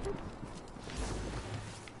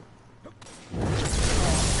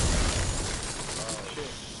 Oh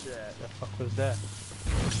shit. The fuck was that?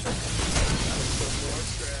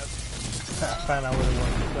 I found out what it was.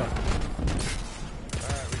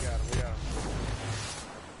 Alright, we got him, we got him.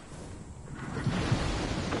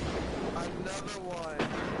 Another one.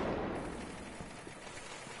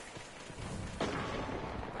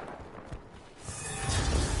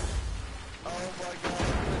 Oh my god,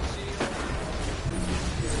 the shield.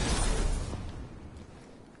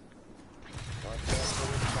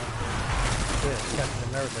 Yeah, Captain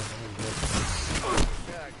America.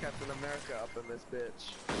 Yeah, Captain America up in this bitch.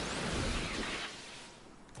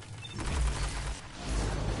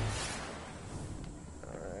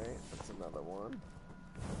 Alright, that's another one.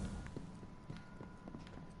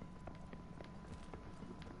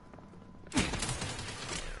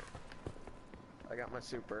 I got my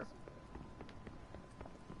super.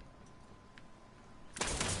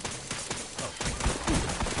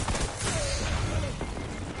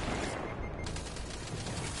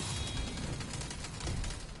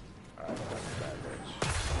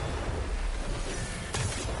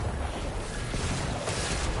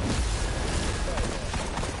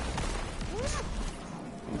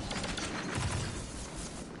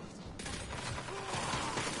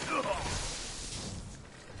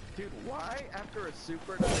 after a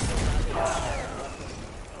super to like, go back and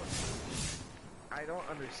I don't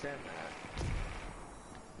understand that.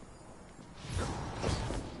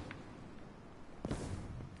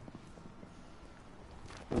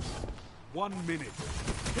 1 minute.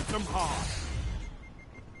 Hit them hard.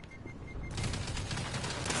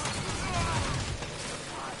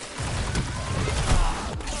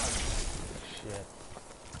 Shit.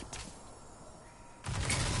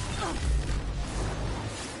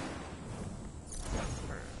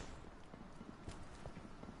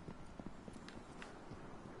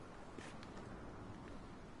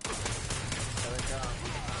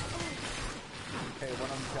 Okay, one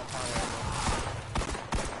of them's got power.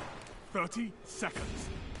 30 seconds.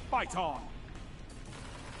 Fight on.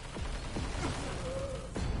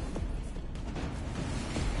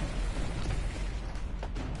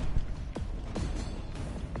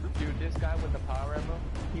 Dude, this guy with the power ammo,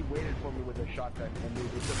 he waited for me with a shotgun, and dude,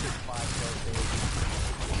 it took his 5 kills.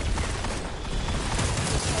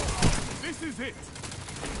 This is it.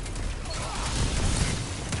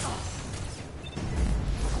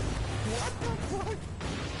 What the fuck?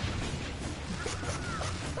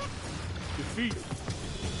 Defeat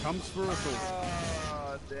comes for us all.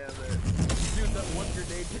 Oh, damn it. Dude, that one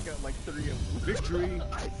grenade took out like 3 of them. Victory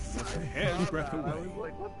was a hair's breadth I away. was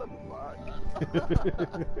like, what the fuck?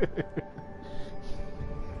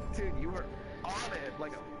 Dude, you were on it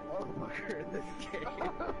like a motherfucker in this game.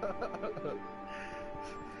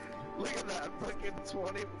 Look at that fucking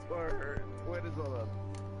 20 or what is all that?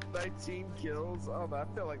 19 kills? Oh, I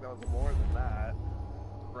feel like that was more than that.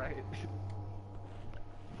 Right?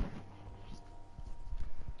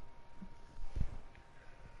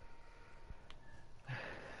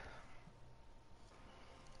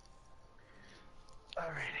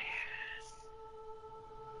 Alrighty.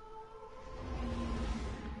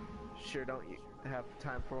 Sure, don't you have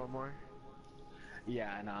time for one more?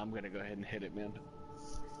 Yeah, no, I'm gonna go ahead and hit it, man.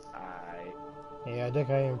 Alright. Yeah, I think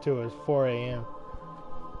I am too. It's 4 a.m.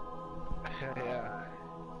 Yeah.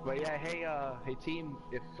 But yeah, hey team,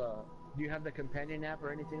 if do you have the companion app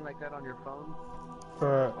or anything like that on your phone?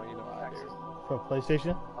 For Well, you know I do. for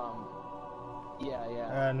PlayStation?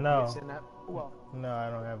 Yeah. No. It's in that, well, No, I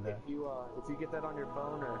don't have that. if you get that on your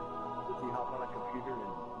phone, or if you hop on a computer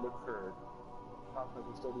and look for Cosmic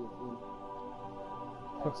Custodian Team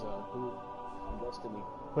as a group on Destiny,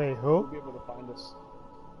 Wait, you'll who? be able to find us.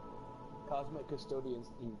 Cosmic Custodians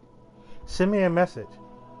Inc. Send me a message.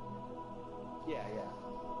 Yeah.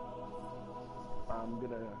 I'm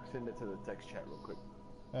gonna send it to the text chat real quick.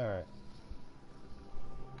 Alright.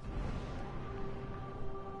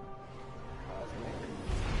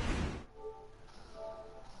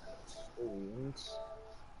 Custodians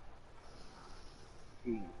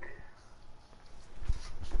Inc.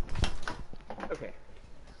 Okay.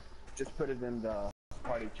 Just put it in the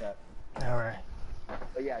party chat. Alright.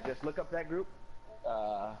 But yeah, just look up that group.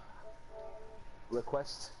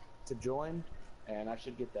 Request to join, and I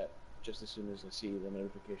should get that just as soon as I see the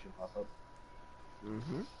notification pop up.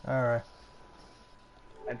 Alright.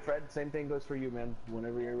 And Fred, same thing goes for you, man.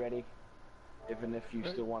 Whenever you're ready, even if you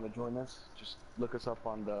still want to join us, just look us up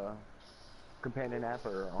on the companion app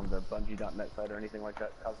or on the Bungie.net site or anything like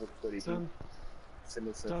that. Cosmic Custodian Team. Send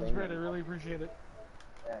us a Sounds thing. great, I really appreciate it.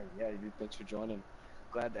 Yeah, dude, thanks for joining.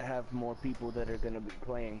 Glad to have more people that are gonna be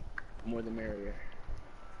playing. More the merrier.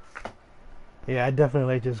 Yeah, I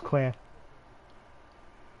definitely like this clan.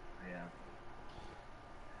 Yeah.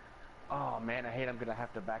 Oh man, I hate I'm gonna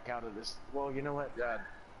have to back out of this. Well, you know what? Yeah,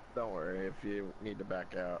 don't worry if you need to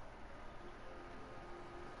back out.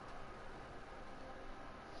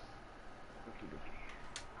 Okie dokie.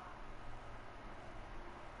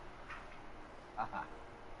 Aha.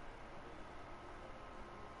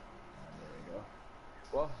 There we go.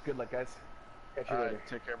 Well, good luck, guys. Catch you later. Alright,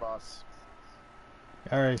 take care, boss.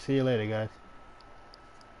 Alright, see you later, guys.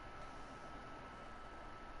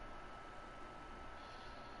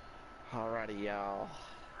 Alrighty, y'all.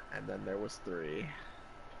 And then there was 3.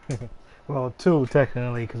 Well, 2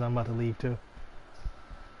 technically, because I'm about to leave too.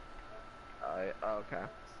 Okay.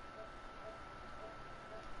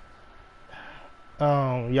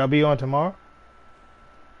 Y'all be on tomorrow?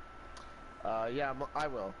 Yeah, I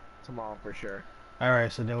will. Tomorrow for sure.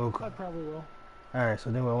 Alright, so then we'll... I probably will. Alright,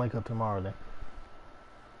 so then we'll link up tomorrow then.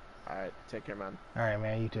 Alright, take care, man. Alright,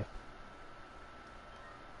 man, you too.